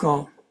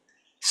physical,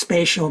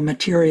 spatial,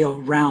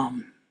 material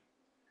realm.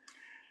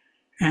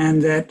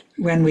 And that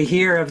when we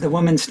hear of the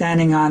woman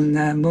standing on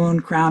the moon,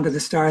 crowned with the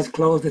stars,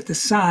 clothed with the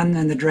sun,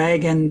 and the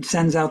dragon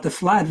sends out the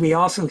flood, we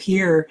also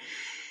hear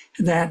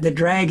that the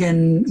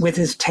dragon with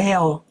his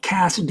tail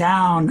cast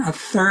down a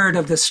third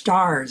of the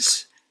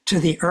stars to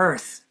the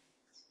earth.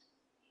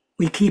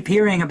 We keep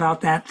hearing about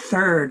that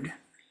third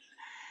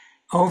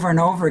over and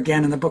over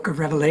again in the book of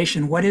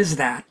Revelation. What is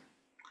that?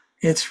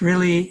 It's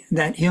really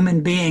that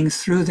human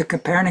beings, through the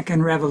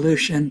Copernican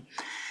revolution,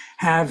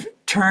 have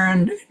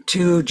turned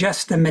to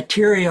just the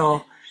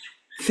material,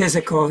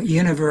 physical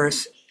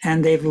universe,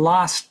 and they've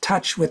lost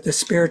touch with the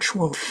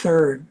spiritual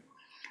third.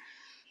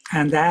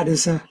 And that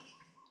is a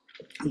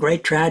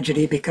great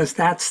tragedy, because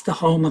that's the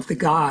home of the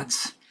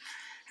gods.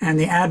 And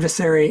the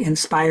adversary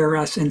inspire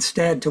us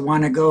instead to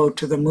want to go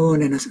to the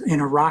moon in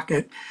a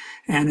rocket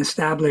and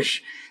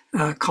establish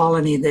a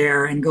colony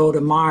there and go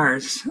to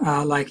Mars,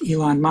 like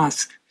Elon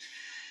Musk.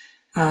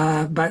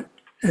 But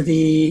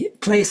the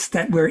place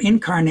that we're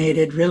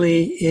incarnated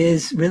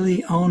is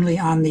really only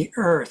on the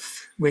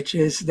earth, which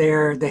is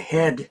there, the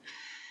head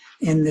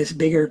in this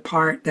bigger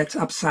part that's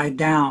upside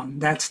down.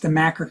 That's the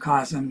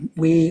macrocosm.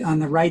 We, on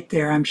the right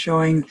there, I'm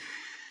showing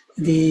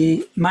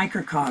the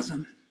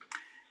microcosm.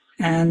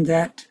 And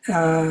that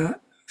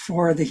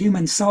for the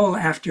human soul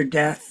after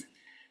death,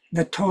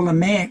 the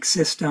Ptolemaic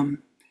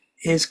system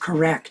is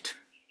correct.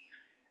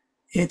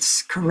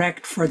 It's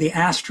correct for the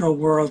astral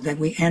world that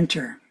we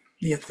enter,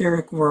 the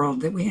etheric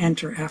world that we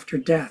enter after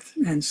death.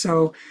 And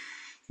so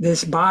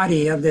this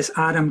body of this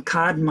Adam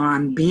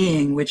Kadmon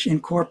being, which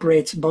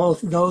incorporates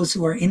both those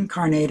who are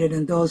incarnated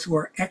and those who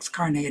are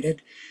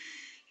excarnated,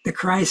 the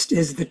Christ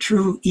is the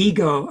true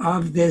ego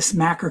of this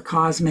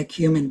macrocosmic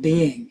human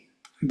being.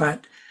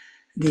 But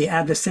the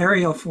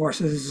adversarial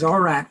forces,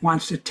 Zorat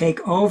wants to take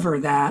over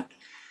that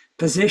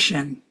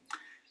position.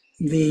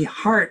 The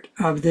heart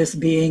of this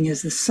being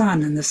is the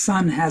sun, and the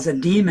sun has a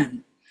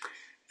demon.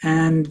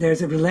 And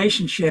there's a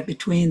relationship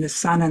between the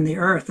sun and the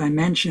earth. I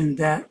mentioned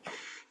that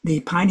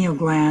the pineal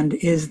gland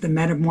is the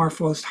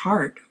metamorphosed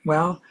heart.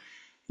 Well,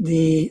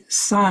 the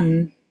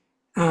sun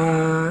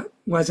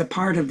was a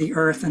part of the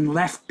earth and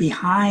left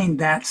behind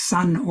that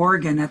sun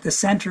organ at the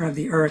center of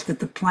the earth that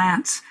the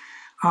plants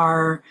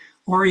are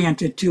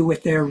oriented to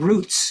with their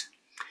roots.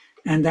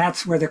 And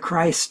that's where the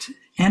Christ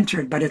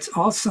entered. But it's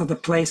also the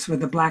place where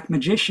the black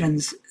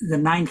magicians, the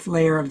ninth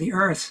layer of the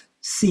earth,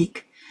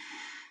 seek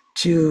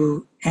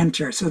to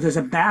enter. So there's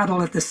a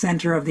battle at the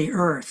center of the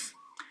earth.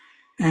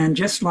 And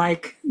just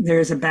like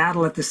there's a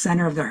battle at the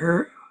center of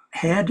the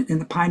head in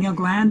the pineal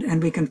gland,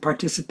 and we can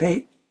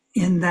participate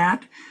in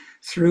that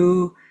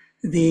through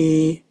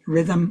the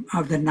rhythm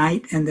of the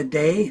night and the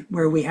day,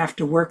 where we have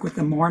to work with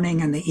the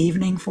morning and the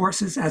evening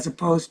forces as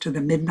opposed to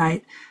the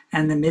midnight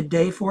and the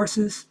midday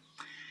forces,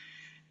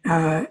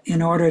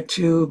 in order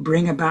to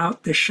bring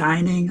about the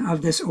shining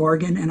of this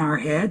organ in our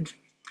head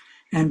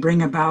and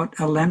bring about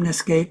a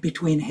lemniscate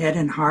between head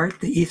and heart,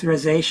 the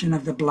etherization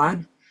of the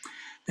blood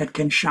that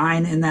can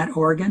shine in that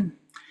organ.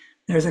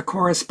 There's a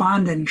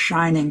corresponding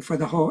shining for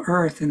the whole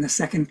earth in the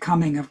second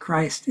coming of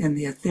Christ in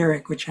the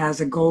etheric, which has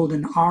a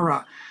golden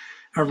aura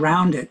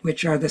around it,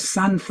 which are the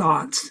sun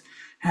thoughts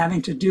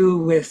having to do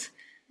with,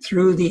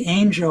 through the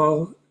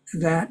angel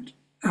that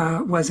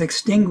was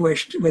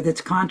extinguished with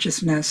its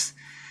consciousness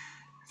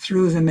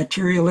through the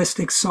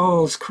materialistic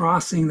souls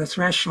crossing the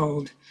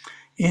threshold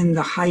in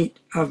the height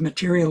of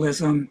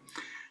materialism,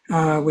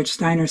 which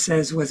Steiner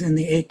says was in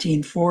the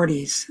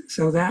 1840s.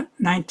 So that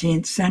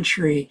 19th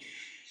century,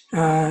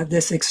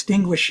 this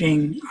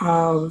extinguishing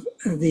of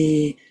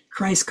the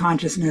Christ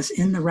consciousness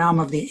in the realm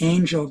of the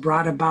angel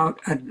brought about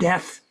a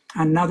death,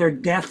 another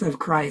death of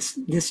Christ,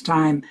 this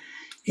time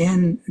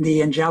in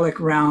the angelic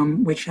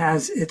realm, which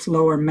has its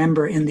lower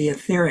member in the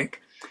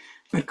etheric.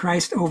 But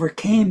Christ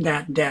overcame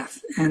that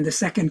death, and the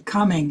second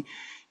coming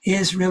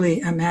is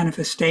really a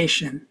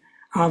manifestation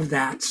of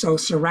that. So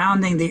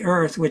surrounding the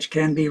earth, which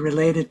can be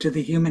related to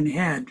the human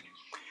head,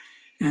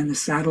 and the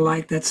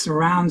satellite that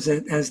surrounds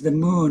it as the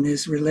moon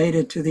is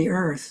related to the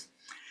earth,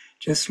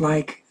 just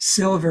like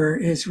silver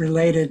is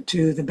related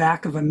to the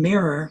back of a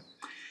mirror.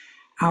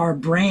 Our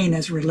brain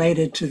is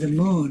related to the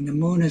moon. The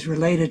moon is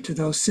related to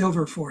those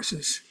silver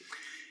forces.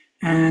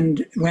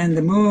 And when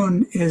the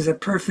moon is a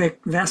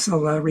perfect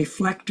vessel, a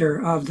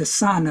reflector of the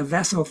sun, a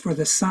vessel for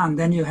the sun,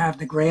 then you have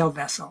the grail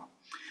vessel.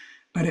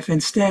 But if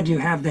instead you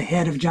have the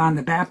head of John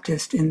the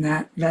Baptist in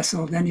that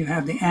vessel, then you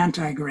have the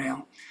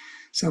anti-grail.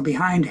 So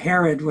behind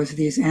Herod was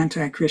these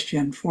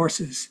anti-Christian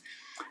forces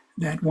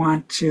that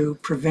want to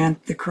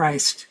prevent the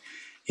Christ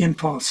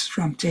impulse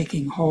from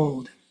taking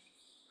hold.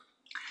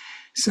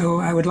 So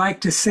I would like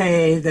to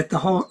say that the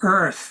whole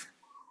earth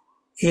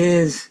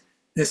is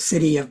the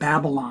city of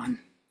Babylon.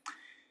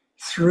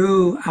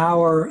 Through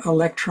our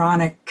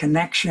electronic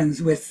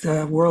connections with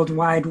the World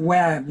Wide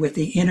Web, with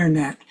the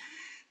internet,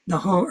 the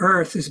whole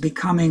earth is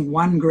becoming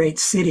one great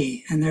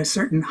city, and there are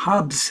certain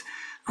hubs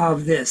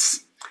of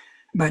this.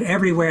 But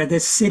everywhere,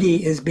 this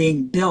city is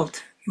being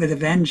built with a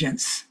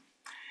vengeance.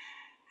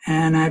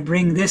 And I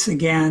bring this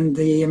again,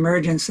 the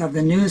emergence of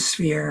the new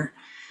sphere,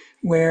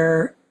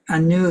 where a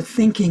new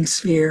thinking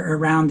sphere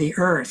around the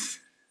earth.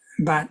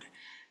 But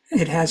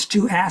it has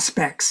two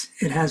aspects.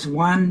 It has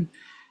one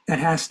that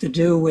has to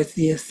do with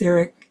the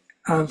etheric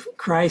of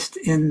Christ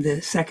in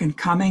the second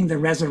coming, the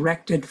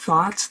resurrected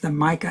thoughts, the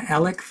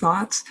Michaelic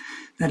thoughts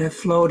that have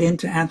flowed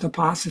into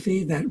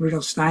anthroposophy that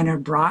Rudolf Steiner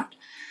brought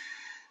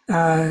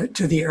to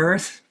the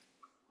earth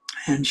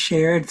and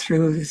shared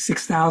through the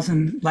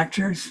 6,000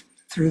 lectures,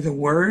 through the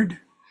Word.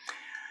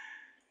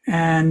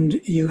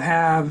 And you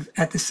have,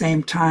 at the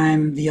same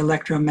time, the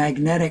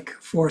electromagnetic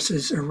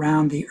forces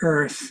around the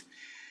earth,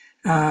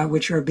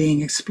 which are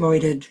being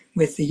exploited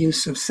with the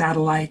use of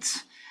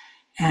satellites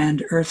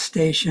and earth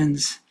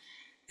stations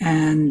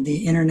and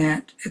the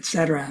internet,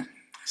 etc.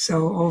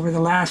 So over the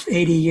last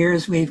 80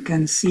 years, we've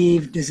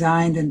conceived,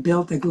 designed, and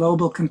built a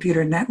global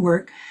computer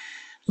network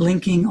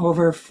linking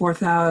over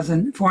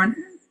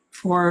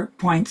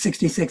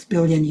 4.66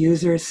 billion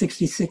users,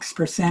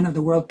 66% of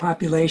the world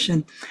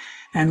population,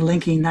 and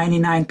linking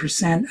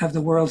 99% of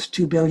the world's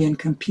 2 billion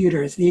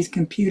computers. These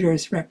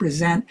computers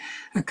represent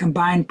a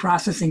combined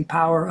processing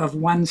power of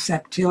 1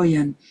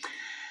 septillion.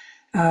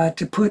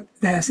 To put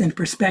this in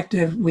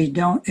perspective, we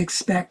don't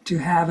expect to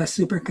have a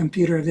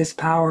supercomputer of this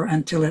power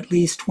until at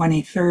least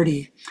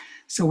 2030.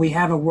 So we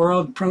have a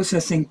world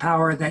processing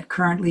power that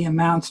currently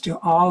amounts to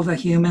all the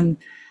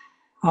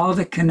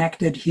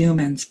connected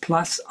humans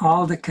plus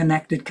all the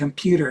connected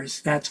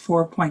computers. That's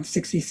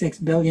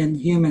 4.66 billion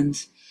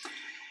humans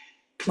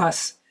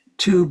plus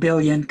 2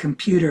 billion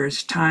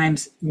computers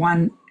times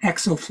 1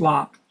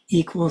 exaflop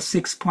equals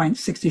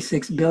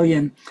 6.66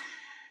 billion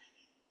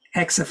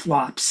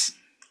exaflops.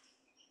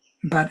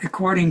 But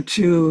according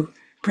to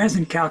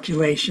present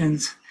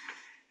calculations,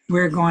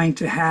 we're going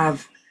to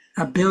have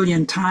 1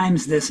 billion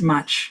times this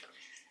much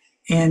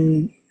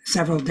in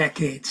several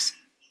decades.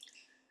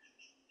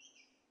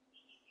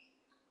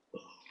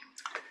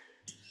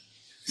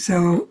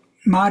 So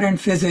modern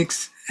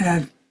physics,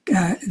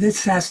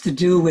 this has to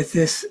do with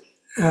this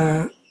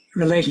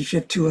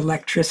relationship to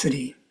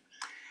electricity.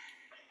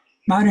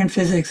 Modern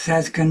physics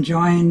has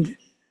conjured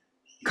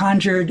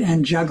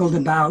and juggled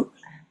about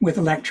with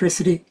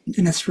electricity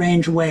in a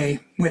strange way,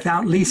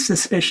 without least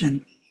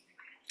suspicion.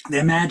 They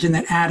imagine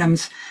that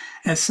atoms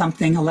as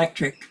something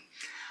electric.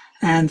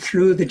 And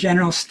through the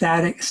general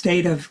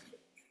state of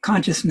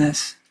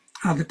consciousness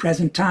of the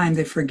present time,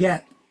 they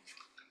forget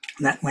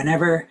that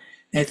whenever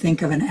they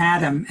think of an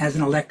atom as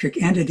an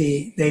electric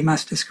entity, they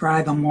must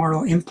ascribe a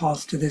moral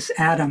impulse to this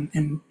atom,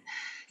 and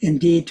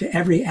indeed to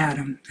every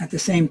atom. At the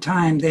same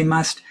time, they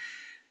must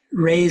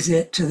raise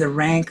it to the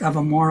rank of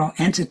a moral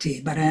entity.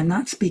 But I am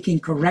not speaking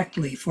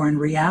correctly, for in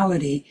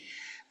reality,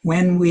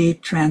 when we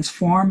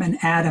transform an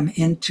atom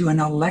into an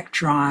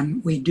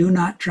electron, we do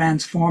not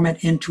transform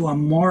it into a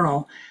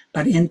moral,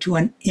 but into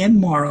an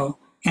immoral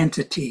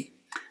entity.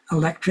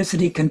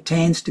 Electricity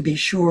contains, to be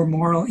sure,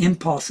 moral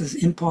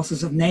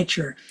impulses of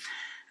nature,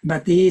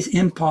 but these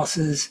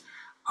impulses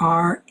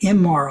are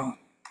immoral.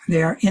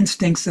 They are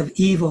instincts of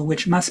evil,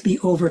 which must be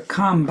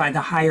overcome by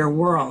the higher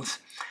worlds.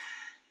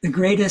 The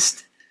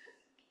greatest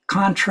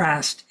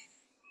contrast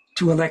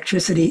to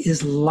electricity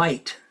is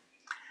light.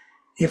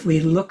 If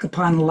we look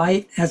upon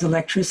light as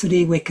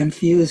electricity, we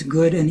confuse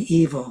good and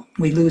evil.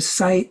 We lose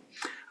sight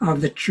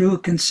of the true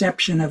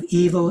conception of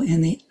evil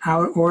in the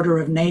order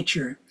of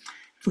nature.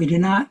 If we do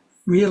not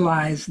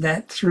realize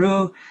that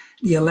through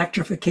the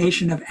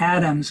electrification of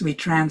atoms, we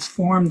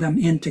transform them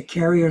into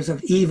carriers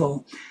of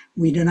evil,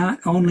 we do not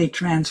only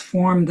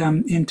transform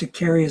them into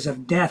carriers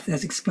of death,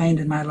 as explained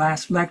in my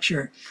last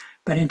lecture,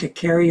 but into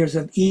carriers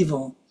of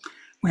evil.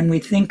 When we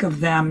think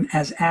of them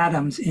as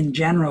atoms in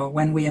general,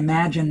 when we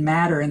imagine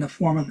matter in the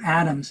form of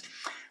atoms,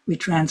 we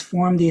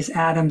transform these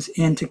atoms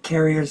into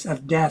carriers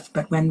of death.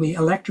 But when we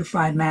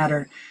electrify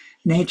matter,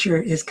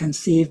 nature is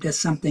conceived as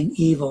something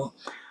evil.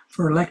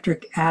 For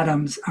electric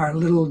atoms are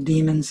little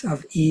demons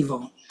of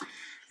evil.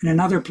 In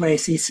another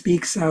place, he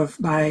speaks of,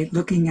 by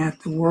looking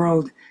at the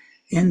world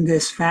in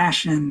this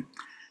fashion,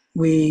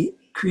 we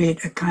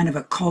create a kind of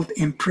occult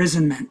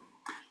imprisonment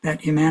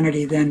that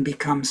humanity then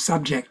becomes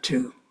subject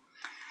to.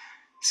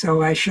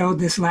 So I showed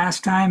this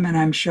last time, and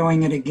I'm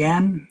showing it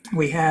again.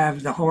 We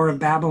have the Whore of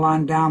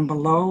Babylon down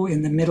below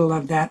in the middle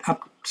of that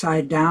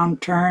upside down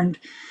turned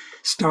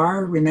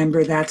star.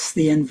 Remember, that's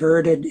the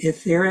inverted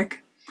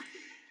etheric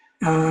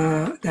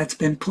that's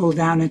been pulled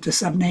down into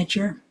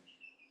subnature.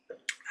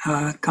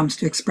 Comes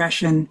to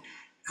expression,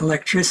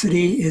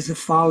 electricity is a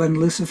fallen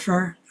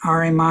Lucifer,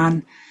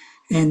 Ahriman,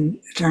 in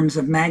terms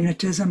of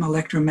magnetism.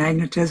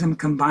 Electromagnetism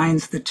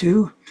combines the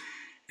two.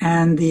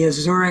 and the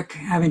azuric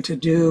having to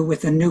do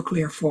with the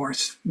nuclear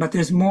force. But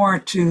there's more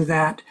to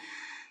that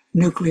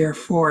nuclear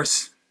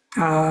force.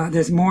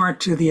 There's more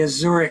to the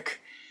azuric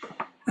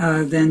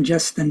than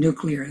just the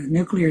nuclear. The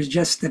nuclear is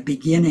just the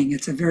beginning.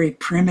 It's a very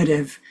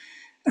primitive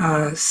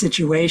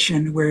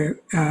situation we're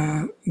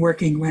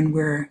working when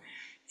we're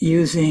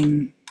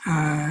using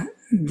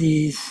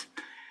these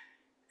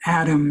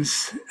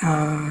atoms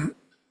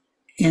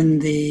in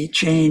the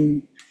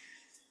chain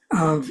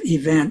of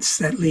events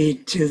that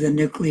lead to the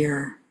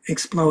nuclear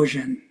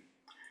explosion.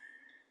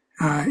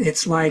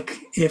 It's like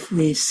if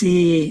we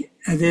see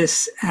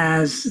this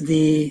as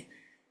the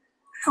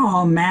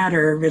all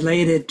matter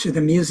related to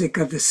the music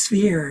of the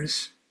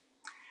spheres,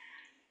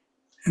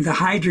 the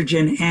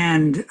hydrogen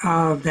end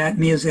of that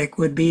music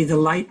would be the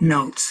light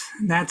notes.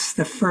 That's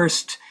the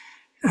first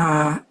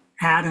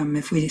atom,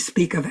 if we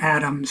speak of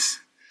atoms.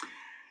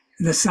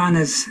 The sun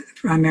is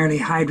primarily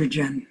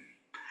hydrogen.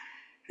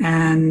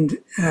 And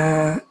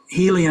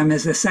helium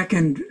is the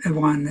second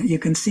one. You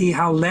can see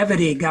how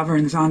levity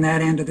governs on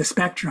that end of the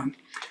spectrum.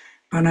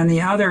 But on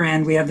the other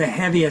end, we have the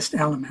heaviest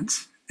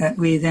elements that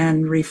we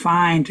then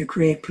refine to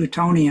create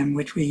plutonium,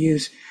 which we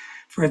use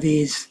for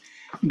these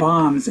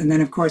bombs. And then,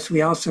 of course,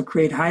 we also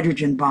create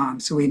hydrogen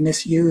bombs. So we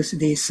misuse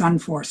these sun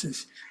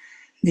forces.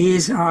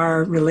 These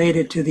are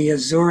related to the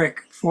azuric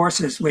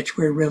forces, which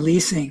we're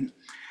releasing,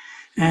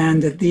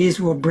 and that these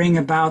will bring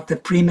about the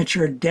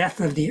premature death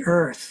of the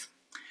earth.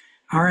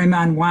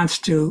 Ahriman wants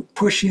to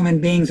push human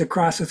beings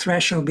across a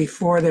threshold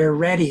before they're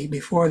ready,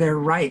 before they're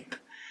ripe.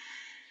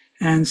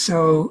 And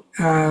so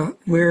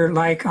we're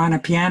like on a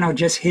piano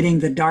just hitting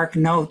the dark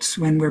notes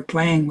when we're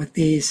playing with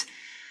these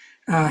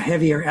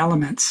heavier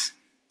elements.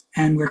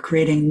 And we're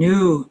creating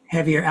new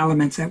heavier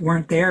elements that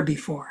weren't there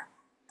before.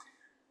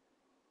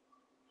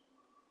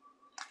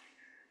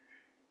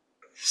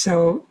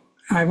 So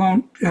I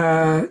won't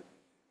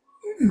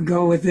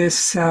go with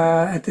this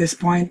at this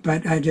point,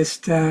 but I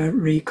just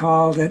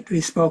recall that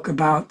we spoke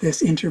about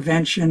this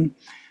intervention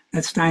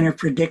that Steiner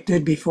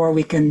predicted. Before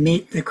we can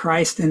meet the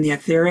Christ in the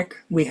etheric,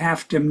 we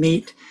have to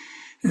meet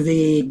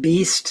the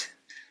beast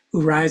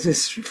who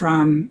rises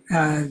from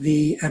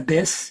the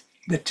abyss,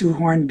 the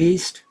two-horned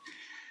beast,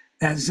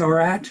 that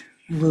Zorat,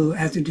 who,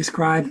 as we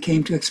described,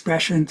 came to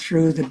expression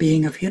through the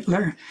being of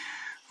Hitler,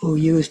 who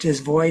used his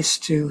voice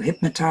to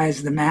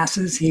hypnotize the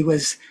masses. He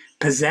was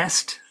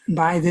possessed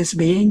by this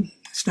being.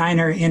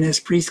 Steiner, in his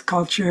priest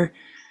culture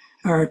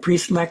or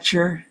priest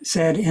lecture,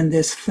 said in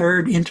this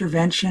third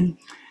intervention,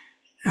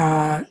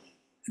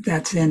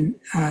 that's in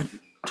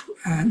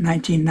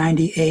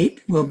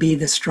 1998, will be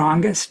the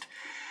strongest,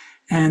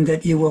 and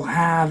that you will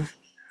have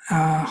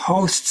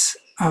hosts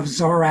of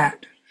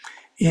Zorat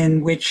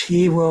in which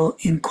he will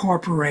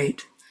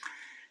incorporate,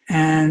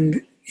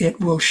 and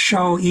it will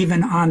show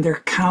even on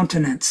their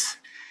countenance.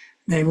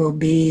 They will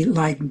be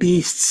like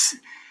beasts,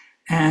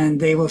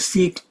 and they will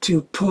seek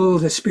to pull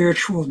the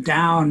spiritual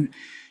down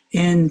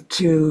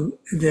into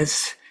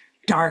this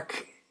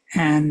dark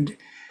and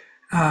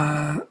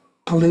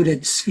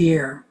polluted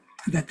sphere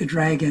that the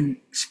dragon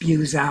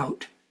spews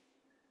out.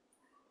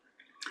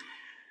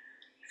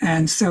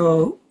 And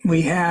so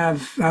we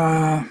have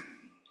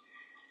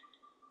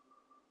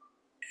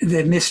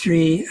the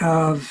mystery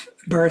of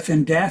birth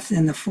and death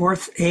in the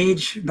fourth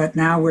age, but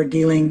now we're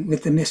dealing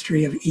with the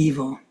mystery of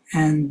evil.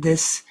 And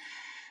this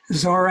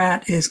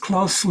Zorat is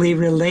closely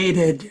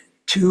related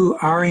to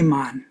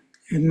Ahriman.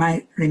 You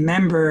might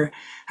remember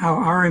how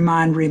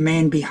Ahriman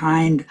remained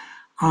behind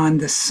on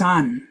the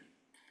sun.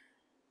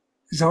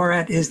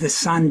 Zorat is the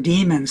sun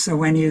demon. So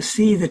when you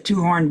see the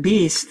two-horned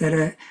beast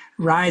that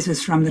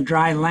rises from the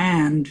dry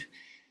land,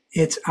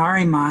 it's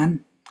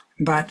Ahriman,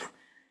 but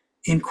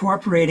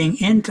incorporating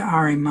into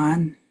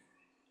Ahriman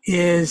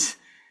is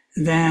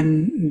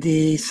then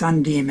the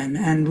sun demon.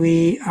 And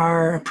we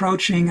are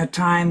approaching a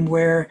time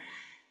where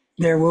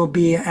there will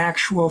be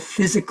actual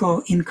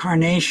physical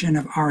incarnation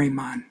of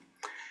Ahriman.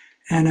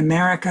 And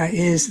America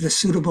is the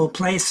suitable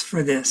place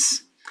for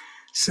this.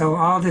 So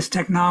all this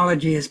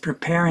technology is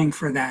preparing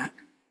for that.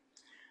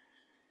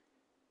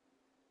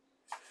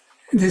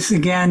 This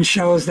again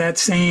shows that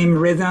same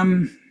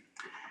rhythm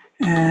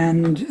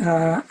and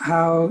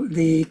how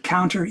the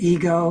counter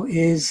ego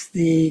is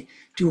the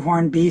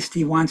two-horned beast.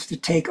 He wants to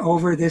take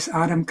over this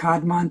Adam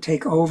Kadmon,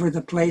 take over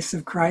the place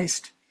of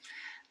Christ,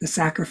 the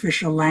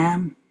sacrificial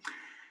lamb.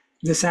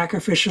 The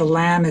sacrificial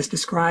lamb is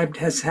described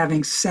as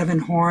having 7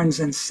 horns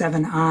and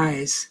 7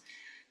 eyes.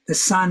 The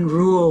sun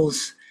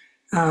rules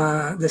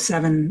the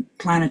 7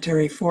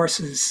 planetary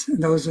forces.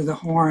 Those are the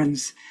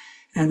horns.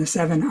 And the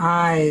 7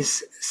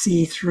 eyes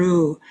see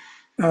through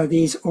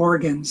these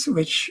organs,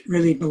 which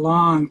really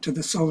belong to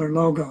the solar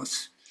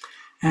logos.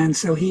 And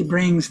so he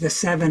brings the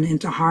 7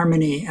 into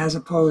harmony as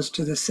opposed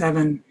to the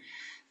 7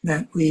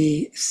 that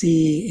we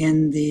see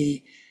in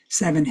the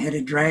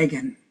 7-headed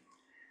dragon.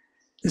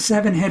 The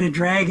 7-headed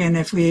dragon,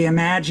 if we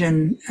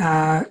imagine,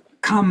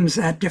 comes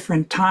at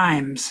different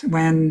times.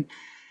 When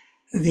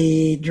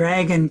the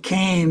dragon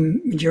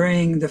came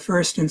during the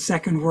First and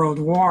Second World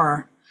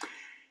War,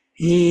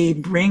 he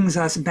brings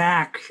us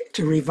back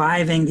to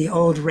reviving the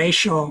old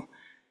racial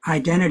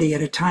identity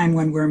at a time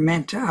when we're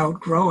meant to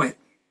outgrow it.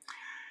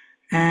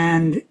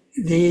 And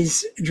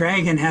this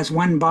dragon has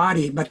one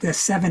body, but the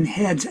seven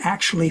heads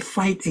actually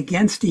fight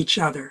against each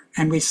other.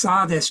 And we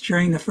saw this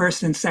during the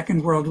First and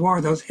Second World War.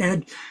 Those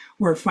heads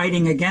were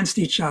fighting against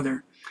each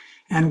other.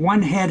 And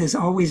one head is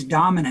always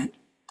dominant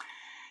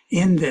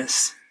in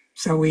this.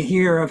 So we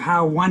hear of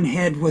how one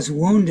head was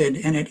wounded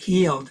and it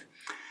healed.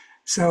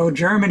 So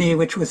Germany,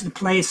 which was the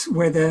place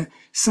where the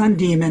sun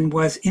demon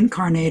was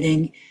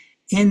incarnating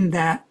in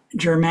that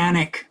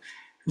Germanic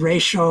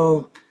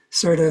racial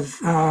sort of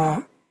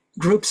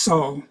group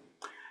soul,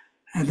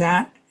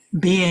 that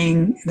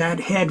being,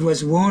 that head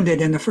was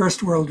wounded in the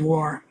First World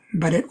War,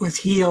 but it was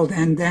healed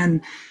and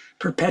then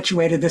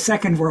perpetuated the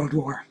Second World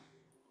War.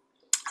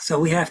 So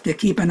we have to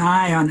keep an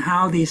eye on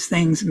how these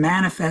things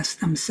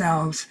manifest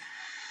themselves.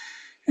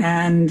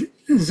 And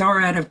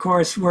Zorad, of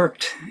course,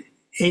 worked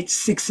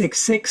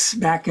 8666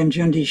 back in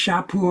Jundi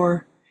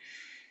Shapur.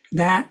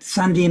 That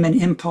sun demon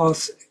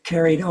impulse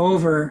carried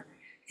over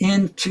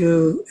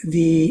into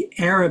the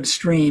Arab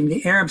stream.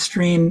 The Arab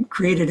stream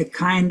created a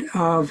kind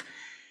of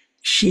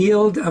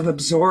shield of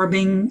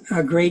absorbing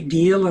a great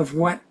deal of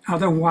what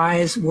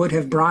otherwise would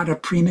have brought a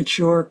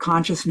premature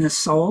consciousness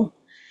soul.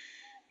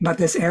 But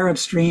this Arab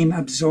stream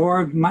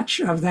absorbed much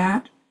of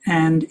that,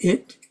 and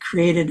it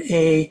created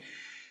a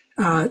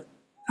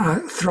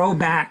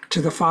throwback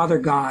to the Father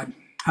God,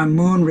 a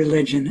moon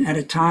religion at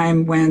a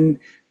time when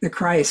the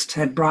Christ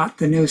had brought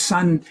the new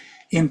sun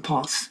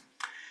impulse.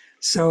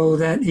 So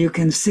that you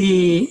can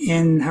see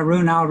in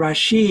Harun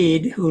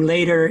al-Rashid, who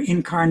later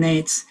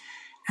incarnates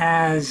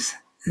as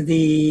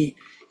the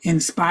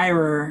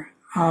inspirer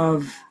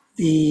of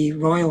the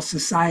Royal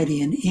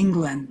Society in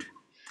England,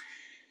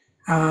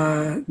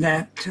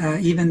 that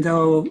even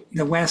though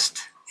the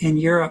West in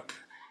Europe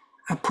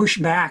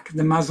pushed back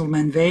the Muslim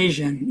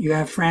invasion, you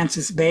have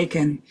Francis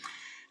Bacon,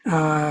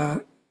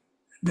 the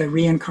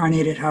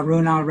reincarnated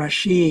Harun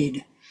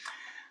al-Rashid,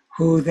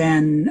 who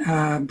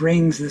then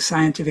brings the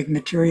scientific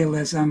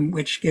materialism,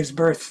 which gives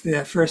birth to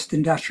the first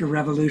industrial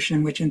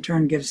revolution, which in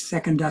turn gives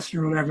second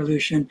industrial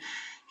revolution.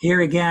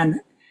 Here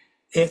again,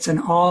 it's an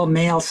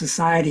all-male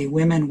society.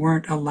 Women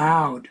weren't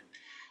allowed.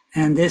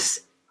 And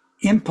this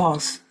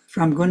impulse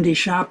from Gundi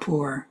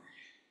Shapur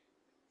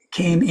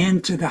came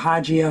into the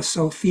Hagia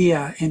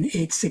Sophia in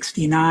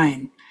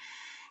 869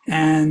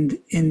 and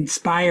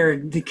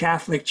inspired the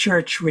Catholic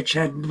Church, which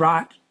had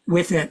brought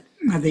with it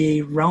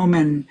the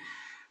Roman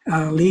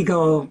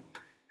legal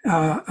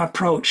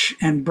approach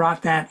and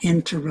brought that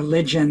into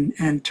religion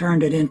and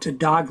turned it into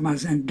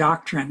dogmas and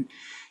doctrine.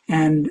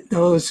 And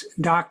those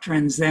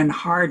doctrines then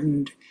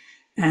hardened.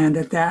 And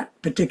at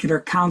that particular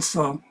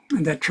council,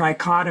 the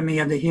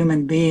trichotomy of the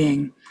human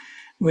being,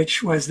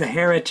 which was the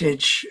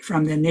heritage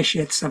from the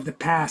initiates of the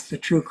past, the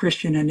true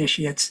Christian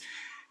initiates,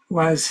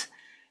 was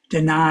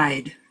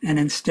denied. And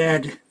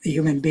instead, the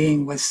human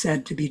being was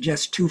said to be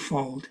just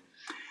twofold.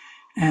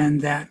 And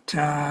that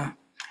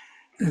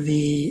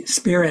the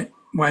spirit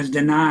was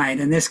denied.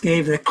 And this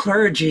gave the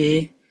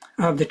clergy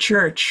of the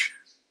church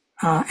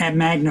a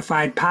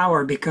magnified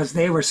power because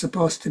they were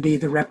supposed to be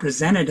the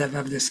representative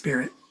of the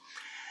spirit.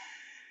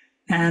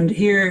 And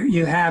here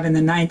you have in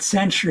the 9th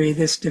century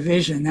this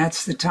division.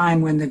 That's the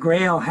time when the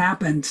Grail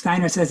happened.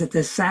 Steiner says at the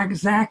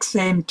exact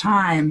same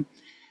time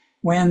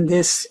when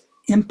this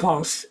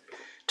impulse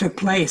took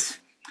place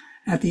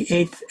at the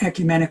 8th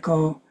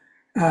Ecumenical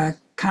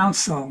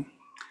Council,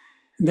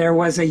 there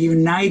was a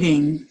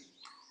uniting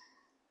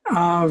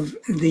of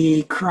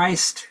the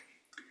Christ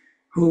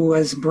who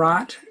was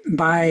brought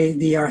by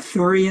the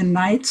Arthurian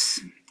knights,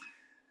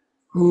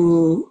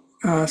 who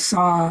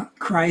saw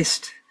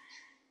Christ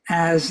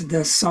as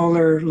the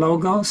solar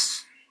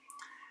logos,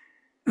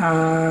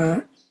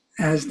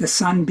 as the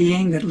sun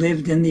being that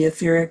lived in the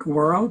etheric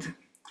world.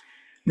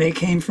 They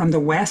came from the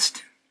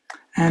West.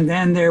 And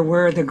then there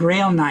were the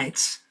Grail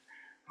Knights,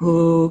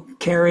 who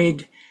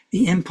carried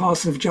the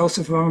impulse of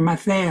Joseph of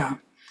Arimathea,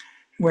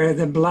 where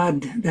the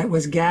blood that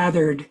was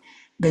gathered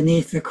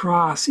beneath the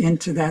cross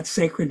into that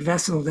sacred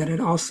vessel that had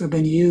also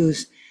been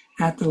used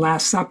at the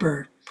Last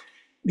Supper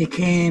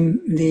became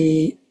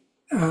the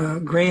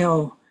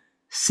Grail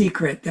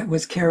secret that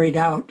was carried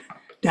out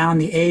down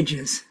the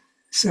ages.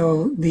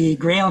 So the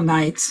Grail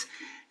Knights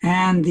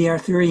and the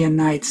Arthurian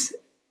Knights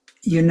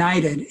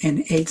united in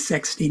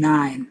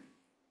 869.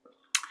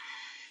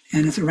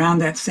 And it's around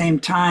that same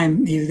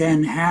time you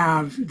then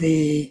have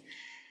the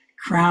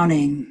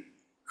crowning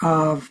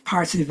of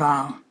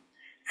Parzival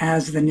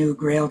as the new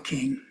Grail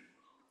King.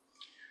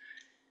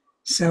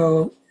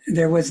 So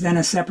there was then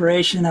a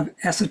separation of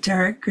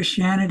esoteric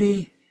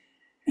Christianity,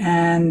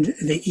 and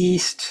the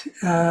East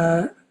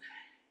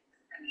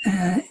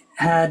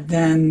had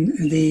then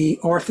the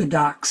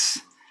Orthodox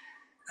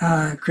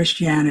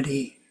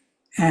Christianity.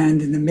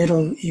 And in the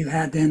middle, you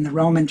had then the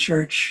Roman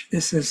Church.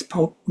 This is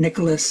Pope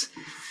Nicholas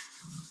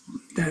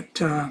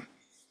that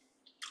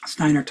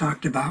Steiner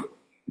talked about.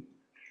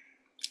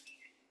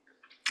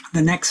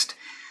 The next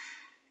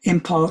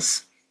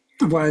impulse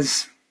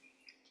was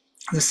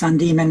the sun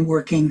demon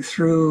working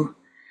through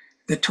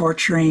the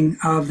torturing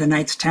of the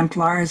Knights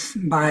Templars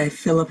by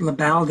Philip le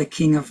Bel, the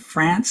King of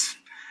France,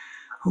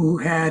 who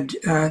had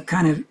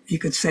kind of, you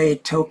could say,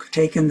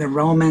 taken the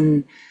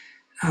Roman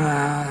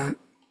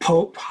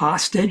Pope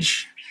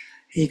hostage.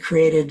 He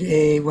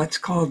created what's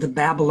called the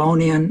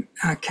Babylonian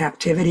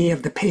captivity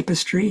of the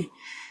papistry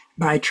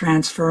by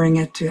transferring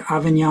it to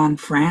Avignon,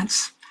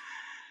 France.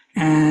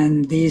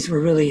 And these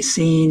were really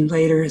seen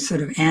later as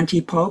sort of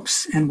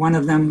anti-popes, and one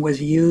of them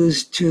was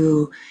used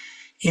to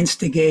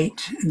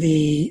instigate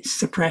the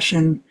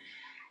suppression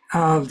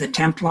of the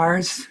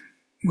Templars,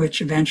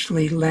 which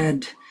eventually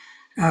led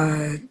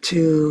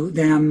to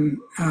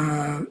them,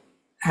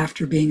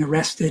 after being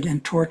arrested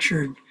and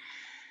tortured,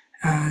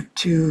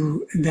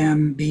 to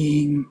them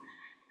being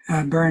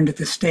burned at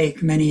the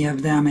stake, many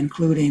of them,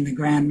 including the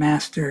Grand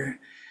Master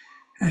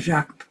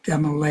Jacques de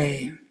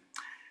Molay.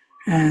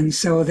 And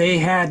so they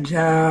had,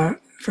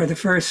 for the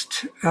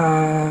first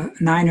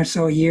 9 or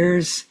so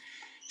years,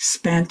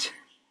 spent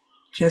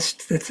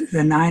just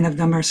the 9 of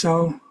them or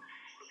so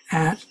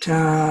at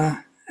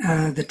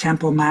the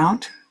Temple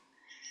Mount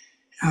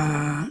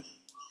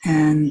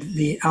and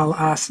the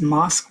Al-As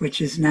Mosque, which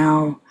is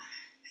now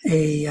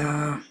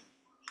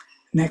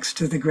next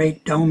to the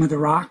Great Dome of the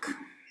Rock,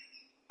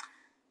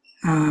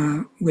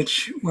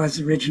 which was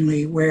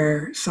originally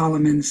where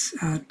Solomon's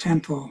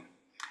temple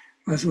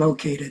was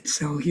located.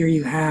 So here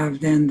you have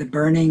then the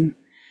burning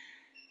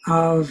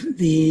of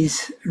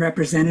these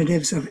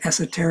representatives of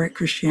esoteric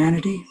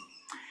Christianity.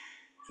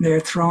 They're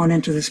thrown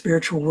into the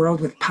spiritual world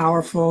with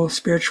powerful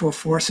spiritual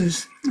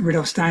forces.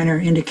 Rudolf Steiner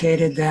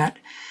indicated that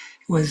it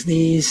was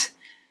these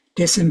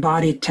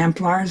disembodied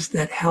Templars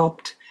that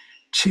helped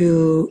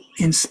to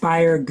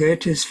inspire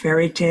Goethe's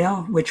fairy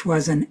tale, which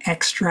was an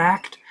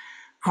extract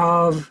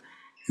of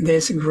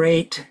this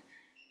great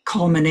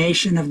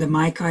culmination of the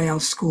Michael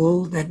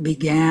school that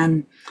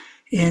began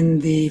in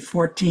the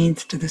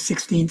 14th to the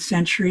 16th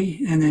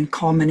century and then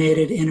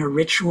culminated in a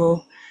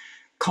ritual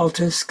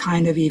cultist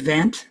kind of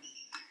event.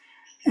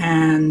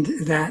 And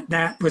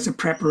that was a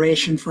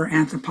preparation for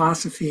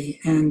anthroposophy,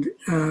 and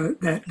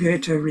that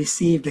Goethe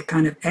received a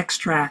kind of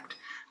extract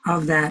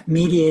of that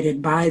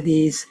mediated by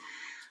these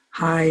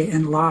high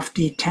and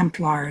lofty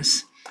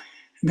Templars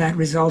that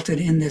resulted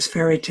in this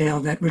fairy tale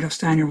that Rudolf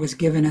Steiner was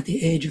given at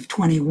the age of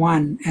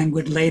 21, and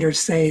would later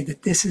say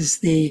that this is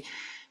the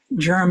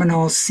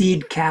germinal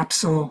seed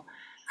capsule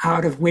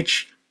out of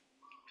which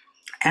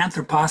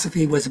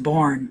anthroposophy was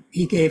born.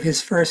 He gave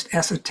his first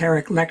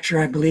esoteric lecture,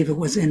 I believe it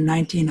was in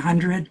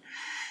 1900,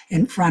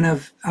 in front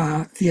of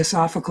a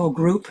theosophical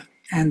group,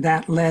 and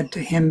that led to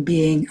him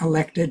being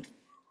elected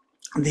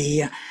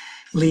the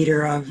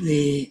leader of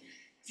the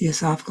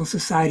Theosophical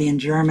Society in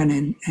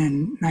Germany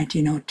in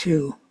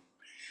 1902.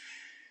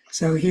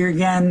 So here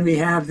again, we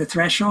have the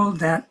threshold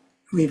that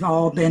we've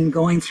all been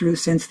going through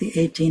since the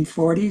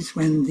 1840s,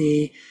 when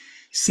the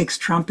sixth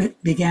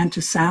trumpet began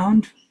to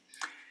sound.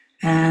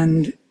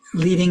 And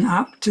leading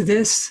up to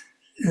this,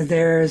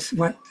 there's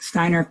what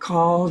Steiner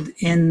called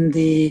in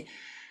the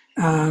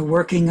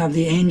working of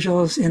the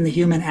angels in the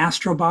human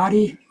astral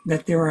body,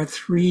 that there are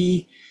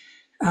 3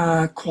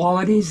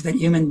 qualities that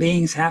human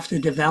beings have to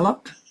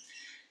develop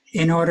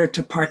in order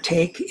to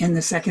partake in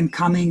the second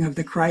coming of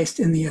the Christ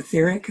in the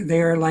etheric. They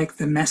are like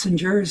the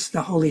messengers,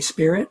 the Holy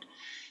Spirit,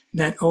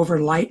 that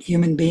overlight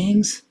human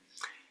beings.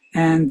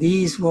 And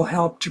these will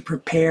help to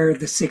prepare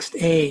the sixth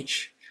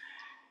age.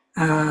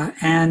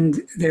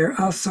 And they're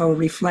also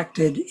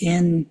reflected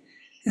in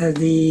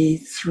the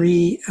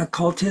 3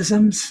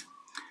 occultisms.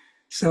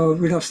 So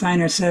Rudolf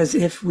Steiner says,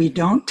 if we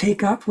don't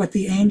take up what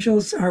the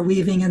angels are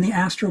weaving in the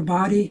astral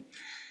body,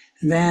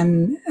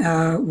 then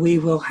we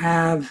will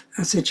have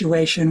a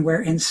situation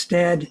where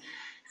instead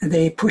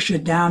they push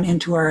it down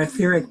into our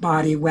etheric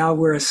body while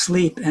we're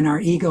asleep, and our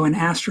ego and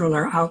astral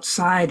are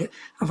outside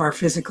of our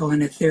physical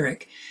and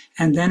etheric.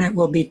 And then it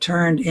will be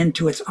turned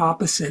into its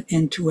opposite,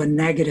 into a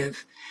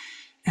negative.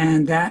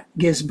 And that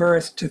gives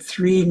birth to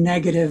 3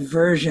 negative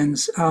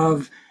versions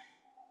of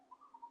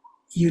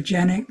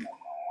eugenic,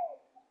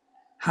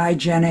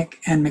 hygienic,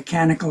 and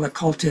mechanical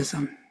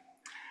occultism.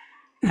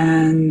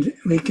 And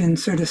we can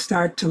sort of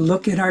start to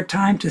look at our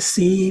time to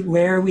see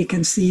where we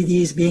can see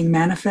these being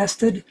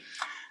manifested.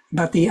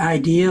 But the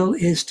ideal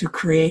is to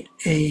create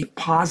a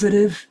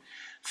positive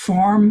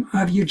form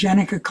of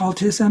eugenic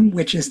occultism,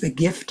 which is the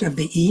gift of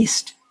the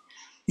East.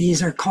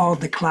 These are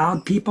called the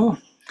cloud people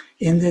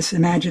in this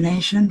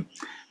imagination.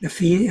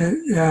 They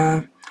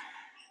are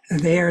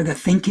the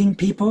thinking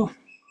people.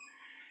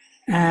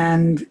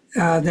 And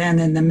then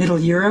in the Middle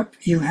Europe,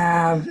 you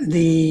have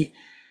the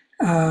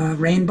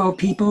rainbow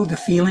people, the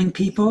feeling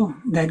people,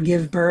 that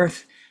give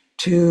birth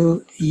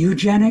to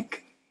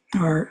eugenic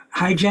or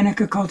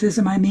hygienic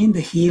occultism, the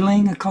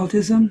healing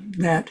occultism,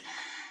 that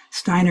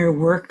Steiner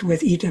worked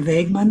with Ita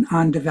Wegman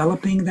on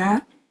developing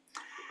that.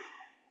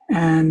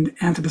 And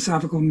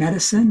anthroposophical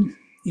medicine,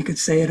 you could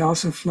say it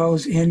also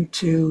flows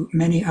into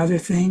many other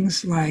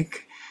things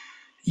like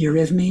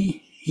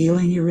eurythmy,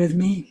 healing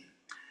eurythmy,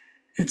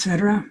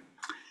 etc.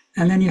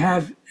 And then you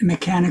have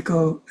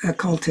mechanical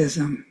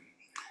occultism.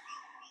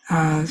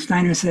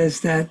 Steiner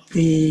says that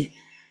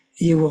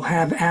you will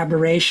have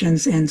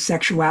aberrations in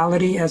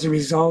sexuality as a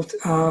result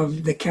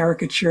of the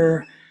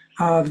caricature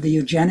of the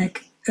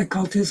eugenic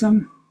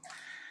occultism.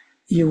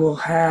 You will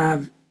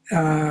have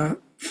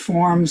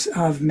forms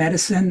of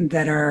medicine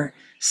that are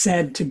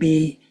said to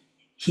be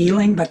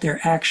healing, but they're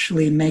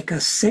actually make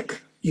us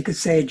sick. You could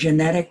say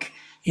genetic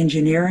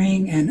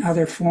engineering and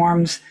other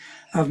forms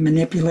of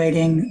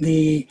manipulating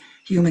the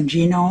human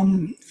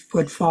genome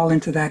would fall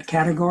into that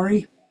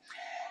category.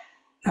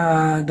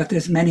 But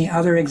there's many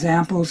other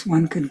examples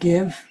one could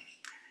give.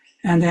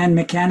 And then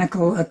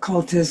mechanical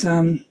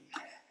occultism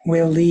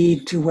will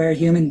lead to where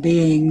human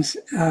beings,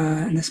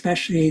 and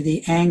especially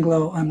the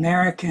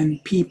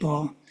Anglo-American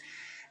people,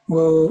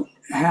 will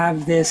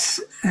have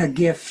this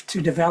gift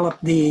to develop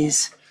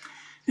these,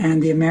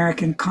 and the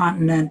American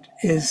continent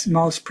is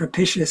most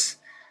propitious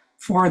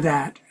for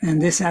that.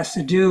 And this has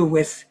to do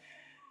with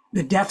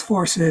the death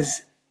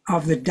forces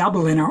of the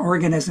double in our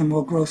organism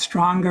will grow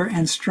stronger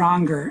and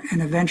stronger,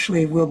 and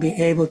eventually we'll be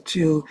able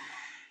to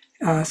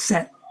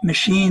set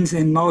machines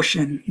in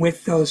motion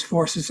with those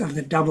forces of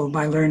the double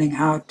by learning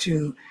how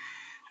to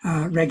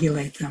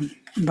regulate them.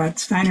 But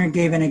Steiner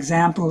gave an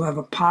example of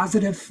a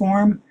positive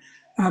form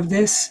of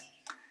this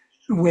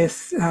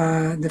with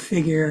the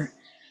figure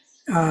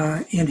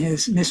in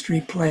his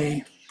mystery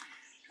play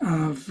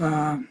of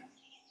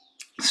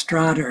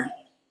Strader.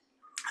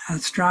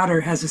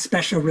 Strader has a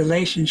special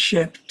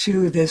relationship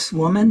to this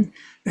woman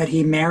that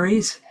he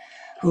marries,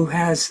 who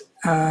has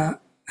an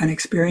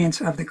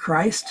experience of the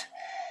Christ.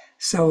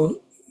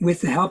 So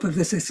with the help of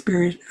this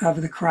experience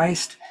of the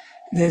Christ,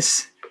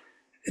 this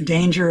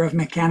danger of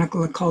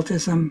mechanical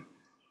occultism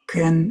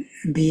can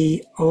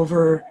be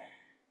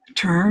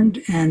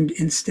overturned and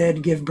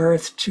instead give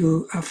birth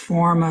to a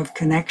form of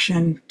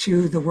connection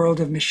to the world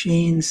of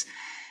machines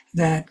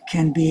that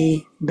can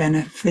be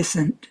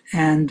beneficent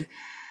and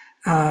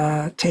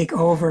take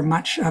over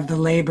much of the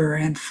labor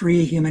and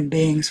free human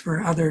beings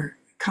for other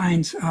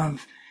kinds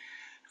of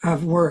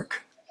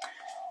work.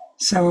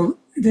 So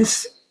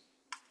this,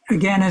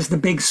 again, is the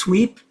big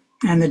sweep,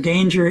 and the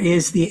danger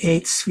is the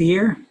eighth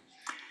sphere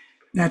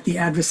that the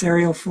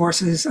adversarial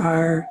forces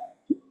are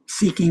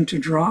seeking to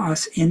draw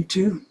us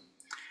into.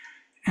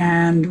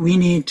 And we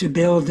need to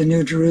build the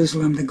New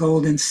Jerusalem, the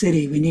Golden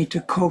City. We need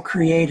to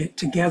co-create it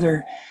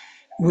together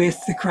with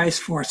the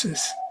Christ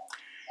forces.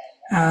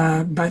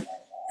 But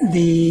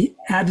the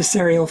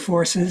adversarial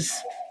forces,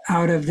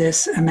 out of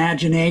this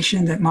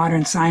imagination that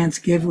modern science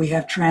give, we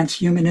have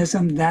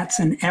transhumanism. That's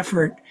an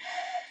effort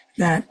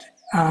that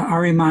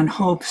Ahriman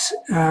hopes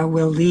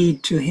will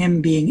lead to him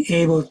being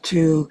able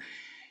to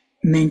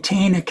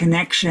maintain a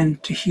connection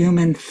to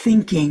human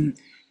thinking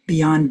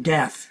beyond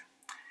death.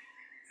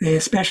 They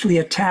especially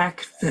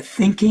attack the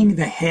thinking,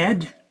 the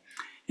head,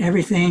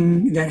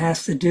 everything that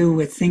has to do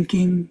with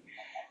thinking,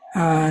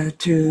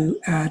 to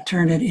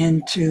turn it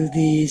into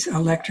these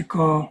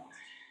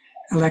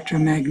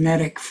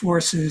electromagnetic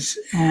forces,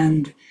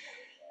 and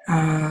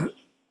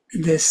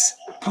this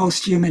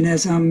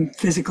post-humanism,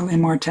 physical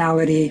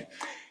immortality,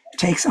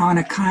 takes on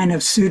a kind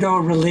of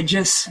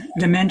pseudo-religious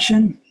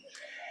dimension.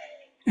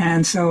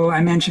 And so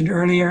I mentioned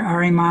earlier,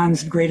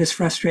 Ahriman's greatest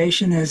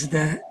frustration is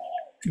the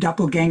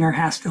doppelganger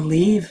has to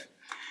leave.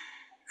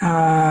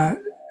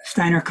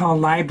 Steiner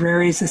called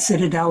libraries the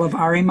citadel of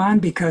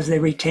Ahriman because they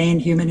retain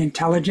human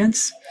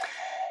intelligence.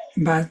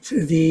 But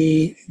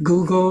the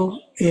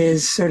Google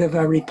is sort of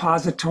a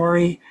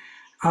repository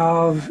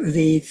of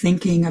the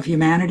thinking of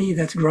humanity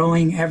that's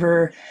growing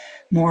ever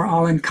more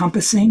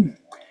all-encompassing.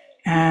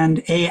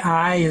 And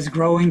AI is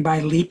growing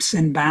by leaps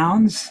and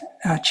bounds.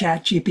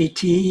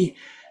 ChatGPT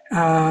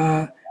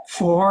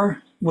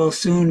 4 will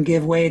soon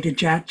give way to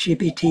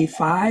ChatGPT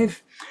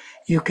 5.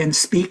 You can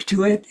speak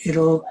to it.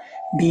 It'll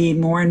be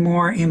more and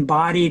more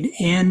embodied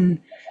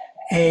in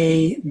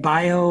a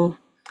bio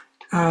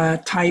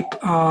type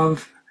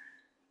of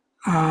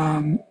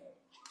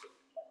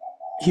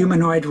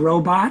humanoid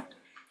robot.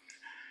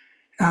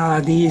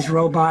 These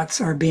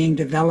robots are being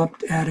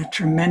developed at a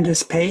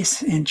tremendous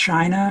pace in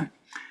China.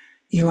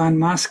 Elon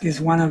Musk is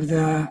one of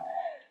the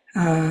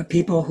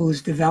people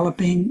who's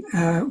developing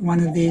one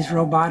of these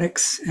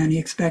robotics, and he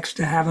expects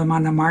to have them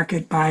on the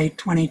market by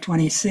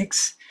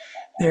 2026.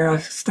 They're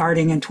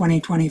starting in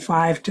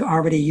 2025 to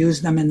already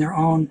use them in their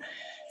own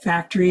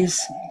factories,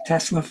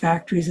 Tesla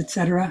factories,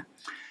 etc.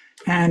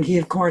 And he,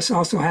 of course,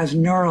 also has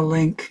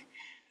Neuralink.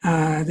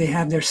 They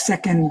have their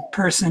second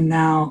person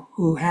now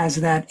who has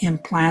that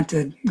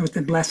implanted with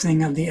the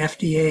blessing of the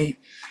FDA.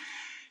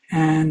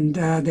 And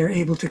they're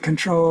able to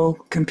control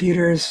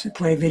computers,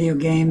 play video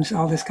games,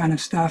 all this kind of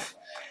stuff.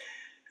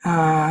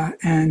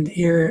 And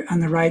here on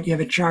the right, you have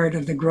a chart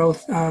of the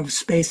growth of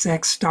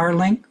SpaceX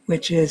Starlink,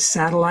 which is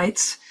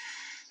satellites.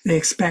 They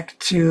expect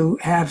to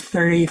have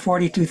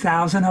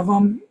 42,000 of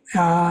them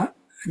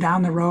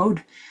down the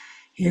road.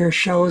 Here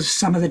shows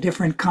some of the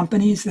different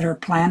companies that are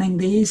planning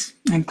these,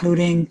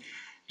 including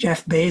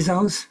Jeff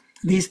Bezos.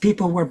 These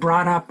people were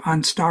brought up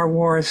on Star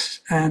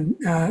Wars and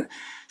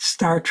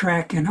Star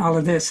Trek and all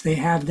of this, they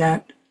have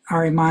that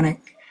Ahrimanic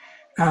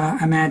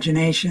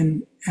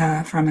imagination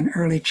from an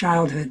early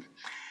childhood.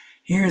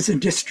 Here's a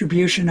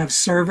distribution of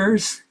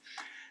servers.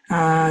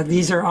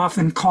 These are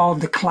often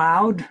called the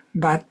cloud,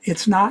 but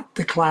it's not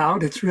the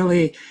cloud. It's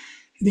really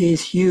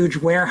these huge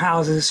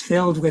warehouses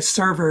filled with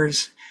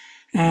servers.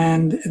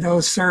 And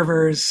those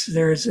servers,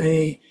 there's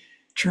a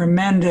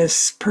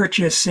tremendous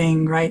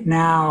purchasing right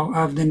now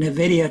of the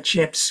NVIDIA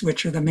chips,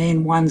 which are the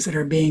main ones that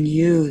are being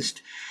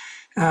used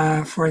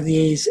for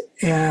these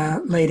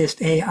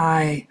latest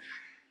AI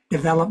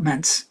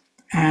developments.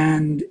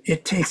 And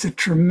it takes a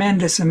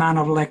tremendous amount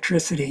of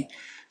electricity.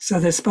 So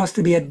there's supposed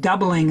to be a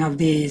doubling of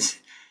these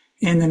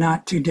in the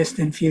not too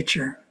distant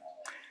future.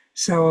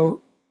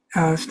 So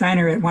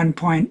Steiner at one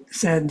point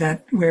said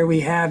that where we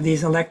have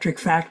these electric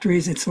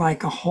factories, it's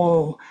like a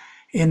hole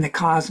in the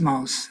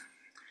cosmos.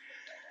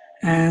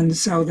 And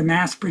so the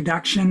mass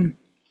production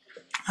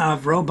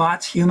of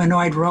robots,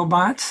 humanoid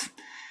robots,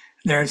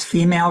 there's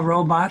female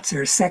robots,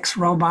 there's sex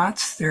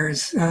robots,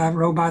 there's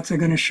robots that are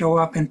going to show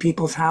up in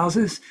people's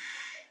houses.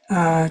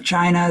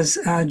 China's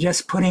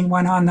just putting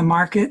one on the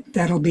market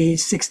that'll be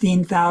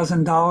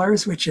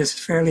 $16,000, which is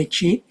fairly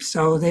cheap.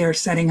 So they are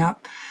setting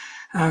up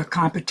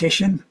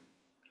competition.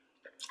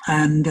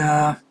 And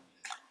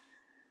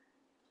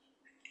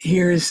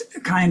here's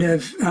kind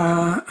of,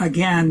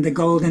 again, the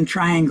golden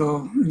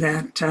triangle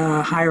that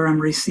Hiram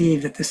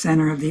received at the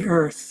center of the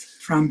earth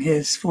from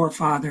his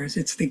forefathers.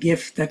 It's the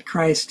gift that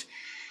Christ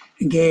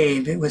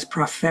gave. It was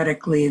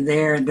prophetically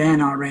there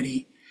then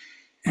already.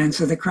 And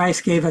so the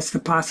Christ gave us the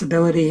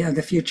possibility of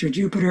the future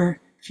Jupiter,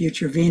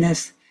 future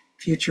Venus,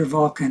 future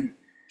Vulcan,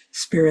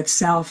 spirit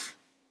self,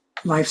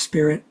 life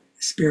spirit,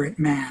 spirit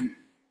man.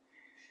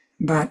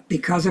 But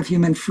because of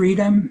human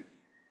freedom,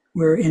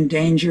 we're in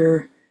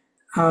danger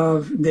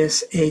of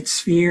this eighth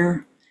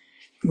sphere,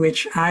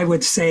 which I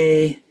would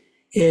say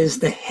is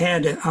the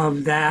head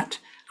of that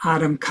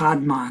Adam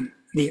Kadmon.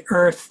 The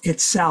earth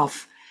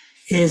itself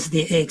is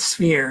the eighth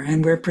sphere,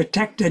 and we're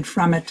protected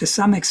from it to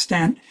some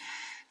extent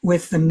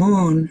with the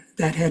moon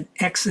that had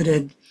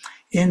exited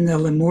in the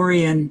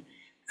Lemurian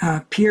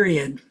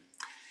period.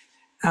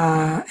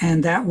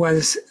 And that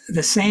was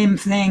the same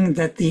thing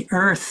that the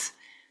Earth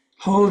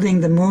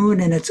holding the moon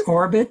in its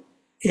orbit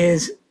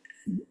is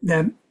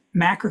the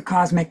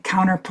macrocosmic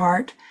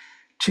counterpart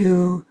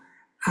to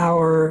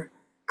our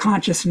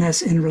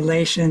consciousness in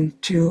relation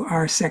to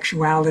our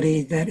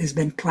sexuality that has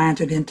been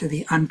planted into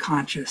the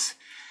unconscious.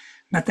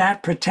 But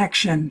that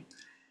protection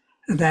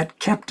that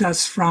kept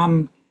us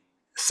from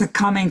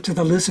succumbing to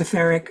the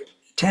Luciferic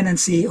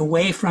tendency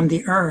away from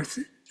the earth,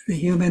 the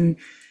human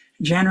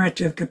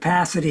generative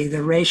capacity,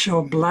 the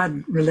racial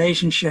blood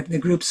relationship, the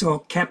group soul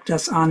kept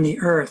us on the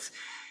earth.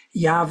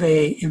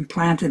 Yahweh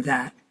implanted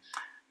that.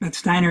 But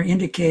Steiner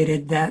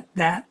indicated that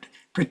that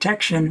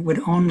protection would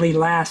only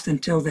last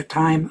until the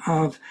time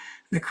of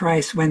the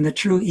Christ, when the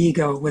true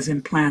ego was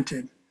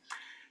implanted.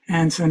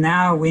 And so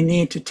now we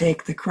need to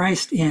take the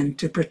Christ in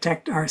to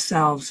protect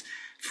ourselves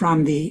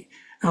from the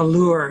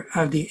allure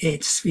of the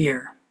eighth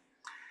sphere.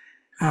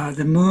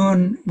 The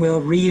moon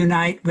will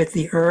reunite with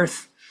the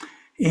earth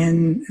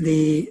in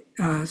the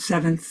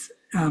seventh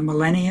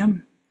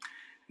millennium,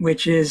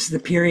 which is the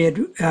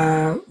period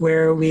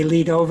where we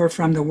lead over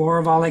from the war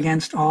of all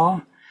against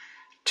all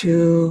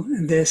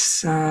to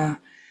this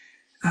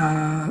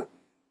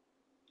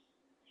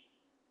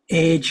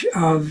age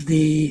of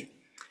the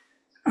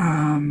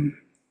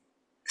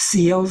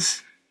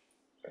seals.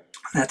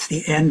 That's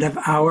the end of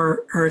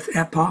our Earth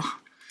epoch.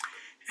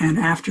 And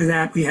after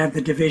that, we have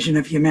the division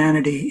of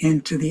humanity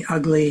into the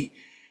ugly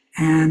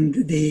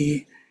and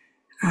the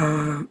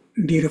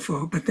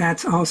beautiful. But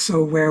that's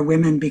also where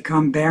women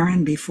become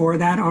barren before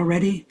that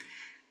already.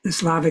 The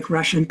Slavic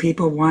Russian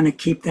people want to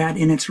keep that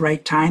in its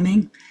right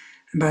timing.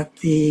 But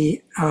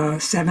the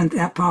seventh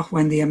epoch,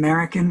 when the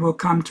American will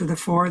come to the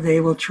fore, they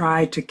will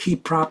try to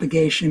keep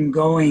propagation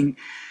going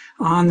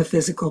on the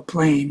physical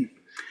plane.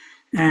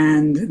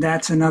 And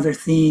that's another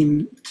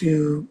theme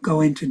to go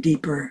into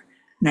deeper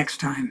next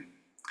time.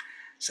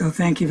 So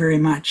thank you very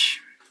much.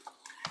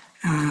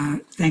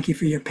 Thank you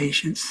for your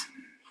patience.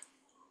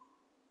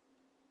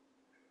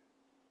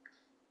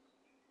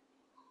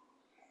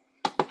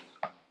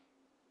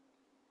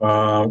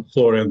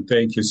 Florian,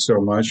 thank you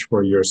so much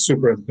for your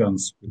super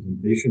intense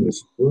presentation.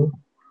 It's cool.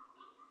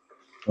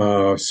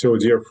 So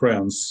dear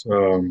friends,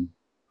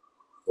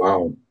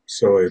 wow.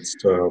 So it's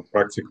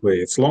practically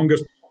its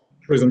longest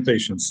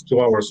presentations,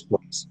 2 hours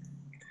plus.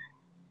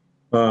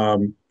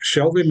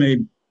 Shall we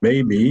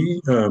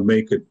maybe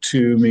make it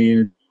 2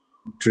 minutes,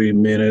 3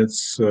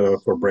 minutes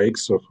for break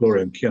so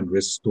Florian can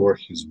restore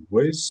his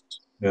voice?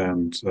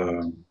 And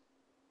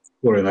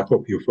Florian, I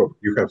hope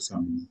you have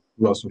some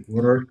glass of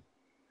water.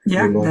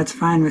 Yeah, that's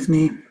fine with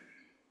me.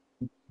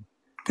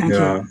 Thank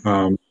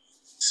you.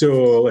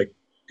 So like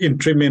in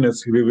 3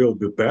 minutes, we will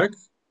be back.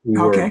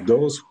 Okay.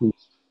 Those who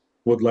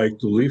would like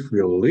to leave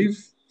will leave.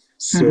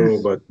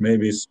 So, but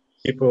maybe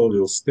people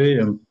will stay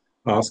and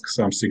ask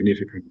some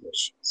significant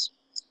questions.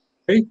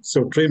 Okay,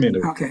 so 3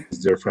 minutes, okay.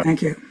 dear friend.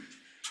 Thank you.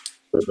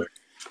 Bye-bye.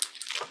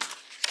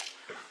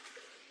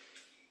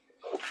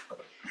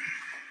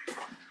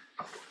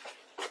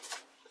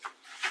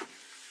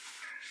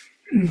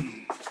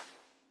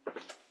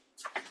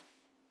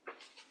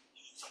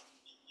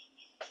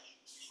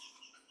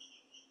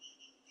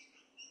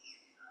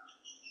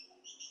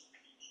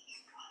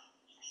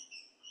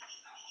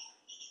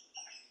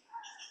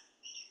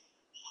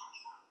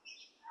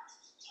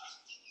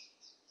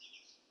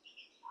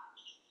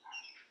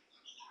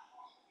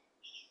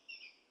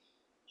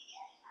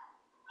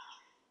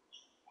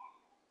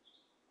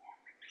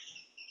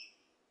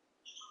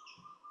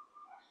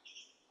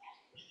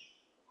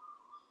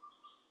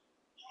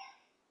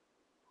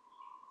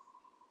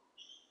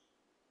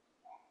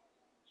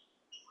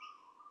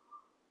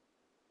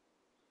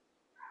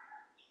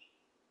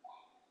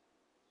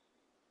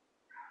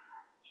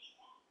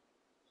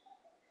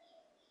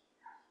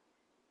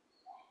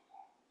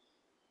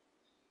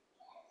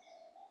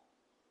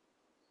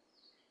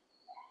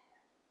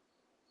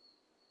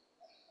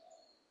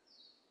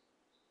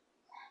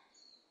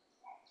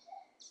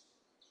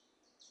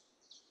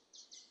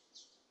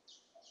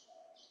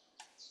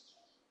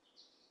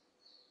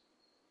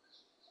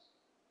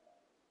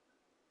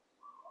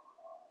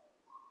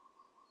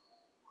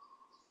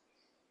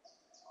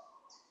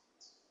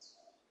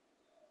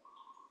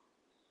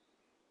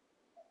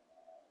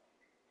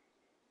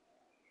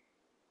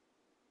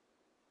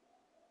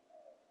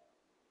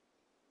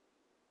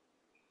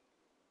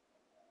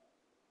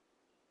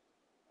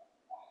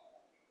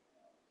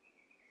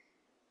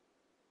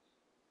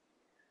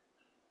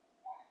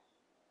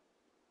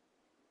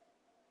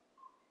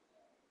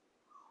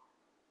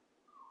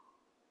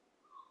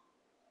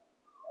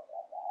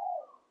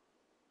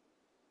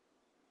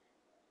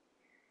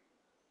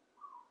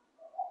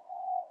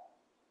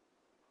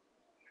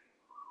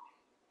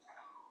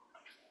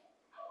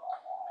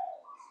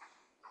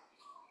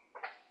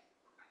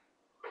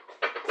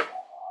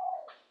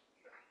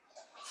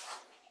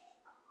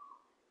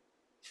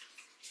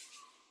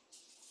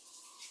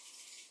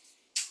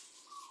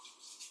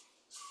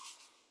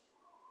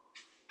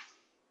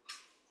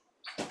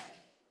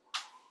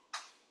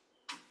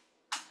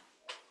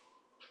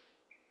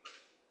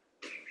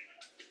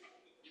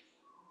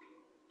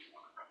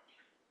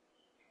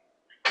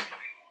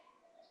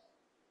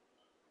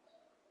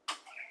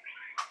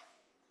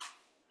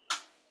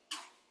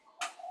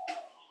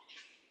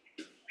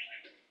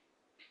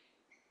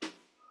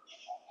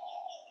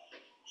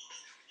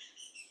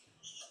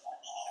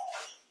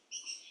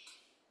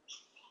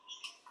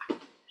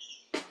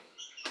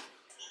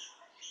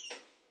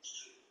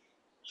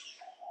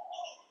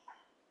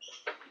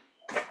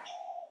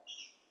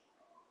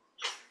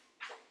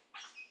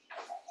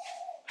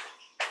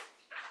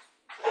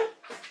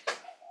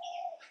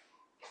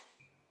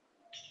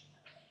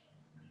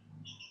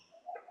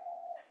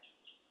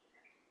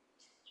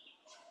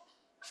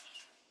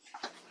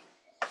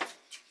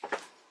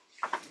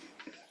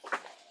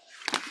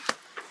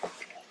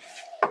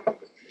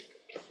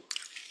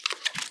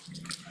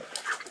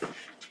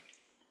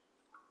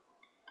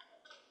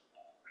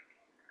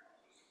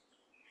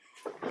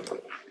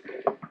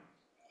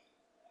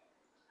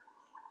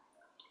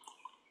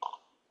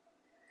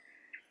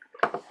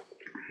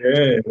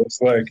 Okay,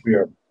 looks like we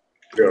are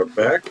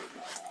back.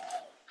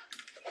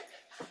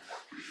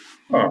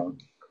 Oh,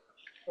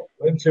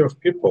 plenty of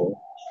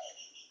people.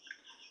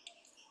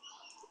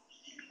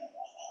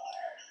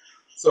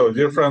 So,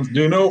 dear friends,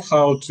 do you know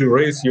how to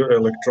raise your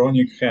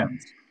electronic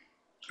hand?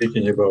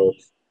 Speaking about,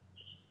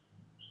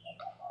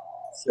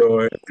 so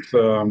it's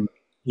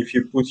if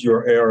you put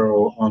your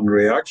arrow on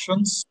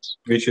reactions,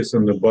 which is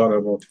in the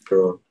bottom of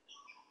your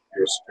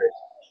screen,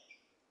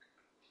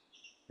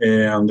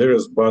 and there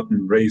is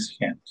button raise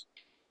hand.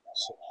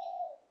 So,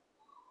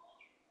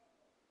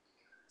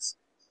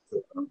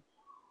 we'll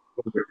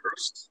be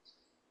first.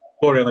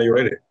 Florian, are you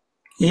ready?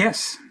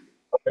 Yes.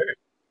 Okay.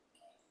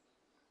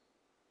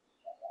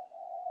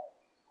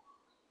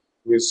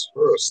 Who is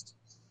first?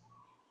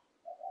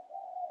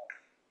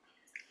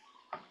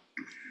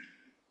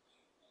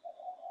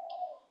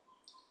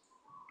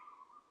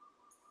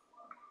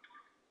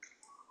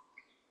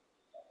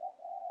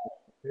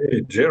 Okay,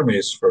 Jeremy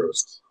is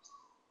first.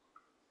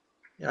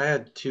 Yeah, I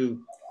had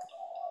two.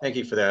 Thank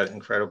you for that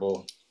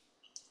incredible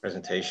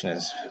presentation.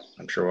 As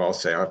I'm sure we'll all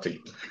say, I'll have to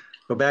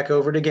go back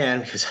over it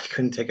again because I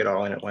couldn't take it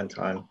all in at one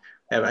time.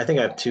 I think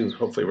I have two,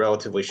 hopefully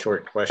relatively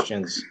short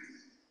questions.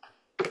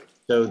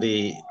 So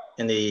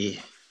in the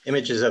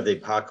images of the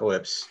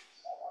apocalypse,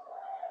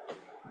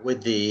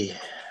 would the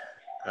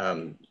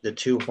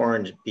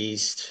two-horned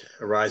beast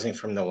arising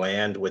from the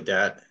land, would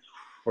that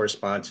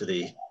correspond to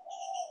the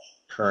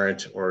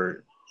current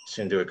or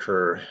soon to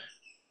occur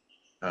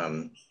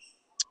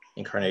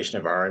incarnation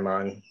of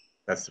Ahriman?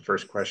 That's the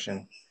first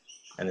question.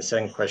 And the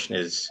second question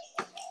is,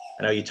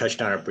 I know you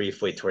touched on it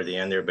briefly toward the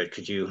end there, but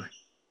could you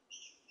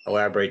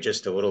elaborate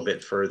just a little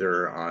bit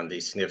further on the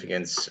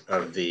significance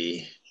of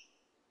the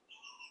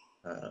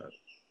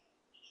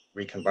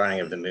recombining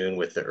of the moon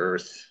with the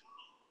earth,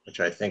 which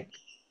I think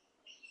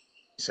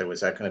you said,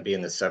 was that going to be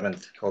in the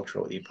seventh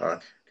cultural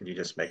epoch? Could you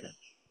just make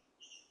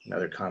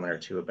another comment or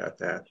two about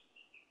that?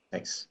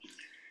 Thanks.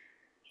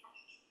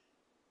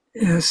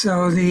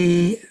 So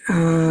the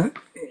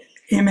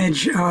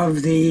image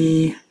of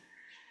the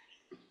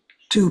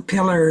two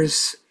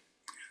pillars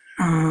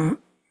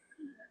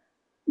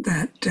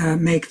that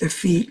make the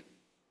feet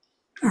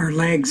or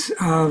legs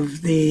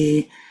of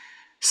the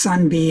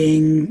sun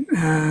being,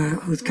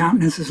 whose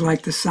countenance is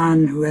like the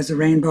sun, who has a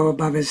rainbow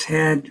above his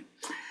head.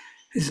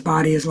 His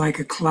body is like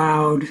a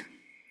cloud.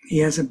 He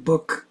has a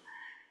book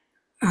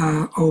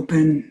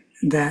open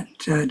that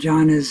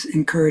John is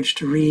encouraged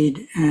to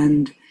read,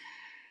 and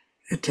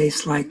it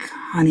tastes like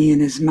honey in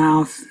his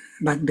mouth,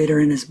 but bitter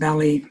in his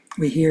belly.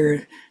 We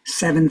hear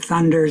seven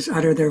thunders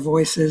utter their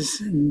voices,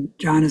 and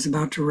John is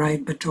about to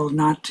write, but told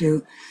not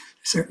to.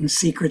 Certain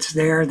secrets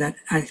there that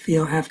I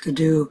feel have to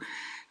do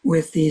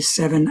with these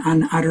seven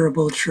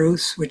unutterable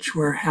truths, which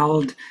were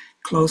held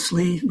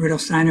closely.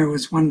 Rudolf Steiner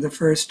was one of the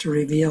first to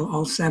reveal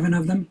all seven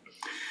of them.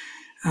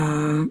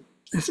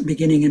 This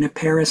beginning in a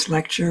Paris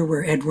lecture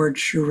where Edward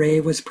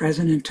Chouret was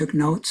present and took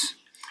notes.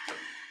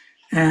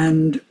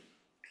 And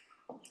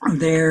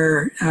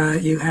there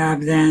you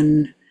have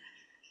then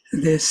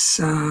this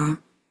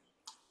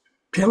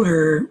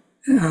pillar,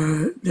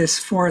 this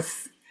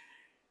fourth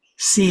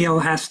seal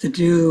has to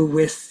do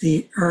with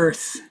the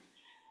earth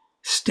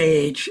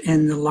stage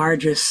in the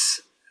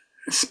largest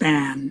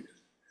span,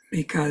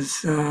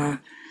 because the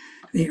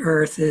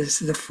earth is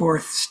the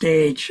fourth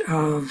stage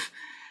of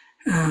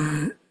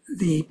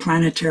the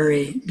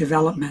planetary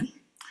development.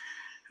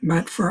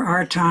 But for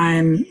our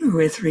time,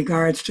 with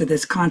regards to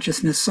this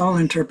consciousness soul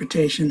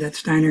interpretation that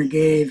Steiner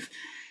gave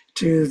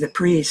to the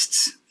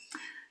priests,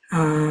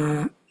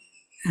 and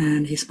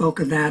he spoke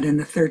of that in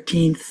the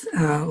 13th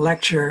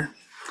lecture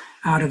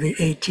out of the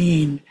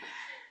 18,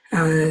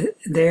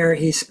 there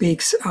he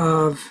speaks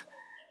of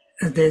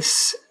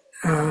this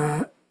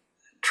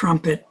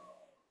trumpet,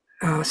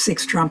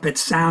 six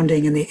trumpets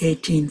sounding in the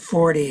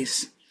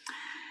 1840s,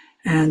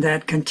 and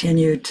that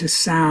continued to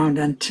sound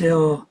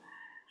until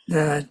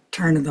the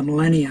turn of the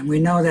millennium. We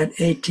know that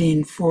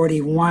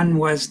 1841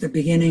 was the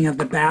beginning of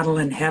the battle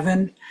in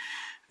heaven,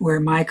 where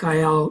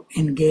Michael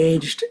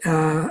engaged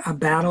a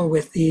battle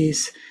with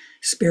these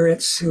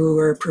spirits who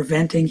were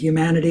preventing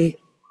humanity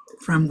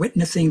from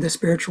witnessing the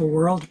spiritual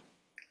world.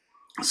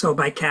 So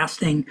by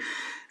casting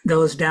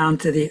those down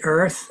to the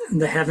earth,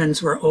 the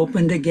heavens were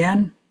opened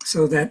again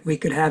so that we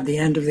could have the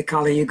end of the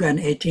Kali Yuga in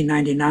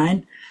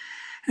 1899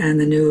 and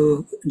the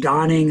new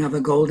dawning of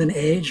a golden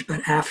age.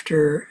 But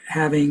after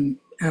having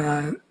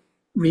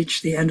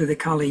reached the end of the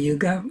Kali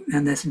Yuga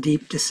and this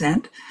deep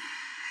descent,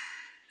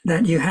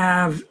 that you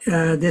have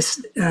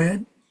this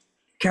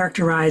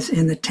characterized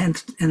in the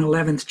 10th and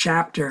 11th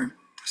chapter.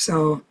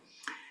 So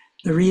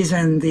the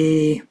reason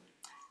the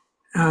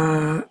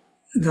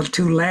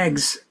two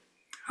legs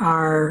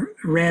are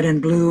red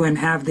and blue and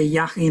have the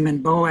Yachim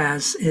and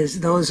Boaz is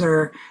those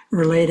are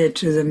related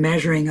to the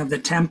measuring of the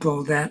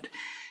temple that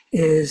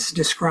is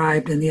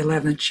described in the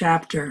 11th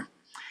chapter.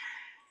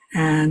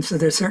 And so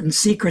there's certain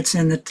secrets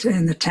in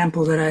the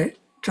temple that I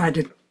tried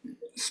to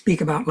speak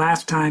about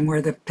last time,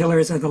 where the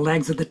pillars are the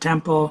legs of the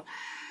temple.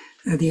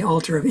 The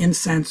altar of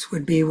incense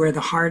would be where the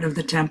heart of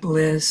the temple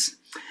is.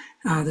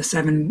 The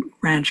 7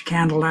 branch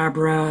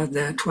candelabra,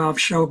 the 12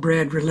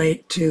 showbread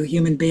relate to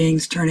human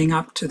beings turning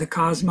up to the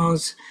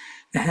cosmos,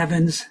 the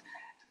heavens.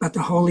 But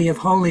the Holy of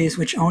Holies,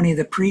 which only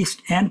the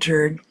priest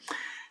entered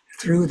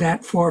through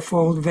that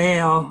fourfold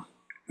veil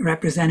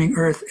representing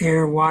earth,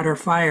 air, water,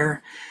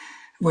 fire,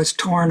 was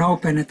torn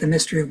open at the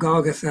mystery of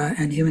Golgotha,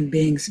 and human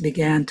beings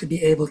began to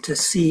be able to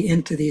see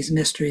into these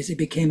mysteries. It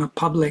became a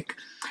public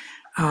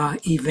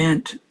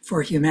event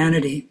for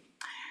humanity,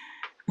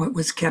 what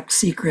was kept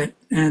secret.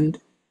 And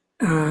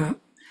I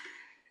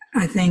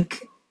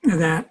think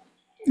that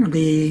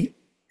the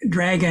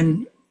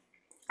dragon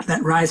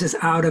that rises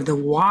out of the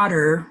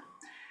water,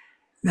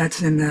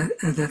 that's in the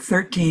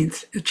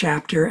 13th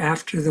chapter,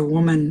 after the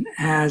woman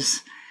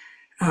has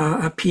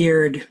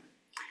appeared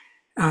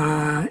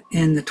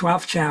in the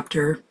 12th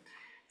chapter,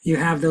 you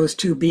have those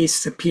 2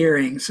 beasts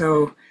appearing.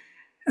 So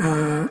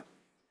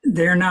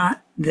they're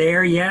not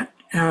there yet.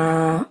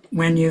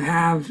 When you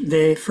have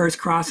the first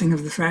crossing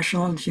of the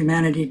threshold,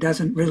 humanity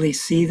doesn't really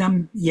see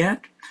them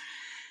yet.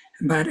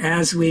 But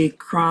as we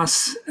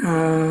cross,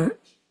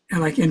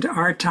 like into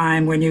our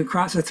time, when you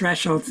cross a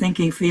threshold,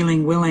 thinking,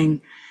 feeling,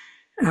 willing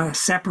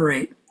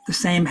separate. The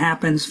same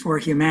happens for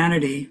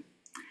humanity.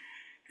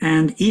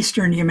 And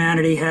Eastern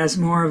humanity has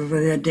more of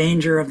the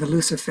danger of the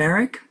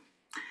Luciferic.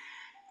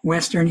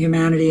 Western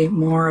humanity,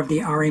 more of the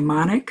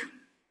Ahrimanic.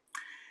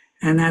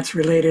 And that's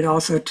related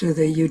also to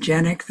the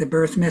eugenic, the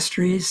birth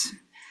mysteries,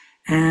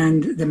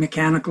 and the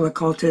mechanical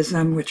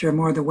occultism, which are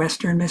more the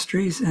Western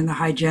mysteries, and the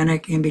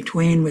hygienic in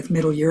between with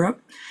Middle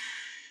Europe.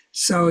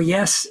 So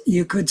yes,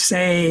 you could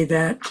say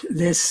that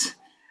this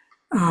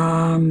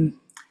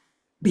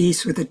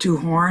beast with the 2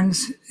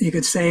 horns, you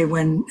could say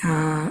when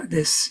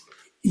this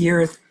year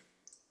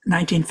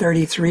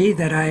 1933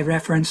 that I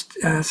referenced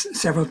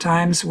several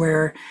times,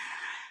 where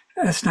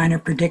Steiner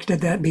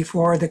predicted that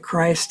before the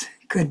Christ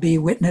could be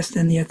witnessed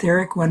in the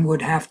etheric, one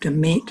would have to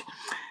meet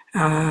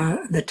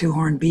the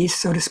 2-horned beast,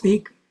 so to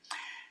speak.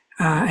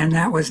 And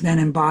that was then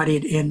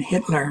embodied in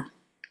Hitler.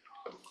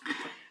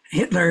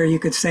 Hitler, you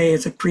could say,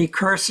 is a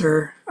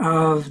precursor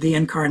of the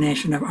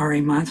incarnation of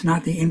Ahriman. It's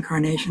not the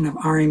incarnation of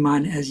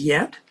Ahriman as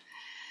yet,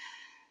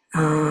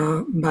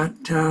 but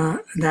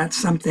that's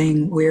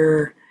something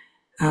we're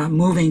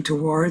moving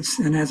towards.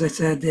 And as I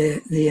said,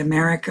 the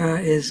America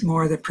is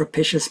more the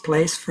propitious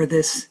place for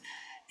this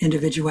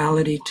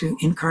individuality to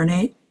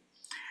incarnate.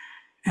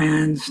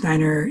 And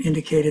Steiner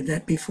indicated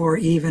that before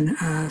even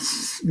a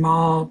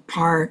small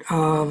part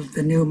of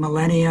the new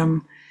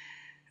millennium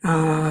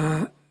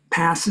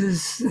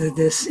passes,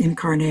 this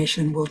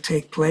incarnation will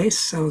take place.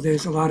 So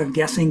there's a lot of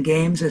guessing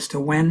games as to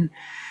when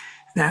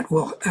that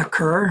will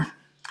occur.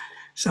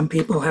 Some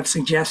people have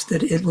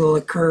suggested it will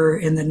occur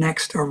in the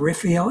next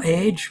Oriphial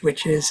age,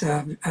 which is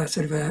a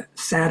sort of a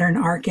Saturn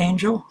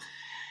archangel.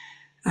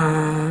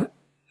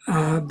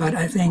 But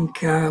I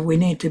think we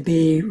need to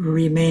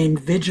remain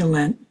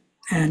vigilant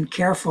and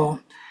careful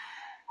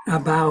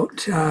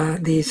about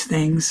these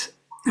things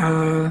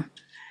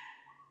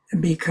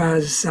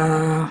because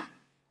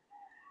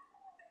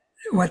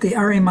what the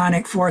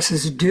Ahrimanic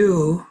forces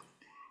do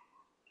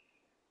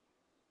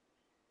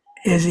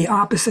is the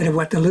opposite of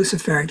what the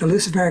Luciferic. The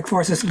Luciferic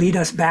forces lead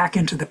us back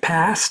into the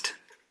past,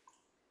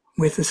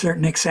 with a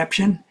certain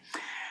exception.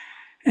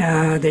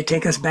 They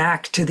take us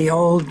back to the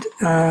old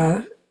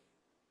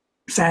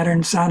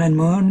Saturn, Sun, and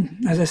Moon,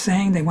 as I was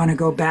saying. They want to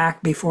go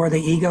back before the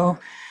ego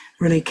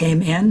really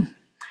came in.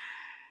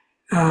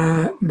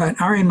 But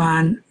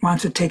Ahriman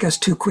wants to take us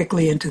too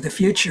quickly into the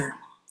future.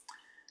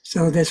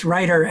 So this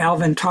writer,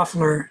 Alvin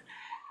Toffler,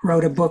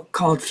 wrote a book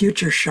called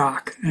Future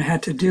Shock, and it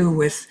had to do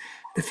with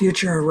the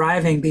future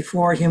arriving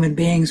before human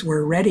beings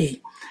were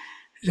ready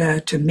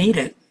to meet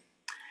it.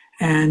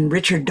 And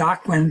Richard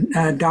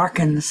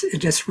Dawkins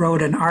just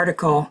wrote an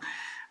article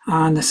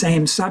on the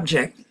same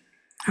subject.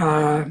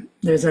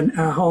 There's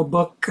a whole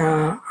book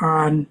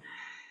on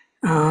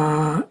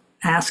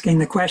asking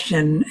the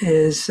question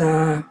is,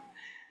 how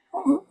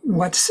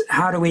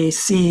do we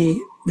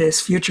see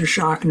this future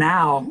shock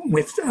now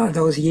with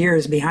those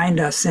years behind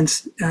us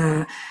since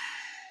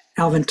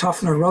Alvin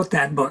Toffler wrote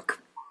that book?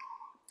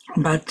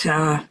 But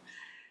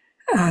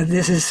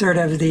this is sort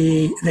of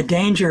the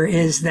danger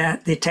is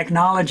that the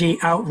technology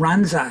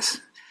outruns us.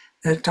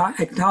 The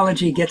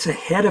technology gets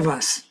ahead of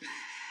us,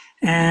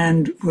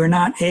 and we're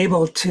not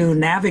able to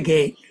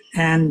navigate.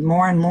 And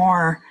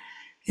more,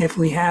 if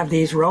we have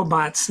these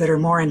robots that are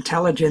more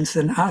intelligent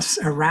than us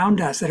around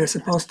us, that are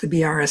supposed to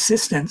be our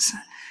assistants,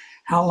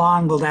 how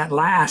long will that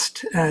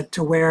last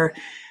to where,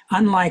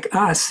 unlike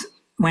us,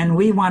 when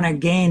we want to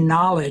gain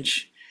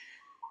knowledge,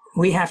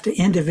 we have to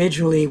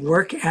individually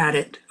work at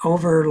it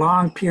over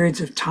long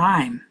periods of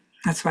time.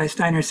 That's why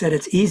Steiner said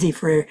it's easy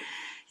for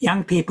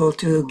young people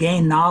to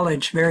gain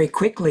knowledge very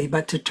quickly,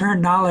 but to turn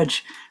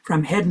knowledge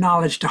from head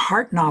knowledge to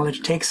heart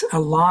knowledge takes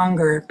a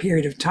longer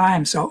period of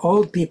time. So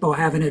old people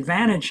have an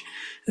advantage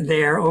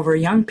there over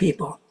young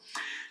people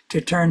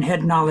to turn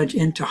head knowledge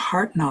into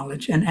heart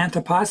knowledge. And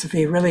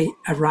anthroposophy really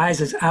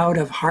arises out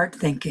of heart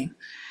thinking.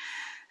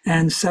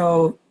 And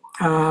so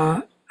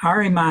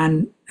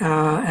Ahriman,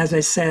 as I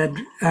said,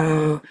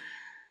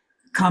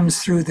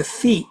 comes through the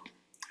feet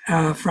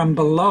from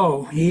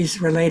below.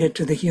 He's related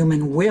to the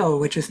human will,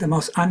 which is the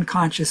most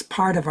unconscious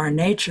part of our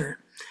nature.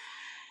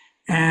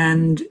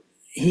 And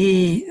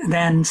he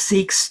then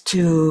seeks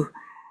to,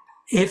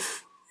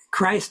 if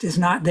Christ is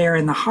not there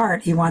in the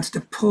heart, he wants to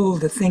pull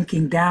the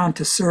thinking down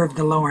to serve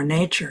the lower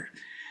nature.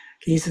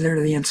 He's sort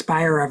of the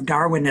inspirer of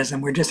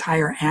Darwinism. We're just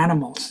higher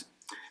animals.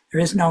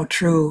 There is no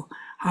true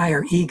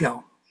higher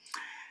ego.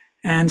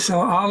 And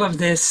so all of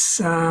this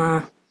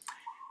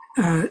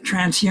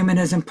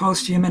transhumanism,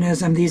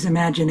 posthumanism, these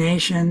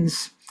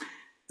imaginations,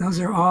 those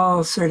are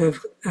all sort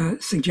of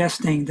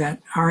suggesting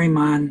that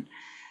Ahriman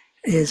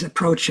is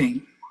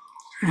approaching.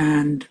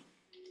 And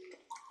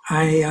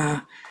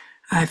I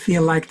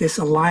feel like this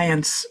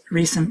alliance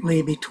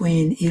recently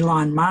between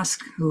Elon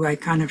Musk, who I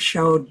kind of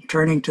showed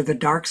turning to the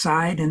dark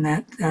side in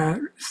that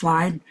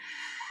slide.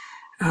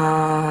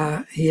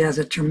 He has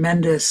a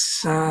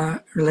tremendous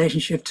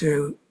relationship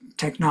to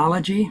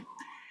technology,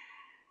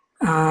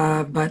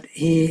 but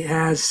he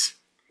has,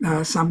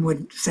 some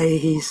would say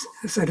he's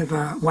sort of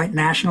a white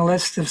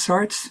nationalist of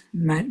sorts,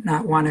 might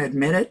not want to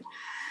admit it.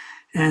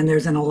 And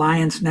there's an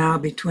alliance now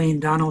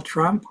between Donald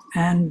Trump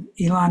and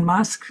Elon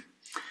Musk.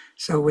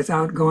 So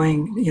without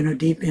going,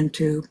 deep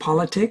into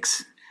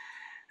politics,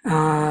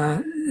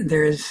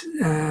 there's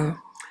a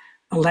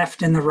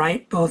left and the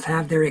right both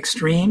have their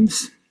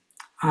extremes.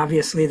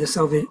 Obviously, the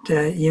Soviet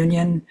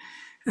Union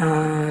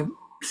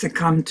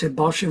succumbed to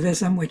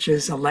Bolshevism, which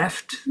is a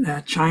left.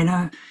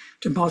 China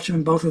to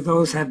Bolshevism, both of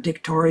those have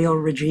dictatorial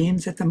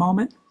regimes at the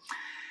moment.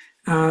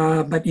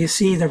 But you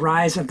see the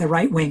rise of the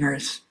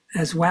right-wingers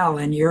as well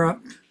in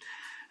Europe.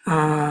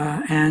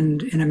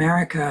 And in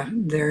America,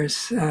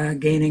 there's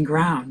gaining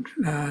ground.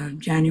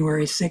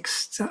 January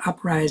 6th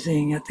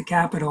uprising at the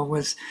Capitol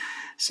was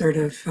sort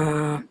of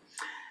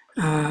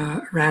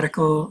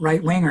radical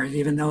right-wingers,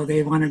 even though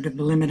they wanted to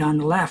limit on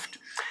the left.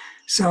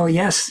 So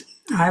yes,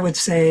 I would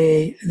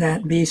say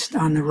that beast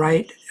on the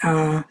right,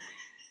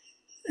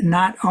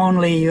 not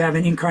only you have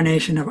an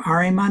incarnation of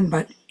Ahriman,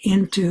 but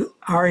into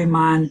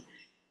Ahriman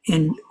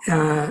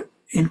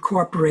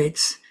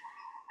incorporates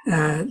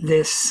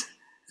this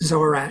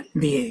Zorat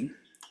being,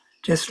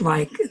 just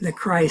like the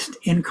Christ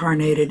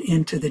incarnated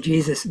into the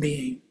Jesus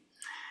being.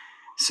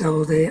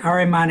 So the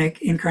Ahrimanic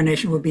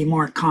incarnation will be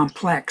more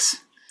complex.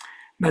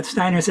 But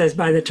Steiner says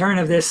by the turn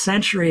of this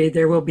century,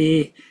 there will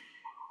be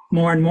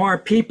more and more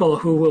people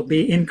who will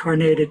be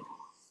incarnated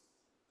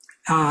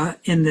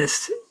in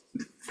this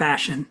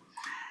fashion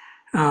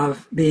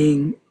of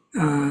being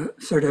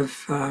sort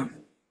of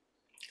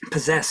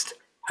possessed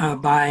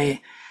by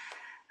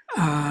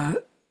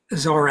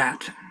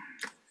Zorat.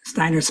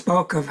 Steiner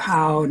spoke of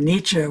how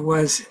Nietzsche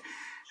was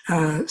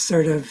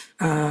sort of,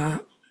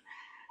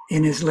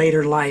 in his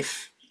later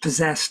life,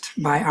 possessed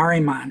by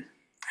Ahriman,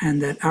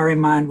 and that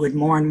Ahriman would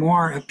more and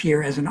more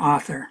appear as an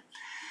author.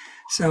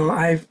 So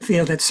I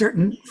feel that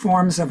certain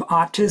forms of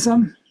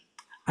autism,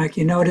 like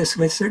you notice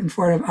with certain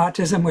forms of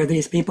autism where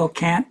these people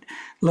can't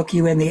look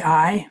you in the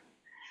eye,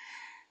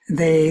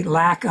 they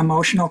lack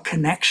emotional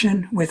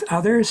connection with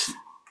others,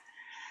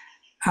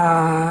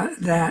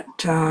 that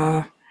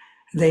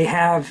they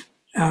have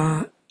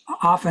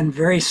often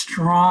very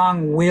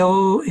strong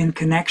will in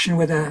connection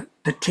with a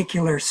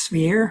particular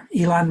sphere.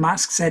 Elon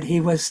Musk said he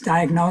was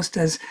diagnosed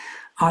as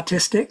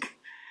autistic,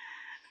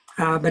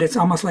 but it's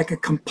almost like a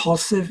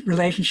compulsive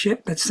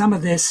relationship. But some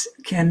of this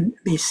can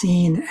be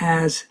seen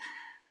as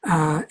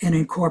an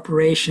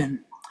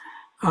incorporation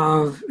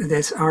of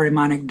this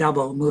Ahrimanic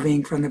double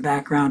moving from the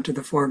background to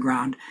the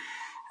foreground.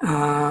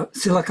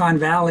 Silicon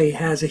Valley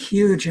has a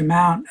huge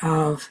amount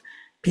of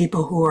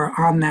people who are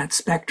on that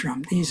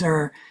spectrum. These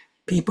are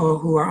people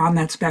who are on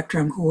that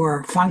spectrum who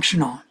are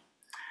functional.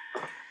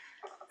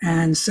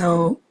 And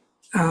so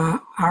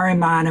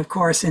Ahriman, of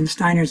course, in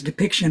Steiner's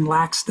depiction,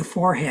 lacks the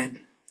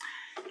forehead,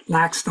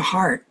 lacks the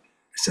heart.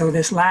 So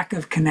this lack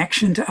of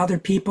connection to other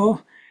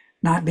people,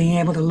 not being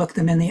able to look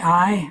them in the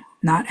eye,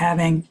 not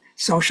having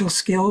social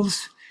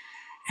skills,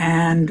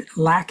 and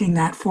lacking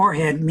that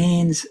forehead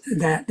means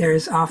that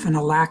there's often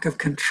a lack of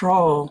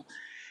control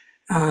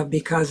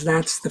because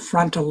that's the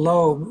frontal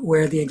lobe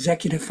where the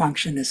executive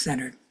function is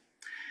centered.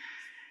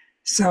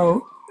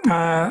 So,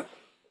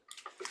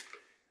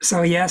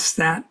 yes,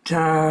 that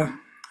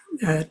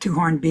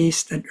two-horned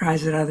beast that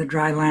rises out of the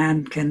dry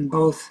land can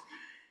both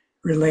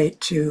relate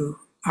to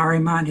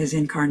Ahriman, his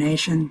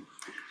incarnation,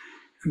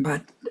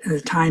 but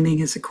the timing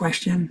is a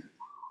question.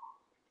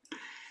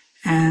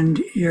 And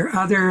your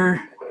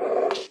other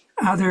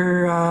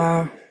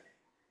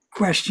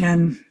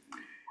question,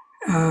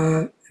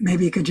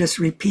 maybe you could just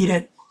repeat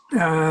it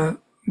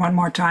one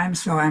more time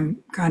so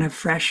I'm kind of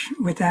fresh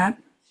with that.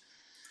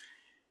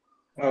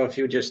 Well, if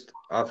you would just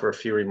offer a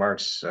few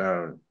remarks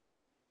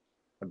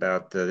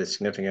about the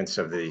significance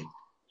of the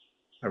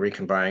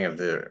recombining of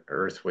the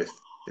Earth with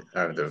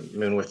the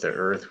Moon with the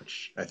Earth,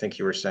 which I think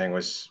you were saying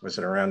was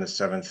it around the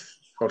 7th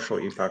cultural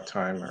epoch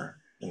time or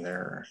in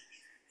there?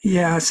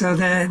 Yeah, so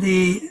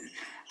the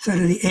So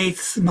to the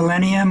eighth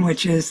millennium,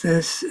 which is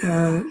this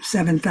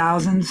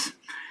 7000s,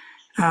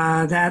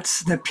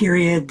 that's the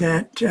period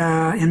that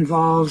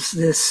involves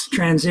this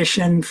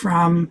transition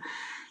from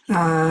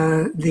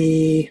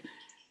the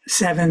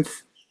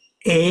seventh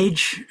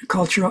age,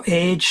 cultural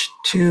age,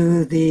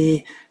 to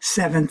the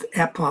seventh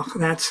epoch.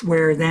 That's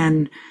where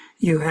then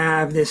you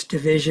have this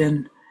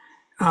division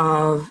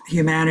of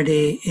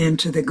humanity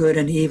into the good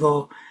and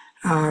evil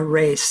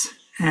race,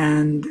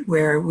 and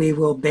where we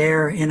will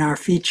bear in our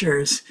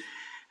features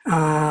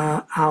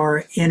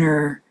our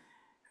inner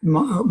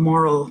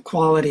moral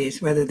qualities,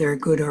 whether they're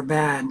good or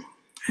bad.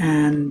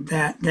 And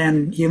that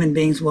then human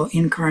beings will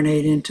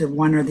incarnate into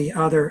one or the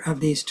other of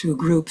these two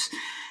groups.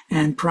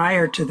 And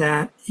prior to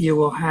that, you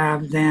will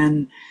have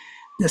then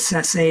the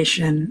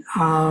cessation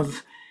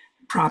of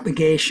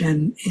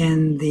propagation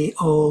in the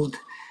old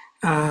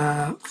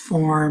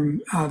form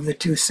of the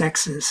two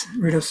sexes.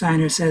 Rudolf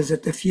Steiner says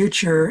that the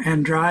future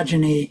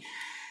androgyny,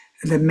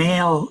 the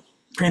male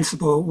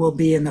principle, will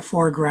be in the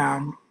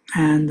foreground,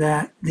 and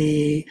that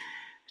the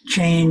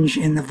change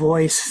in the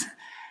voice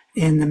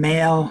in the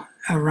male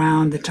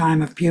around the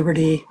time of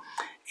puberty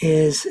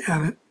is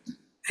an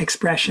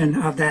expression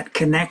of that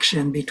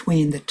connection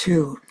between the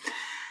two.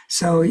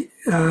 So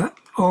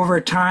over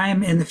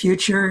time in the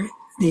future,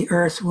 the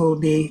earth will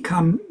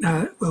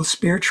will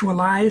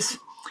spiritualize,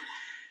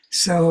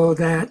 so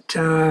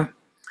that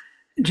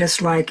just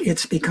like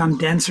it's become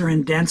denser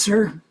and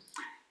denser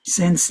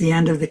since the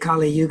end of the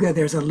Kali Yuga,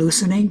 there's a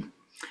loosening.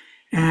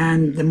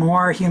 And the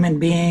more human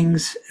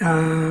beings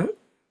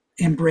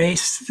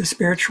embrace the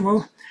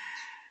spiritual,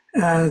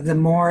 the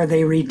more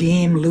they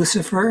redeem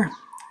Lucifer,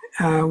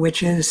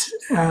 which is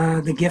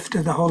the gift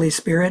of the Holy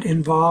Spirit,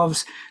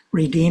 involves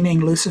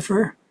redeeming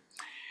Lucifer.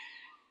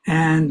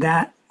 And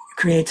that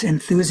creates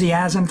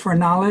enthusiasm for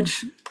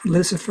knowledge.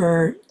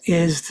 Lucifer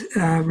is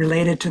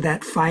related to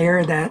that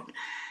fire that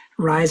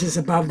rises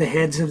above the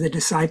heads of the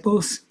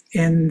disciples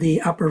in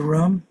the upper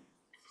room,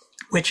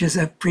 which is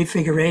a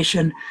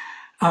prefiguration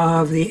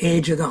of the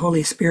age of the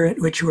Holy Spirit,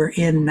 which we're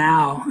in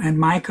now. And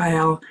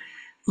Michael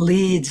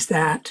leads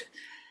that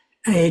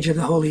age of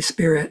the Holy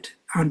Spirit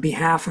on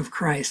behalf of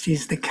Christ.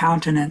 He's the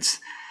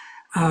countenance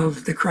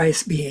of the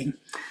Christ being.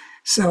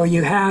 So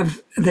you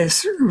have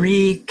this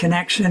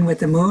reconnection with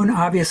the moon.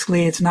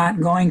 Obviously, it's not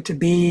going to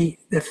be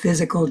the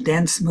physical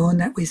dense moon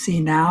that we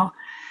see now,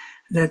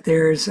 that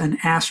there's an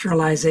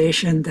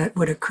astralization that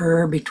would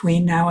occur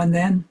between now and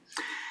then.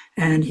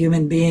 And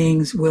human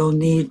beings will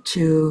need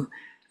to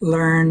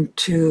learn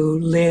to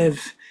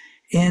live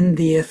in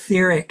the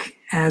etheric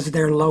as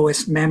their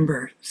lowest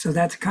member. So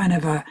that's kind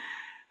of a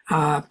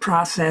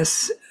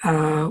process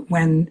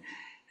when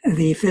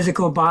the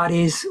physical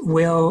bodies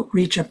will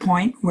reach a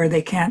point where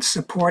they can't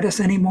support us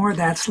anymore.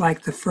 That's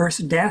like the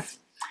first death.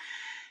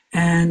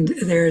 And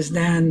there's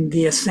then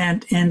the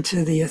ascent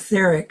into the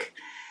etheric,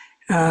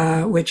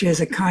 which is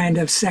a kind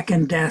of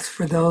second death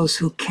for those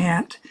who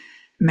can't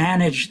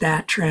manage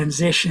that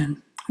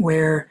transition,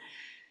 where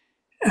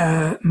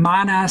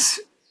Manas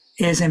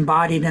is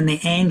embodied in the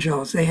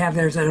angels.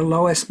 There's a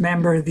lowest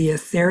member, the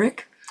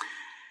etheric,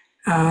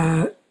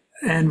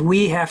 and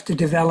we have to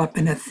develop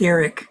an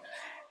etheric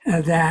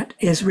that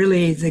is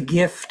really the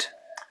gift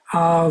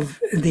of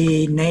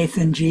the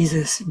Nathan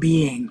Jesus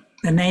being.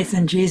 The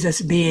Nathan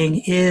Jesus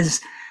being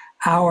is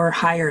our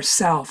higher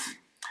self.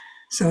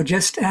 So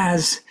just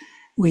as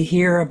we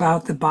hear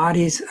about the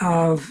bodies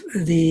of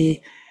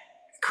the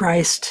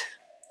Christ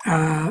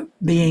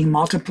being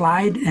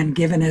multiplied and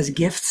given as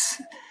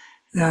gifts,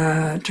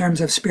 in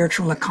terms of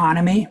spiritual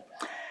economy,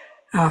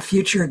 a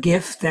future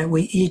gift that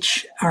we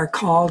each are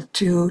called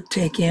to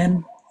take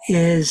in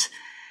is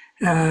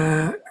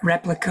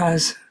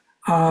replicas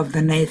of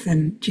the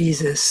Nathan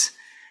Jesus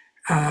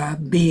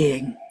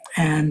being.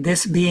 And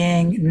this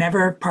being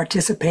never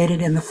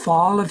participated in the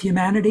fall of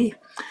humanity.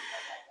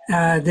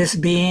 This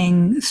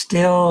being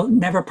still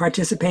never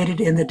participated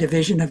in the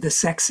division of the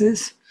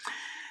sexes.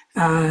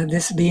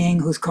 This being,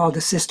 who's called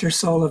the sister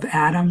soul of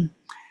Adam,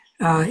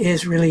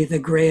 is really the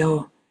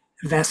grail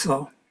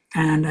vessel.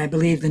 And I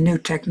believe the new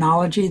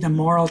technology, the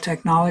moral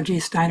technology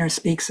Steiner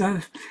speaks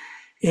of,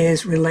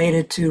 is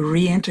related to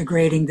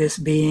reintegrating this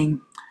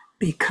being,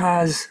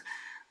 because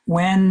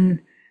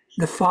when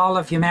the fall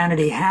of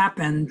humanity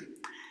happened,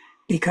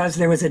 because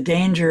there was a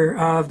danger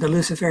of the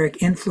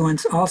Luciferic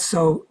influence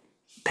also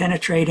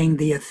penetrating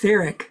the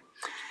etheric,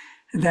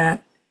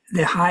 that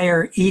the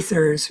higher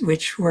ethers,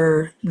 which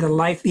were the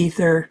life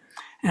ether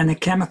and the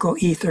chemical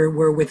ether,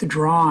 were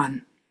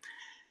withdrawn.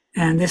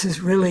 And this is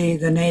really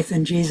the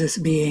Nathan Jesus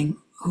being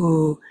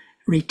who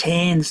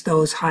retains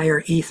those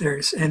higher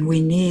ethers. And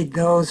we need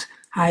those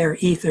higher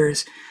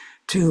ethers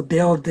to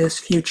build this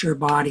future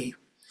body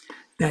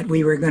that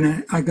we are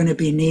going to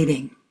be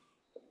needing.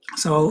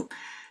 So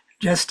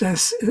just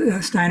as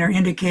Steiner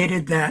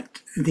indicated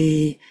that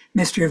the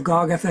mystery of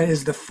Golgotha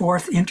is the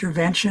fourth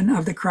intervention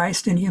of the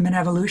Christ in human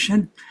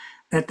evolution,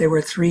 that there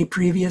were three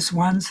previous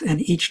ones,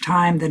 and each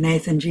time the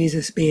Nathan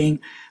Jesus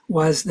being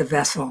was the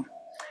vessel.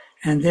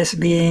 And this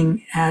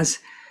being has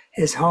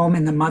his home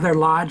in the mother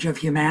lodge of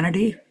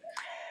humanity,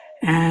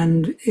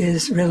 and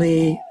is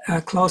really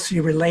closely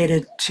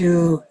related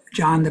to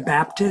John the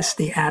Baptist,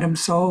 the Adam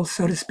soul,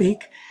 so to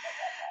speak,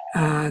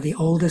 the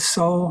oldest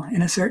soul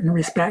in a certain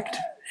respect.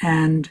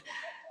 And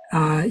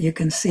you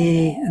can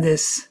see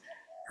this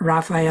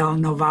Raphael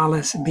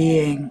Novalis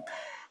being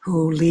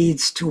who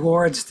leads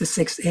towards the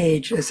sixth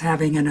age as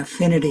having an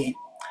affinity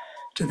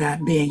to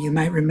that being. You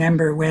might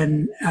remember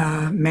when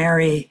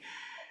Mary,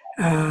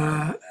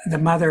 the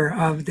mother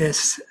of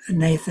this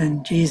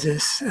Nathan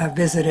Jesus,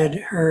 visited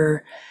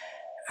her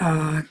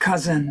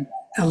cousin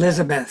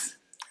Elizabeth.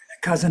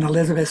 Cousin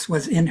Elizabeth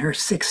was in her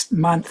 6th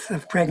month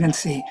of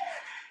pregnancy.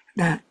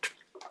 That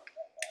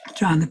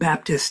John the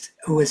Baptist,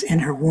 who was in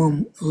her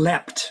womb,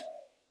 leapt,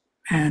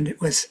 and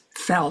it was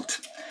felt.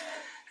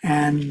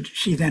 And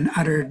she then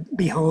uttered,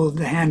 "Behold,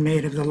 the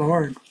handmaid of the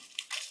Lord,"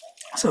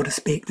 so to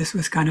speak. This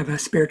was kind of a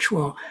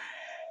spiritual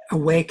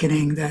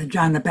awakening. The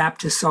John the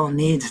Baptist soul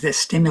needs this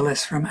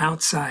stimulus from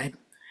outside.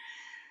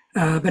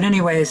 But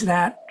anyways,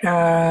 that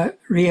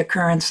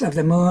reoccurrence of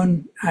the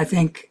moon, I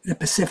think the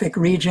Pacific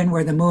region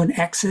where the moon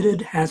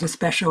exited has a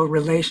special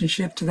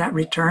relationship to that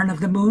return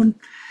of the moon.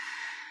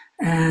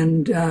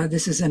 And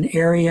this is an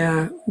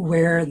area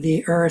where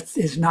the earth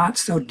is not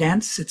so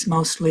dense. It's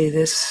mostly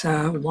this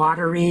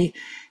watery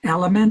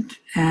element.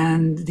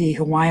 And the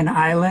Hawaiian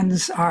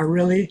Islands are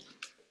really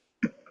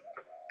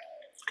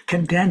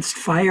condensed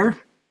fire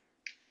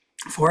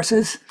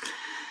forces.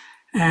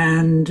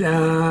 And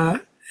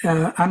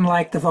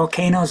unlike the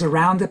volcanoes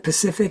around the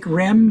Pacific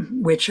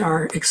Rim, which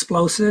are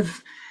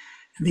explosive,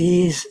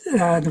 the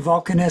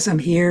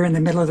volcanism here in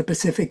the middle of the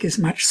Pacific is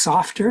much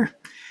softer.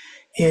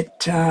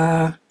 It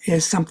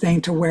is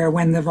something to where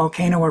when the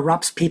volcano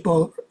erupts,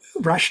 people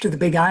rush to the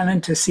Big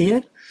Island to see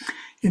it,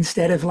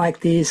 instead of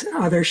like these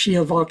other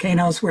shield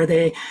volcanoes where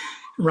they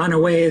run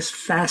away as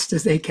fast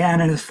as they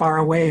can and as far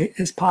away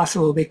as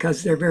possible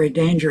because they're very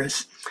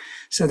dangerous.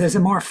 So there's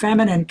a more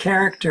feminine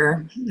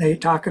character. They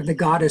talk of the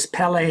goddess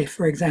Pele,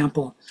 for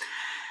example,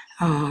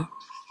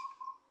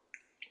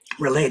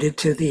 related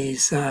to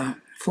these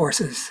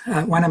forces.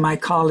 One of my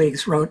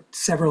colleagues wrote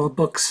several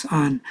books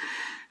on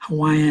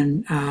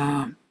Hawaiian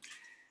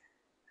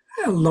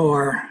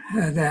lore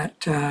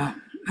that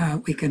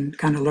we can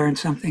kind of learn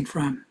something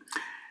from.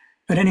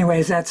 But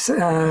anyways, that's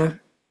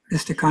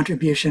just a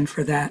contribution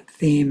for that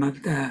theme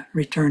of the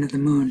return of the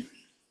moon.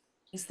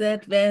 Is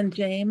that Van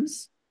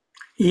James?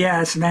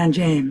 Yes, Van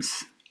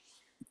James.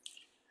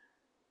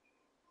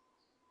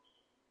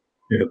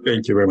 Yeah,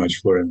 thank you very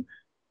much, Florian.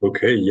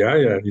 Okay,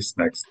 Yaya is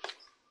next.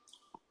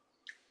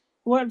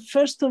 Well,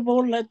 first of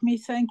all, let me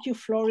thank you,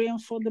 Florian,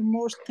 for the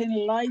most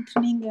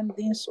enlightening and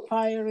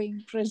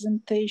inspiring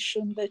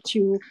presentation that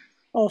you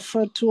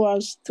offered to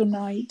us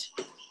tonight.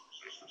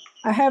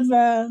 I have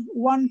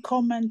one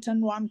comment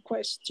and one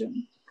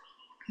question.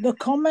 The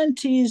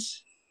comment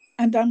is,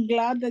 and I'm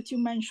glad that you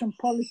mentioned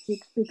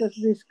politics because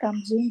this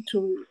comes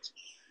into it.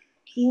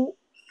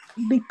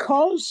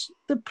 Because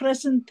the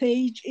present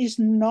age is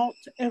not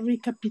a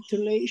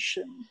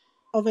recapitulation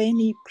of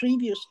any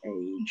previous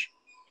age,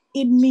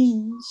 it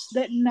means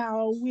that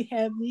now we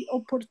have the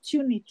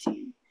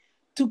opportunity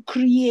to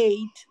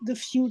create the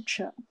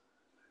future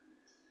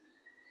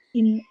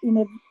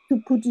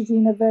to put it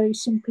in a very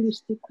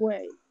simplistic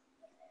way.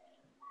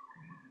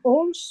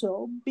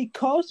 Also,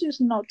 because it's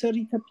not a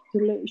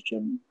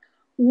recapitulation,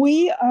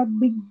 we are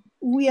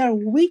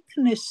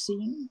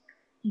witnessing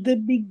the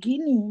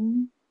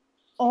beginning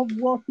of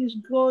what is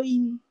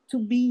going to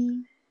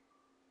be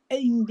at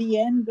the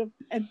end of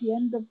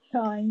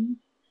time,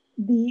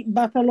 the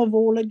battle of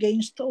all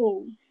against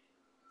all.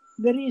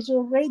 There is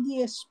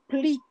already a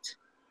split,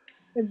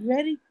 a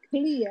very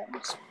clear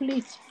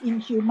split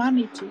in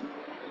humanity.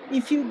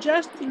 If you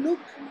just look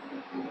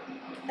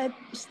at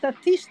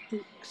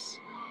statistics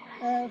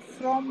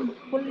from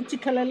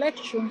political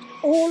elections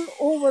all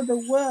over the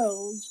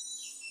world,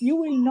 you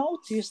will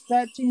notice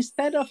that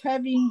instead of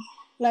having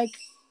like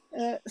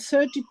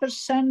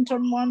 30%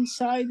 on one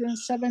side and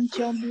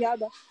 70 on the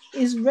other,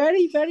 is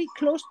very, very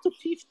close to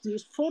 50,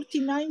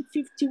 49,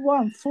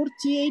 51,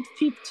 48,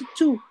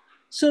 52.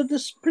 So the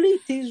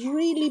split is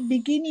really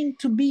beginning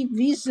to be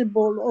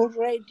visible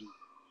already.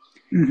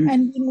 Mm-hmm.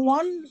 And in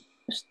one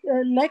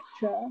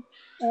lecture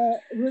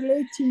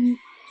relating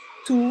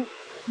to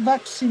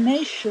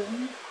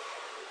vaccination,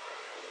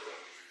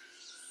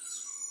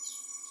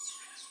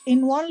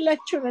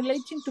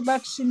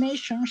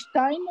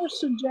 Steiner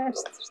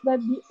suggests that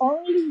the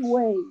only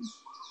way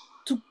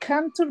to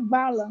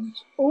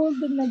counterbalance all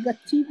the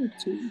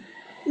negativity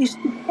is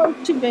to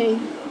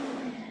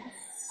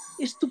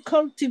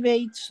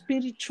cultivate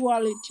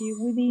spirituality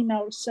within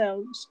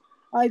ourselves,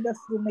 either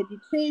through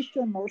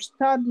meditation or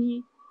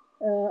study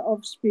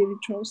of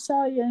spiritual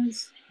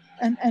science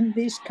and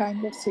this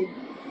kind of thing.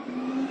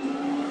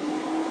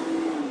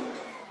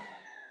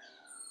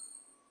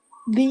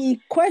 The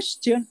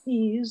question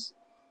is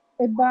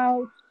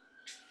about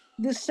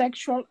the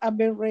sexual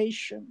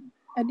aberration,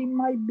 and it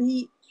might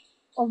be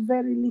of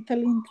very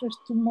little interest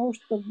to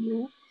most of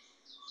you,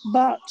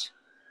 but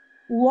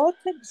what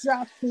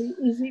exactly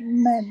is it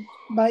meant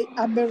by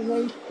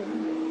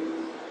aberration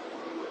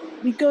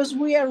because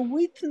we are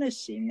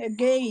witnessing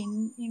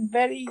again in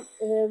very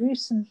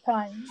recent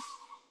times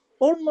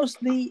almost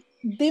the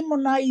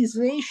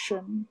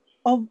demonization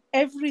of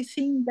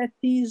everything that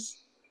is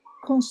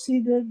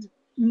considered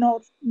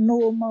not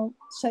normal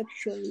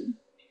sexually.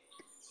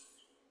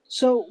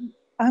 So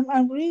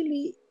I'm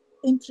really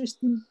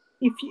interested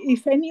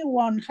if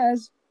anyone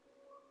has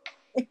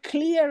a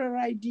clearer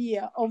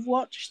idea of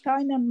what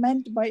Steiner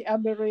meant by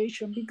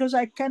aberration, because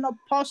I cannot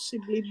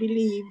possibly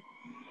believe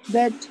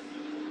that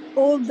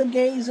all the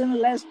gays and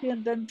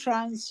lesbians and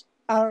trans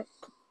are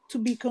to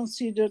be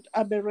considered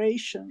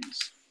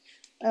aberrations.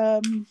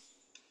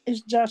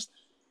 It's just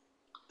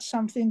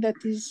something that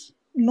is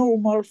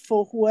normal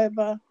for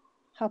whoever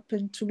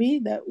happened to be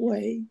that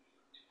way.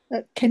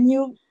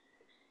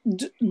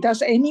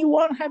 Does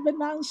anyone have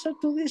an answer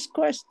to this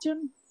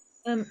question?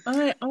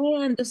 I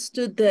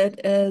understood that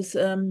as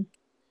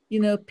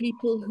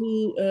people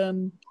who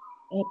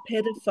are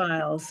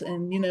pedophiles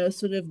and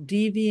sort of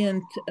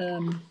deviant,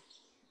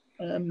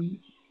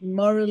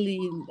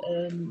 morally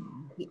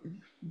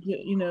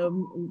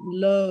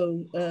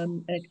low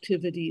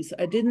activities.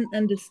 I didn't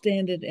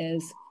understand it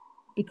as,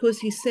 because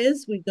he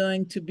says we're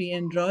going to be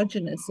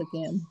androgynous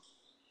again.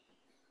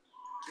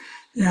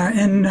 Yeah,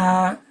 and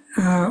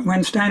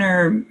when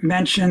Steiner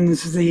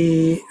mentions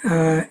the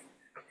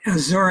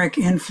Azoric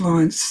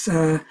influence,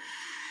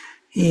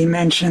 he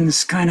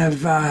mentions kind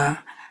of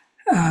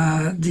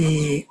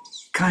the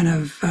kind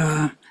of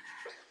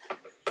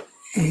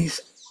he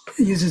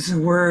uses the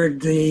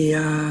word the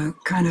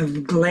kind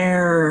of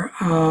glare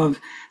of,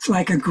 it's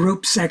like a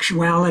group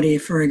sexuality,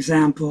 for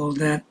example,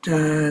 that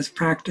is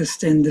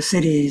practiced in the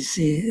cities.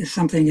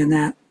 Something in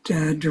that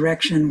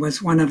direction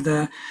was one of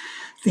the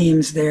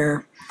themes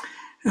there.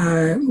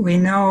 We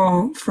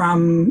know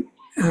from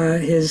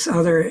his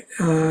other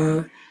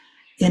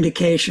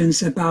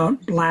indications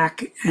about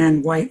black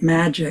and white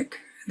magic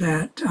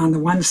that on the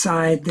one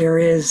side there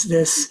is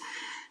this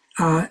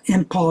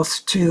impulse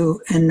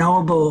to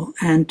ennoble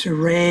and to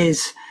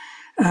raise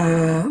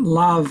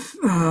love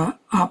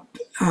up.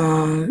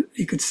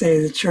 You could say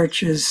the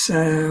churches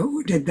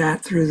did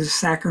that through the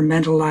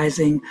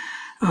sacramentalizing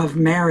of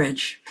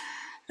marriage.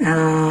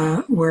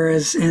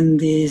 Whereas in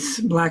these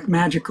black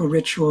magical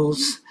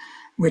rituals,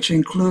 which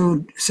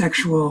include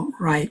sexual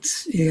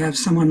rites, you have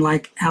someone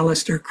like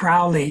Aleister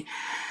Crowley,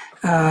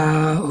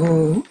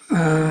 who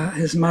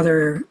his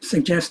mother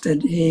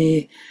suggested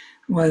he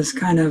was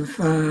kind of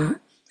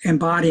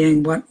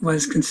embodying what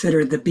was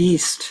considered the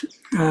beast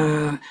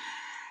of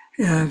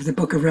the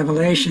Book of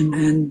Revelation,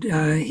 and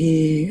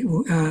he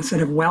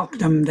sort of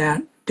welcomed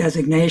that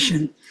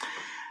designation.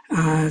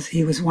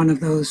 He was one of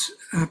those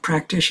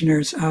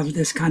practitioners of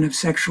this kind of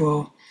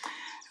sexual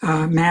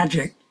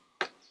magic.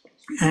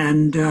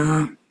 And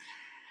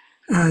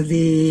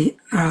the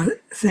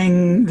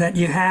thing that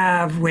you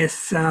have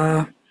with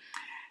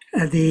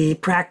the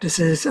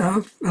practices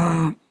of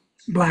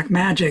black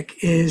magic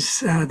is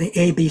the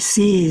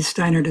ABCs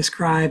Steiner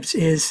describes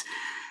is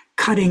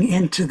cutting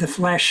into the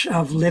flesh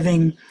of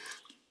living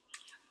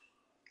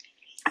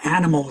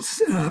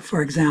animals,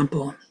 for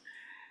example.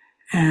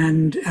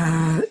 And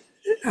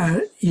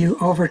you,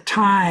 over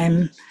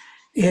time,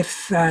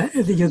 if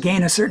you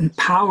gain a certain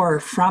power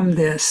from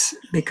this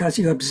because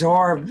you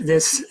absorb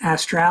this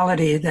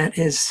astrality that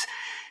is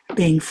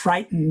being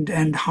frightened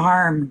and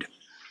harmed,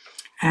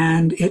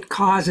 and it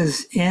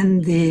causes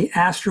in the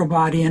astral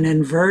body an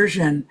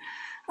inversion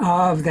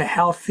of the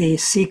healthy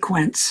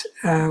sequence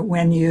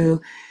when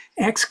you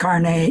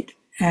excarnate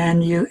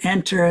and you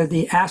enter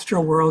the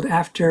astral world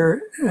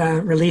after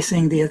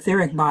releasing the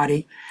etheric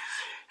body.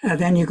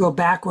 Then you go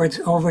backwards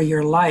over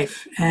your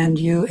life and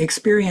you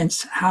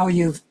experience how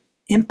you've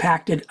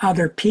impacted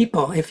other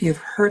people. If you've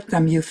hurt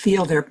them, you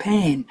feel their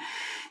pain.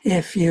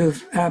 If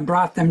you've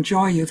brought them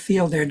joy, you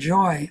feel their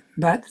joy.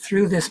 But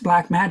through this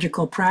black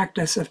magical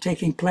practice of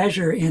taking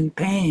pleasure in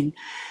pain,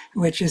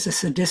 which is a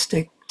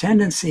sadistic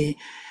tendency,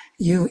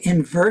 you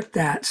invert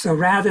that. So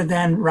rather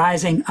than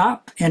rising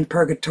up in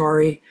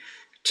purgatory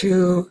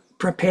to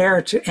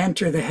prepare to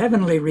enter the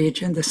heavenly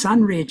region, the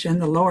sun region,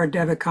 the lower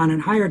Devachan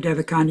and higher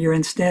Devachan, you're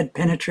instead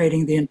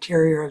penetrating the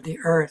interior of the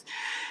earth,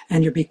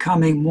 and you're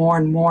becoming more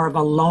and more of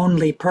a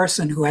lonely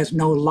person who has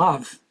no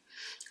love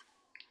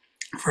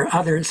for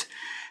others,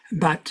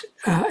 but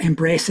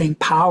embracing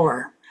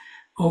power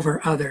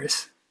over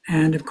others.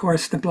 And of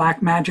course, the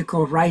black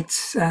magical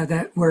rites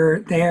that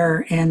were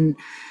there in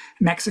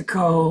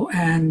Mexico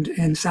and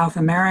in South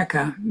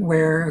America,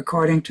 where,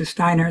 according to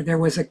Steiner, there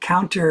was a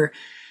counter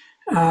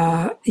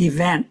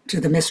event to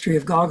the mystery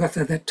of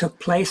Golgotha that took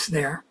place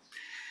there,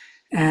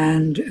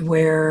 and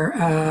where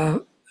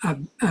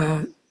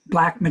a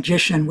black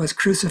magician was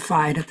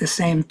crucified at the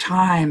same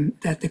time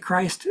that the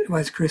Christ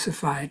was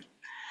crucified,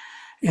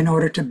 in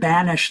order to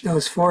banish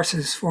those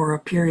forces for a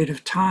period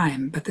of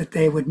time, but that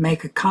they would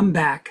make a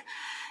comeback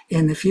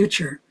in the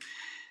future.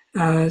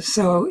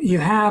 So you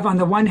have, on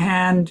the one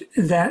hand,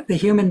 that the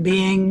human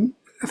being,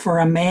 for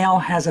a male,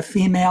 has a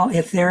female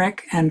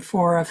etheric, and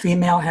for a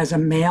female has a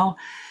male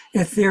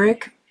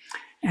etheric.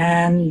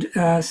 And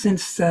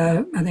since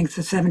I think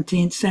the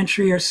 17th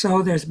century or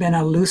so, there's been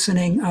a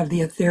loosening of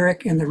the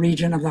etheric in the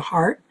region of the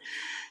heart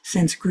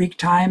since Greek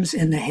times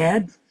in the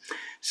head.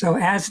 So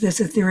as this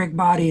etheric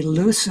body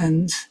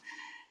loosens,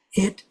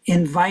 it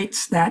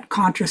invites that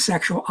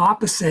contrasexual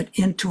opposite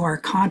into our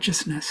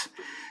consciousness.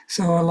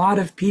 So a lot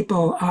of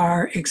people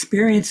are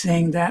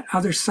experiencing that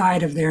other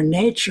side of their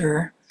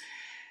nature,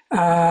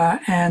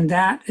 and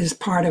that is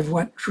part of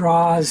what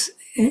draws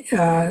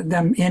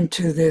them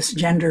into this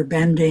gender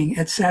bending,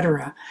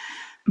 etc.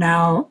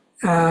 Now,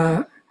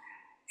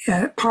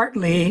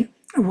 partly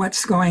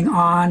what's going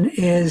on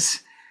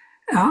is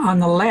on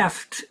the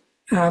left,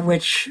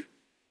 which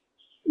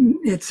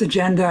its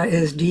agenda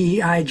is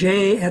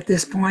DEIJ at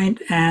this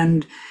point,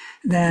 and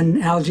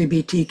then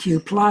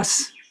LGBTQ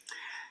plus,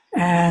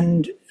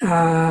 and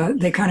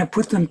they kind of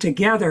put them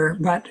together,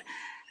 but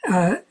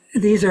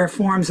these are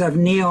forms of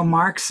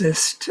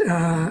neo-Marxist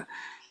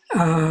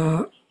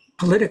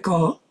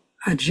political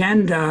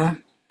agenda.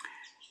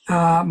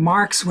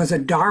 Marx was a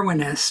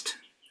Darwinist.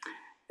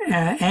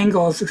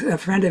 Engels, a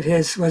friend of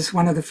his, was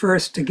one of the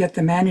first to get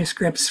the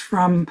manuscripts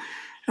from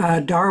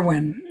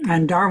Darwin.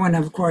 And Darwin,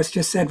 of course,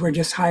 just said we're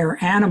just higher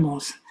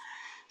animals.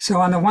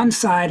 So on the one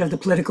side of the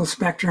political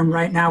spectrum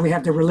right now, we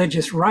have the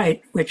religious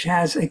right, which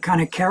has a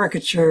kind of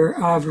caricature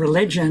of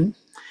religion,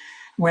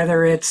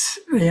 whether it's,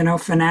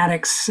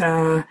 fanatics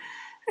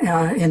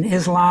in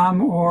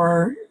Islam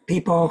or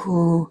people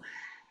who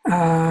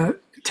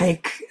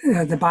take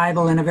the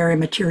Bible in a very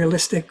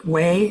materialistic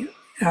way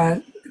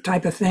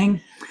type of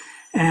thing,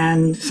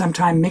 and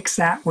sometimes mix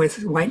that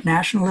with white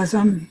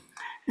nationalism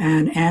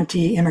and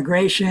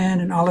anti-immigration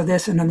and all of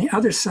this. And on the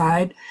other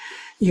side,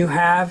 you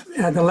have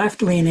the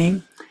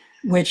left-leaning,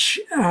 which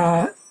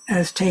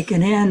has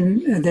taken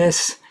in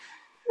this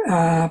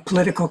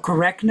political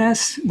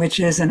correctness, which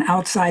is an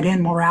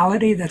outside-in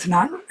morality that's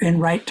not in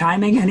right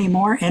timing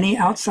anymore. Any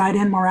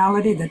outside-in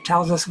morality that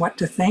tells us what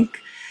to think,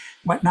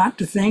 what not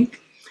to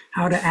think,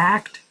 how to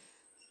act,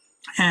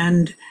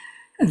 and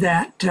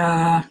that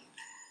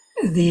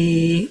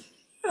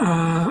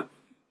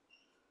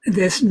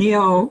this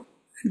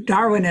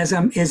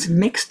neo-Darwinism is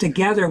mixed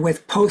together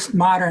with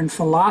postmodern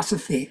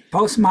philosophy.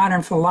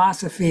 Postmodern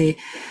philosophy,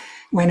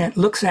 when it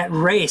looks at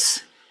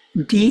race,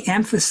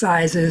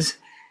 de-emphasizes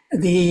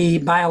the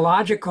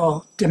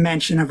biological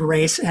dimension of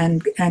race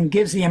and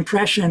gives the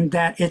impression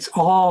that it's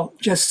all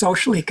just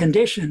socially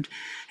conditioned.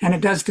 And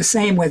it does the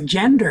same with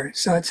gender.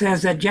 So it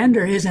says that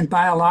gender isn't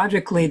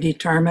biologically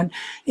determined,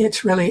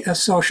 it's really a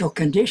social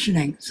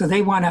conditioning. So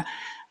they want to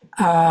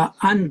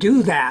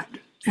undo that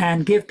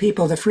and give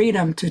people the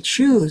freedom to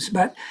choose.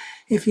 But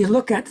if you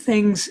look at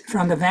things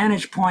from the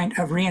vantage point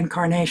of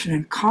reincarnation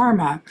and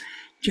karma,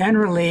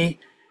 generally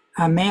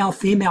a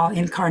male-female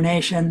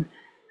incarnation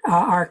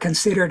are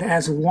considered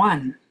as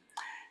one.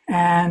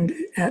 And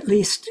at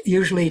least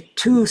usually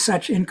two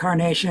such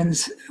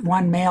incarnations,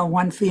 one male,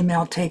 one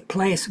female, take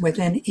place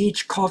within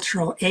each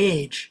cultural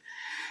age,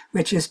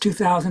 which is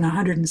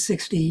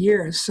 2,160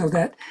 years, so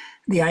that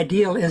the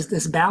ideal is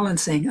this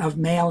balancing of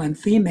male and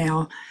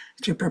female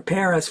to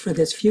prepare us for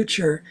this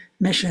future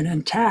mission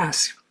and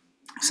task.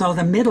 So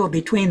the middle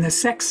between the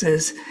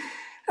sexes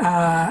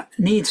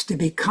needs to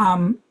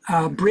become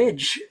a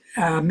bridge,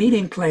 a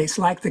meeting place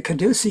like the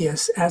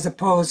caduceus, as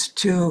opposed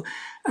to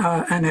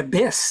an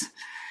abyss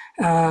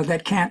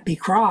that can't be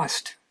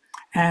crossed.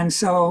 And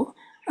so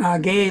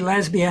gay,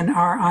 lesbian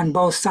are on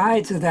both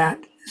sides of that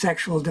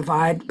sexual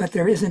divide, but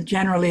there isn't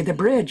generally the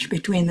bridge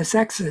between the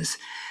sexes.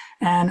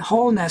 And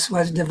wholeness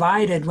was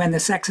divided when the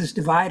sexes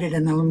divided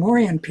in the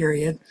Lemurian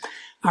period.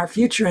 Our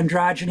future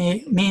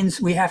androgyny means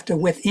we have to,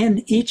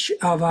 within each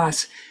of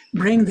us,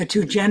 bring the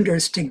two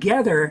genders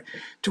together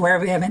to where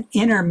we have an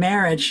inner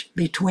marriage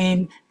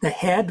between the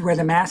head, where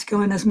the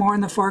masculine is more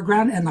in the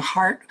foreground, and the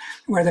heart,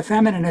 where the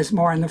feminine is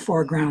more in the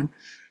foreground.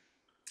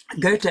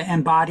 Goethe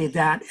embodied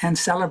that and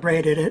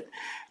celebrated it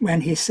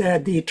when he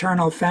said the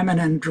eternal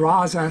feminine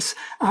draws us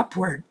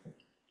upward.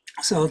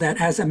 So that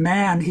as a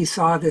man, he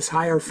saw this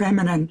higher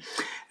feminine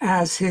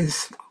as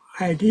his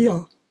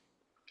ideal.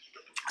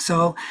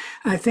 So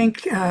I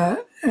think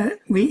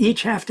we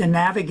each have to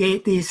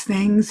navigate these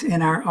things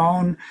in our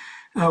own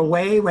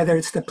way, whether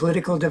it's the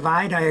political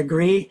divide. I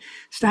agree.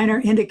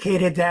 Steiner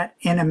indicated that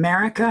in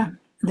America,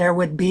 there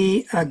would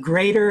be a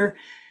greater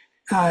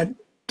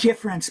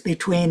difference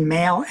between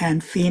male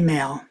and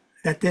female,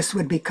 that this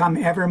would become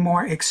ever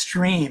more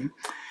extreme.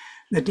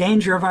 The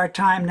danger of our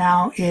time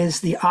now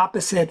is the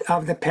opposite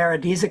of the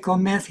paradisical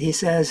myth. He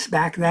says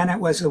back then it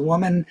was a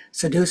woman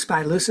seduced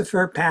by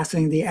Lucifer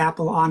passing the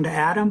apple on to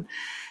Adam.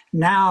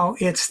 Now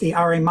it's the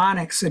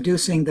Ahrimanic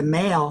seducing the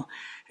male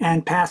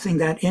and passing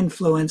that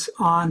influence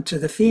on to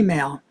the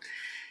female.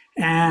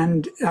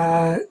 And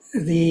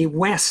the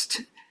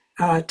West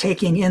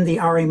taking in the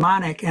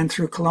Ahrimanic and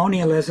through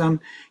colonialism,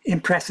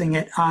 impressing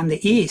it on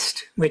the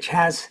East, which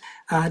has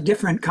a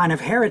different kind of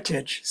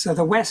heritage. So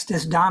the West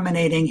is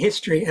dominating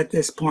history at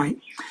this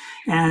point.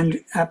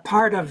 And a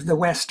part of the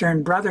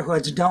Western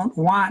brotherhoods don't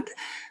want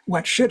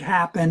what should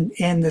happen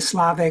in the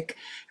Slavic,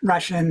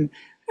 Russian,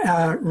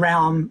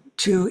 realm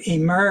to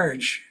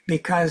emerge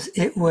because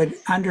it would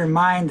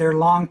undermine their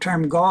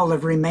long-term goal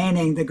of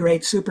remaining the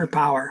great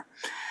superpower.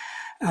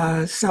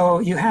 So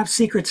you have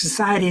secret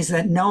societies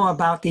that know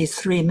about these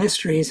three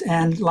mysteries,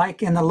 and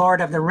like in the Lord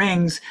of the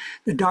Rings,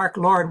 the Dark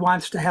Lord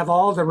wants to have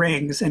all the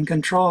rings and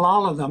control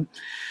all of them.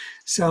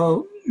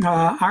 So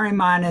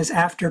Ahriman is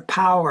after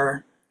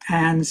power,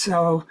 and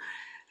so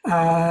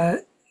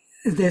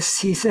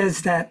he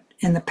says that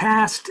in the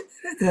past,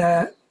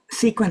 the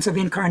sequence of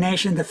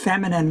incarnation, the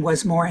feminine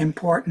was more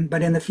important,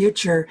 but in the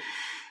future,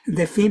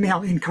 the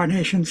female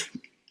incarnations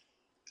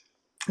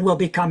will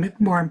become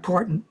more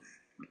important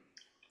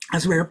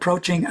as we're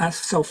approaching a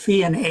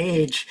Sophian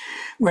age,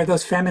 where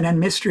those feminine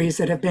mysteries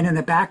that have been in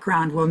the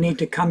background will need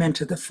to come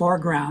into the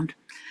foreground.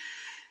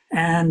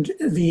 And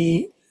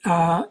the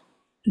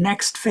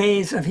next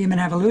phase of human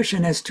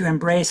evolution is to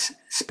embrace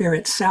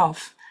spirit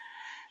self,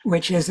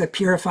 which is a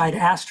purified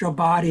astral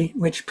body,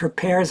 which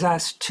prepares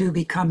us to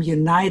become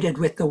united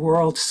with the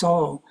world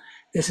soul.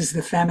 This is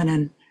the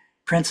feminine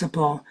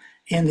principle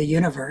in the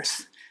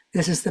universe.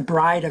 This is the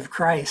bride of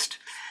Christ.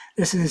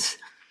 This is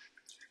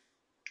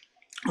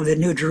the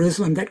New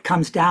Jerusalem that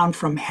comes down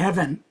from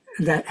heaven,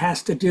 that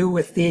has to do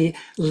with the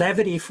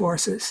levity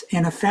forces.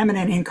 In a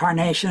feminine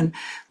incarnation,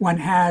 one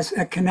has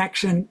a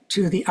connection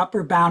to the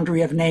upper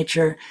boundary of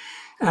nature,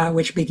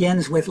 which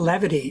begins with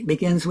levity,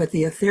 begins with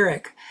the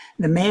etheric.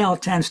 The male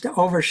tends to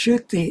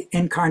overshoot the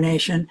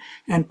incarnation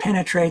and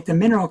penetrate the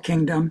mineral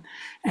kingdom,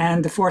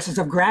 and the forces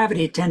of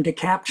gravity tend to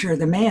capture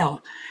the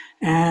male.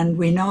 And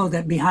we know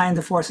that behind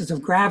the forces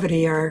of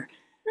gravity are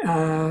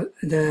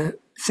the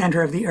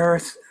center of the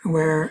earth,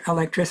 where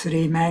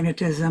electricity,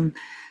 magnetism,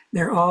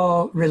 they're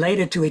all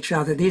related to each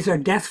other. These are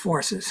death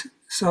forces.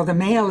 So the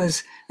male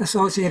is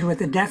associated with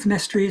the death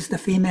mysteries, the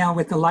female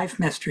with the life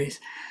mysteries.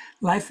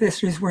 Life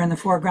mysteries were in the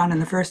foreground in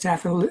the first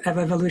half of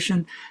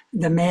evolution,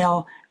 the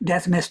male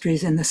death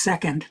mysteries in the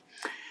second.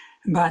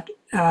 But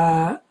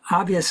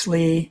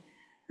obviously,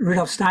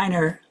 Rudolf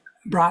Steiner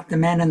brought the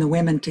men and the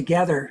women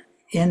together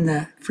in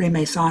the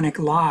Freemasonic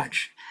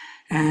Lodge,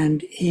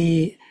 and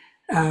he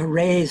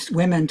raised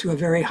women to a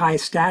very high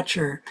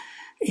stature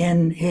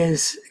in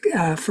his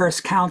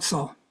first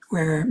council,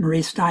 where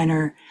Marie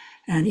Steiner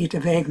and Ita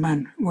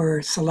Wegman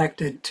were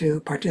selected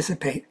to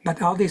participate.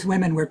 But all these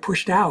women were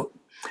pushed out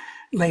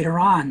later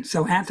on.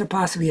 So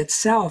anthroposophy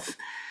itself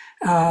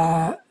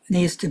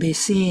needs to be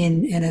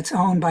seen in its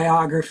own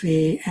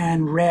biography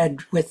and read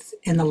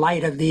in the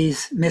light of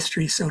these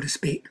mysteries, so to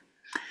speak.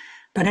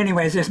 But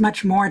anyways, there's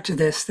much more to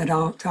this that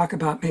I'll talk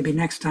about maybe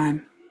next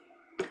time.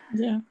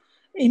 Yeah.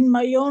 In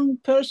my own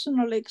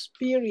personal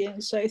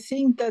experience, I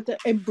think that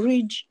a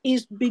bridge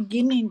is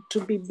beginning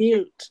to be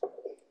built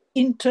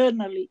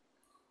internally.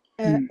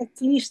 At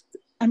least,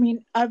 I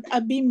mean,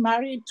 I've been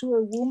married to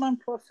a woman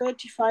for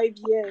 35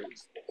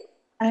 years,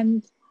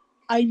 and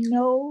I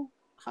know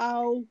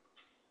how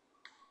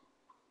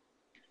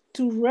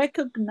to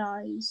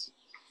recognize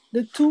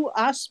the two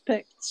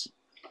aspects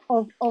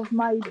of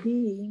my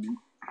being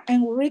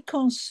and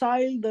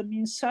reconcile them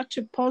in such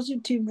a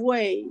positive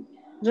way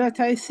that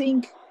I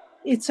think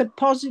it's a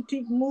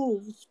positive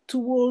move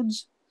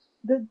towards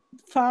the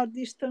far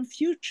distant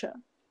future.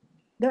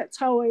 That's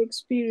how I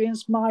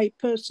experience my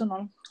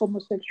personal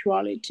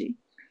homosexuality.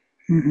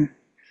 Mm-hmm.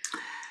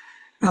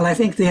 Well, I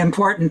think the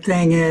important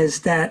thing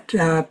is that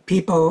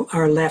people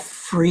are left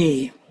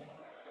free.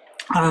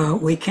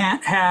 We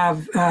can't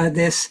have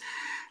this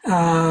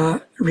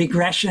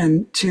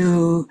regression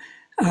to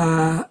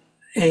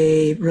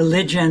a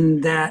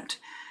religion that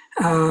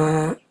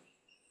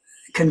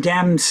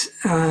condemns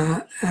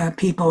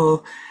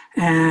people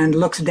and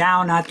looks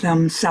down at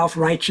them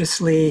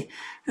self-righteously.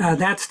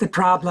 That's the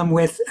problem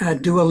with a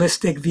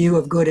dualistic view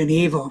of good and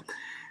evil.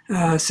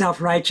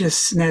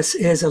 Self-righteousness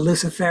is a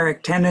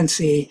Luciferic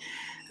tendency,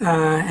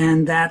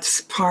 and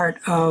that's part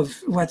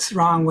of what's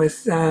wrong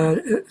with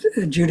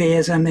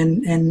Judaism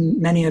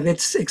in many of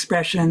its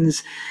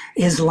expressions,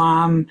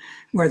 Islam,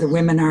 where the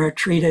women are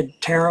treated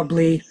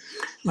terribly,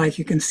 like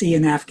you can see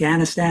in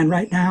Afghanistan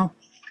right now,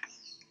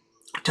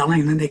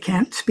 telling them they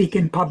can't speak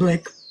in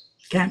public,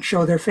 can't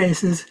show their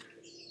faces,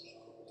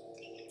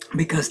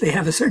 because they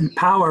have a certain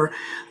power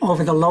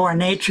over the lower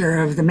nature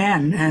of the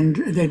men, and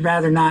they'd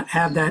rather not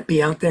have that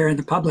be out there in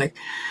the public.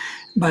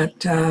 But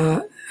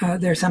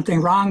there's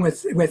something wrong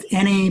with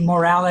any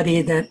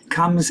morality that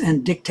comes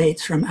and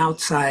dictates from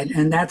outside,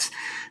 and that's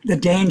the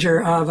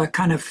danger of a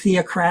kind of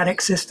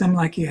theocratic system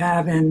like you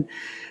have in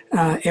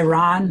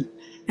Iran,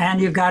 and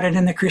you've got it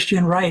in the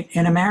Christian right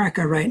in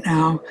America right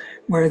now,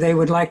 where they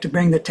would like to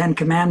bring the Ten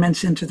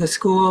Commandments into the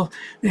school.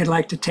 They'd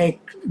like to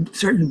take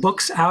certain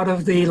books out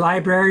of the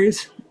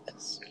libraries.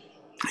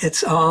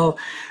 It's all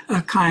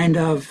a kind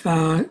of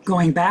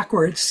going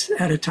backwards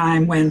at a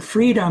time when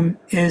freedom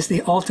is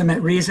the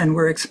ultimate reason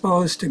we're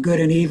exposed to good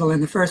and evil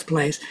in the first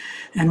place.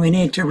 And we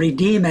need to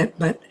redeem it,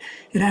 but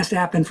it has to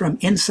happen from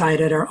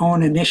inside at our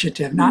own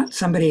initiative, not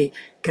somebody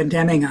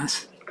condemning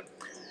us.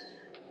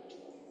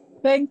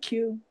 Thank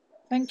you.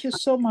 Thank you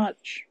so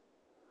much.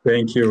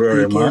 Thank you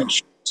very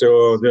much.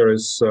 So there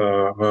is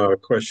a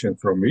question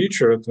from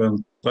Richard,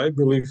 and I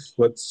believe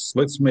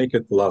let's make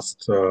it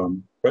last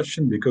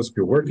question because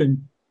we're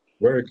working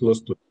very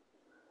close to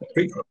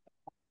 3.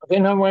 Okay,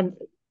 now one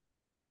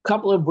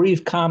couple of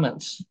brief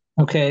comments.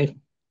 Okay,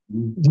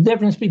 the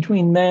difference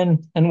between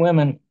men and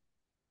women.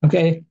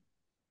 Okay,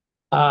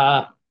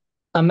 a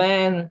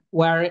man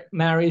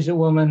marries a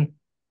woman,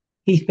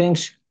 he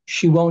thinks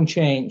she won't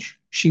change.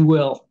 She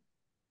will.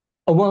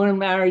 A woman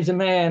marries a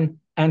man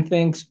and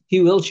thinks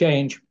he will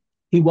change.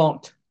 He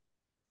won't.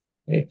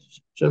 Okay?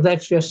 So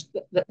that's just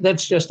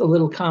a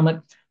little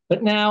comment.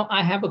 But now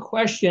I have a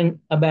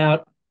question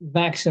about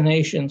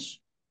vaccinations.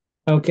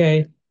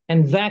 Okay,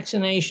 and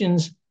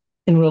vaccinations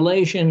in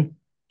relation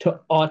to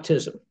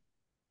autism.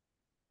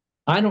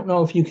 I don't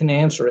know if you can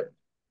answer it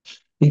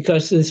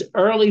because this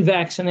early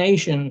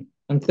vaccination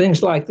and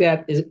things like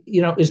that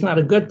is not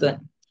a good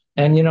thing.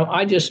 And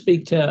I just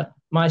speak to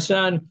my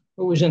son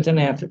who was into an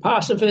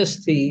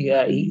anthroposophist. He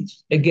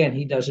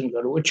doesn't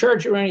go to a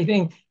church or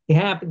anything. He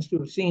happens to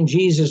have seen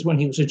Jesus when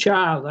he was a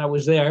child. I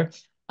was there,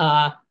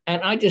 and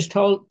I just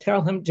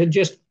tell him to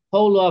just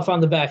hold off on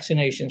the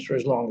vaccinations for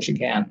as long as you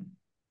can,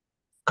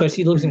 because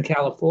he lives in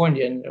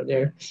California and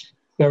there are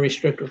very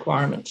strict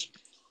requirements.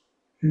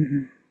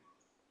 Mm-hmm.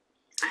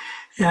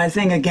 Yeah, I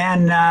think,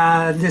 again,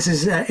 this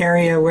is an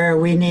area where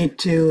we need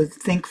to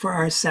think for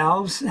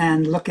ourselves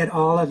and look at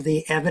all of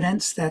the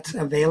evidence that's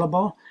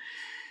available.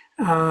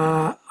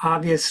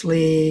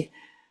 Obviously,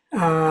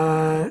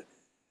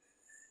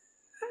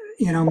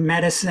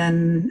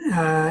 medicine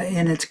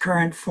in its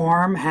current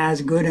form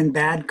has good and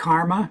bad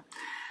karma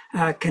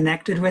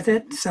connected with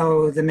it.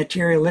 So the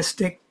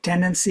materialistic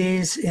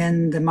tendencies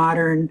in the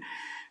modern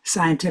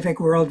scientific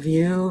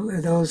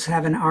worldview, those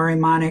have an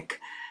Ahrimanic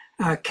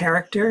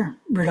character.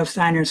 Rudolf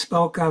Steiner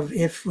spoke of,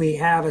 if we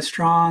have a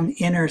strong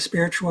inner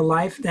spiritual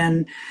life,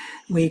 then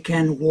we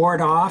can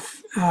ward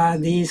off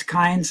these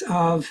kinds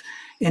of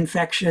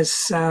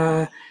infectious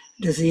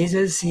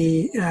diseases.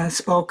 He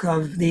spoke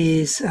of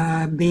these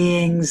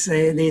beings,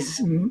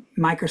 these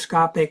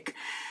microscopic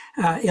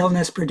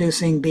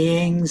illness-producing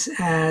beings,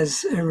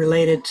 as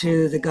related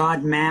to the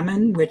god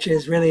Mammon, which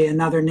is really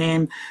another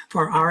name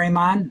for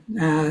Ahriman,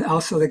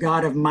 also the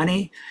god of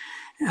money.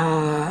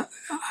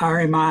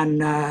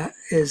 Ahriman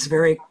is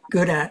very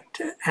good at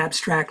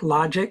abstract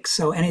logic,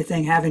 so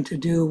anything having to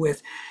do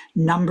with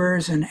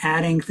numbers and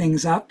adding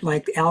things up,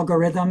 like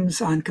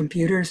algorithms on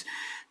computers,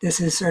 this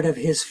is sort of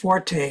his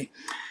forte.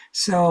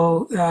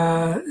 So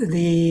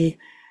the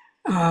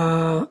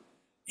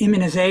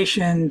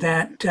immunization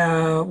that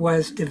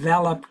was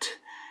developed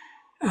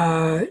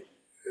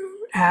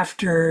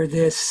after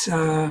this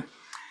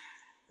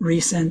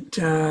recent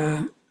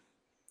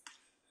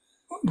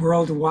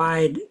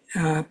worldwide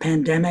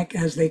pandemic,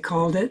 as they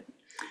called it,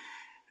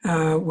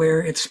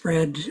 where it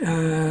spread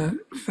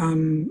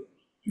from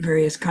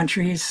various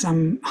countries,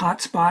 some hot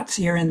spots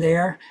here and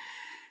there.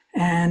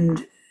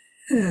 And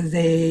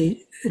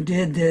they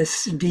did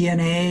this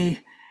DNA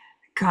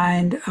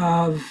kind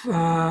of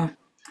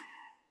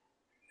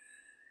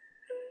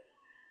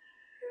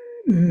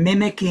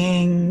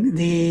mimicking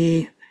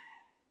the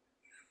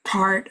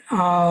part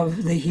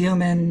of the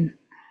human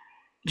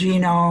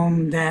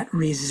genome that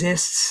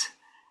resists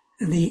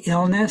the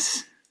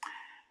illness.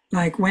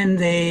 Like when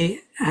they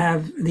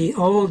have the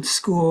old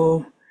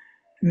school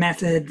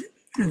method,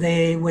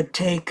 they would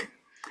take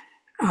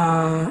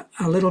a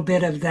little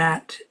bit of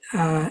that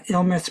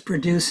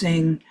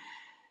illness-producing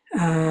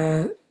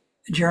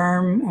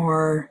germ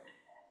or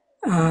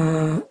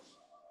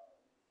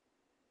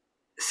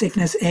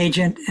sickness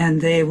agent,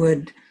 and they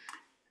would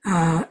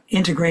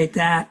integrate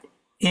that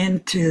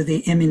into the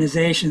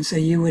immunization. So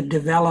you would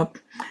develop,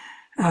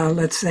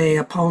 let's say,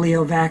 a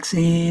polio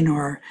vaccine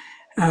or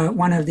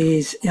one of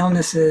these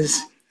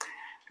illnesses.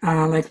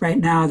 Like right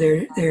now,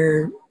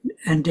 they're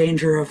in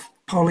danger of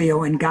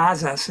polio in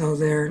Gaza, so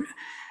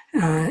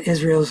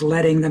Israel's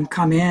letting them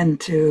come in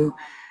to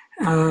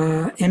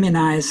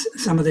immunize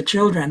some of the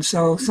children.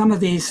 So some of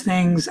these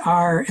things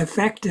are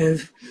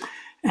effective,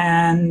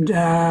 and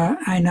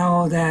I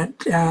know that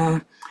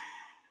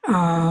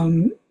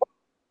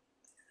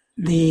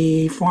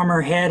the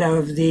former head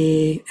of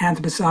the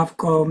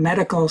anthroposophical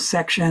medical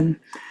section,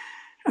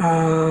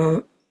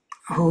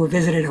 who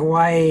visited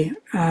Hawaii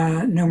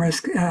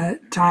numerous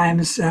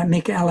times,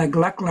 Michaela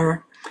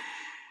Gluckler,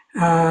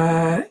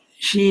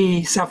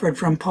 she suffered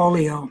from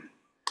polio.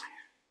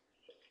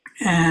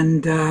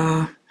 And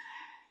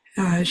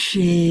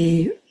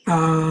she,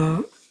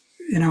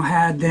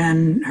 had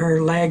then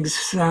her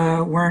legs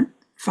weren't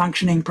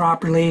functioning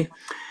properly.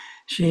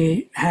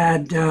 She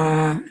had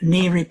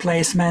knee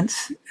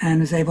replacements and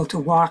was able to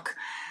walk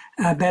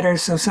better.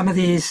 So some of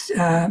these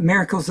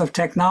miracles of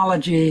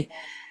technology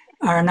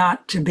are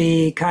not to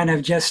be kind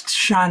of just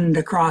shunned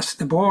across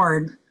the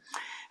board.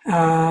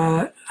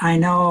 I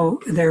know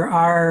there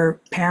are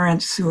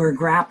parents who are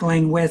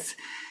grappling with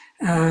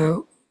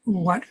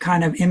what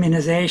kind of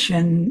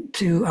immunization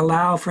to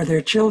allow for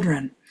their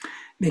children,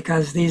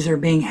 because these are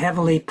being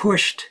heavily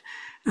pushed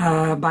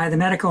by the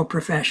medical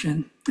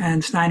profession.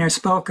 And Steiner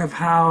spoke of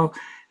how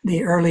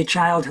the early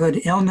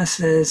childhood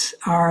illnesses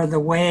are the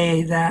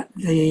way that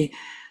the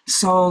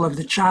soul of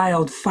the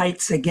child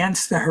fights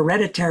against the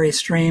hereditary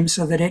stream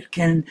so that it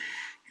can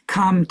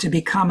come to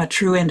become a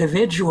true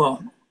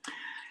individual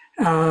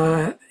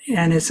and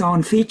its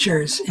own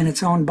features in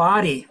its own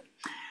body.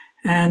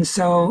 And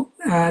so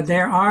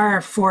there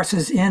are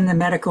forces in the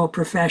medical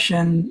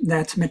profession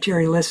that's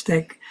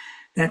materialistic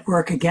that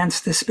work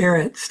against the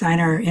spirit.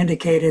 Steiner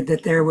indicated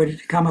that there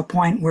would come a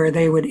point where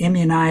they would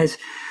immunize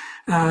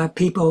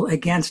people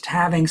against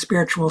having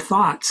spiritual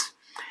thoughts.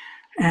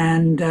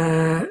 And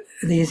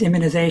these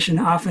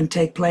immunizations often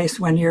take place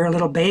when you're a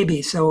little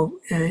baby, so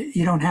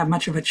you don't have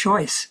much of a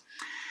choice.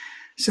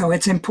 So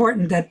it's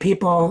important that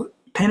people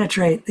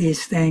penetrate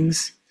these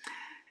things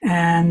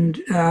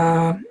and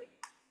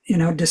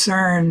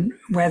discern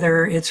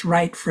whether it's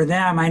right for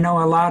them. I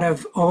know a lot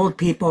of old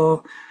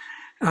people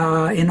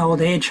in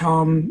old age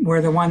home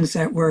were the ones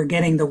that were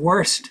getting the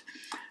worst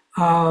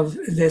of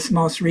this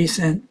most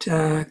recent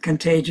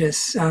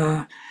contagious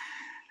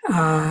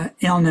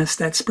illness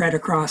that spread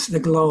across the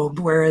globe.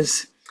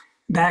 Whereas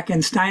back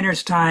in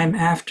Steiner's time,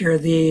 after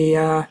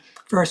the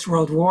First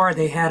World War,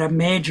 they had a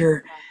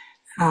major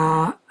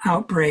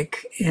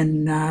outbreak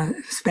in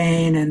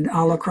Spain and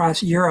all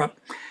across Europe,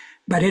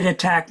 but it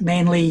attacked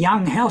mainly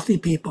young, healthy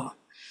people.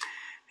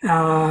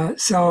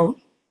 So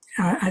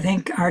I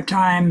think our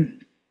time,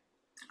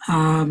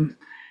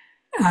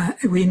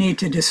 we need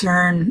to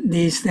discern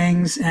these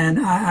things, and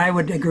I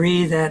would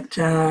agree that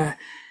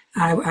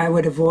I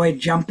would avoid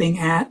jumping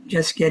at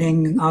just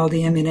getting all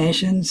the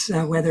immunizations,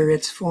 whether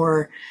it's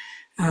for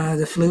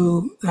the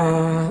flu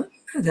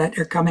that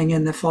are coming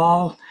in the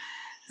fall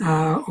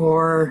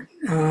or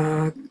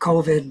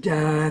COVID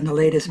and the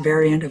latest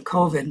variant of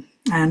COVID.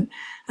 And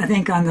I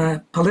think on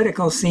the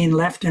political scene,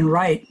 left and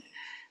right,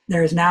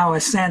 there's now a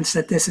sense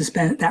that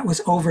that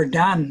was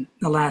overdone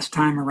the last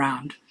time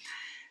around.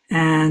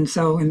 And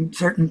so in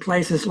certain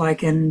places,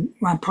 like in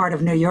one part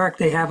of New York,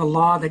 they have a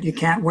law that you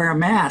can't wear a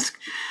mask.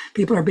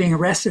 People are being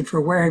arrested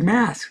for wearing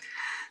masks.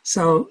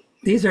 So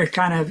these are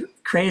kind of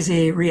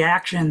crazy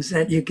reactions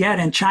that you get.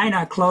 And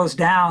China closed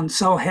down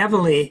so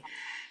heavily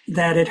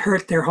that it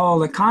hurt their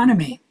whole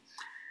economy.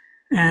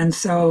 And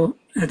so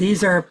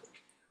these are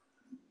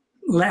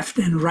left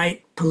and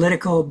right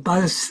political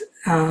buzz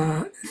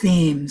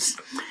themes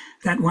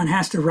that one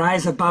has to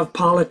rise above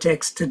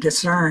politics to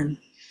discern.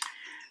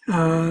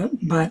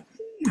 But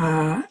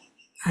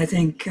I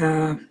think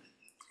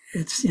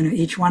it's,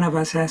 each one of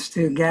us has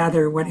to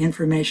gather what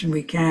information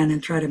we can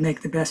and try to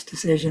make the best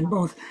decision,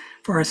 both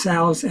for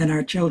ourselves and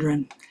our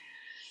children.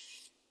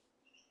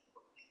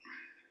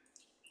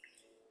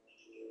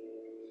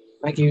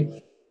 Thank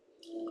you.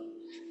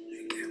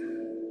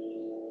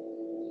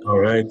 All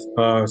right.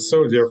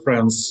 So, dear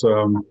friends,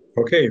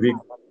 okay, we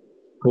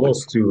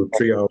close to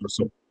 3 hours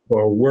of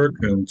our work,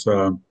 and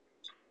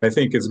I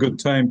think it's good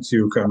time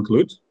to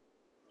conclude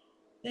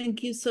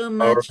Thank you so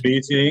our much.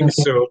 meeting.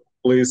 So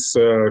please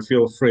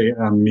feel free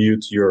and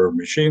mute your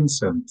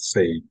machines and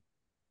say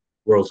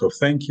words of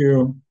thank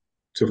you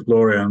to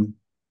Florian.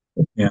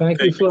 And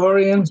Thank you,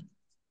 Florian.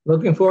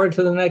 Looking forward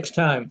to the next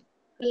time.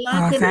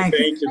 Thank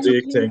you,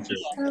 Dick. Thank you.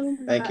 So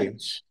Thank you.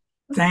 much.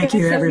 Thank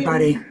you,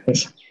 everybody.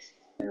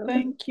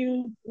 Thank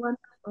you.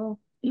 Wonderful.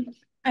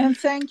 And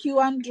thank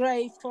you,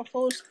 Andre, for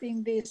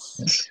hosting this.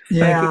 Thank you,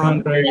 Yeah.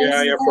 Andre.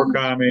 Yeah, for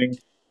coming.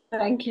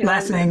 Thank you.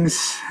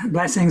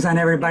 Blessings on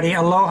everybody.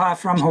 Aloha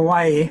from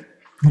Hawaii.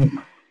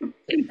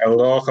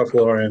 Aloha,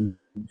 Florian.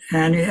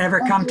 And you ever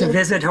come to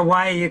visit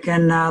Hawaii, you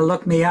can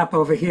look me up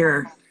over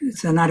here.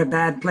 It's not a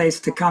bad place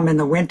to come in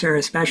the winter,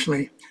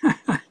 especially.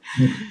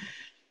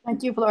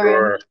 Thank you,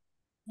 Florian.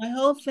 My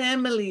whole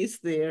family is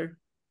there.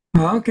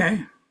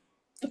 Okay.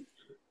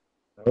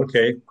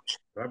 Okay.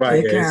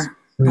 Bye-bye, Take guys. care.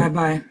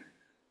 Bye-bye.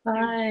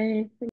 Bye.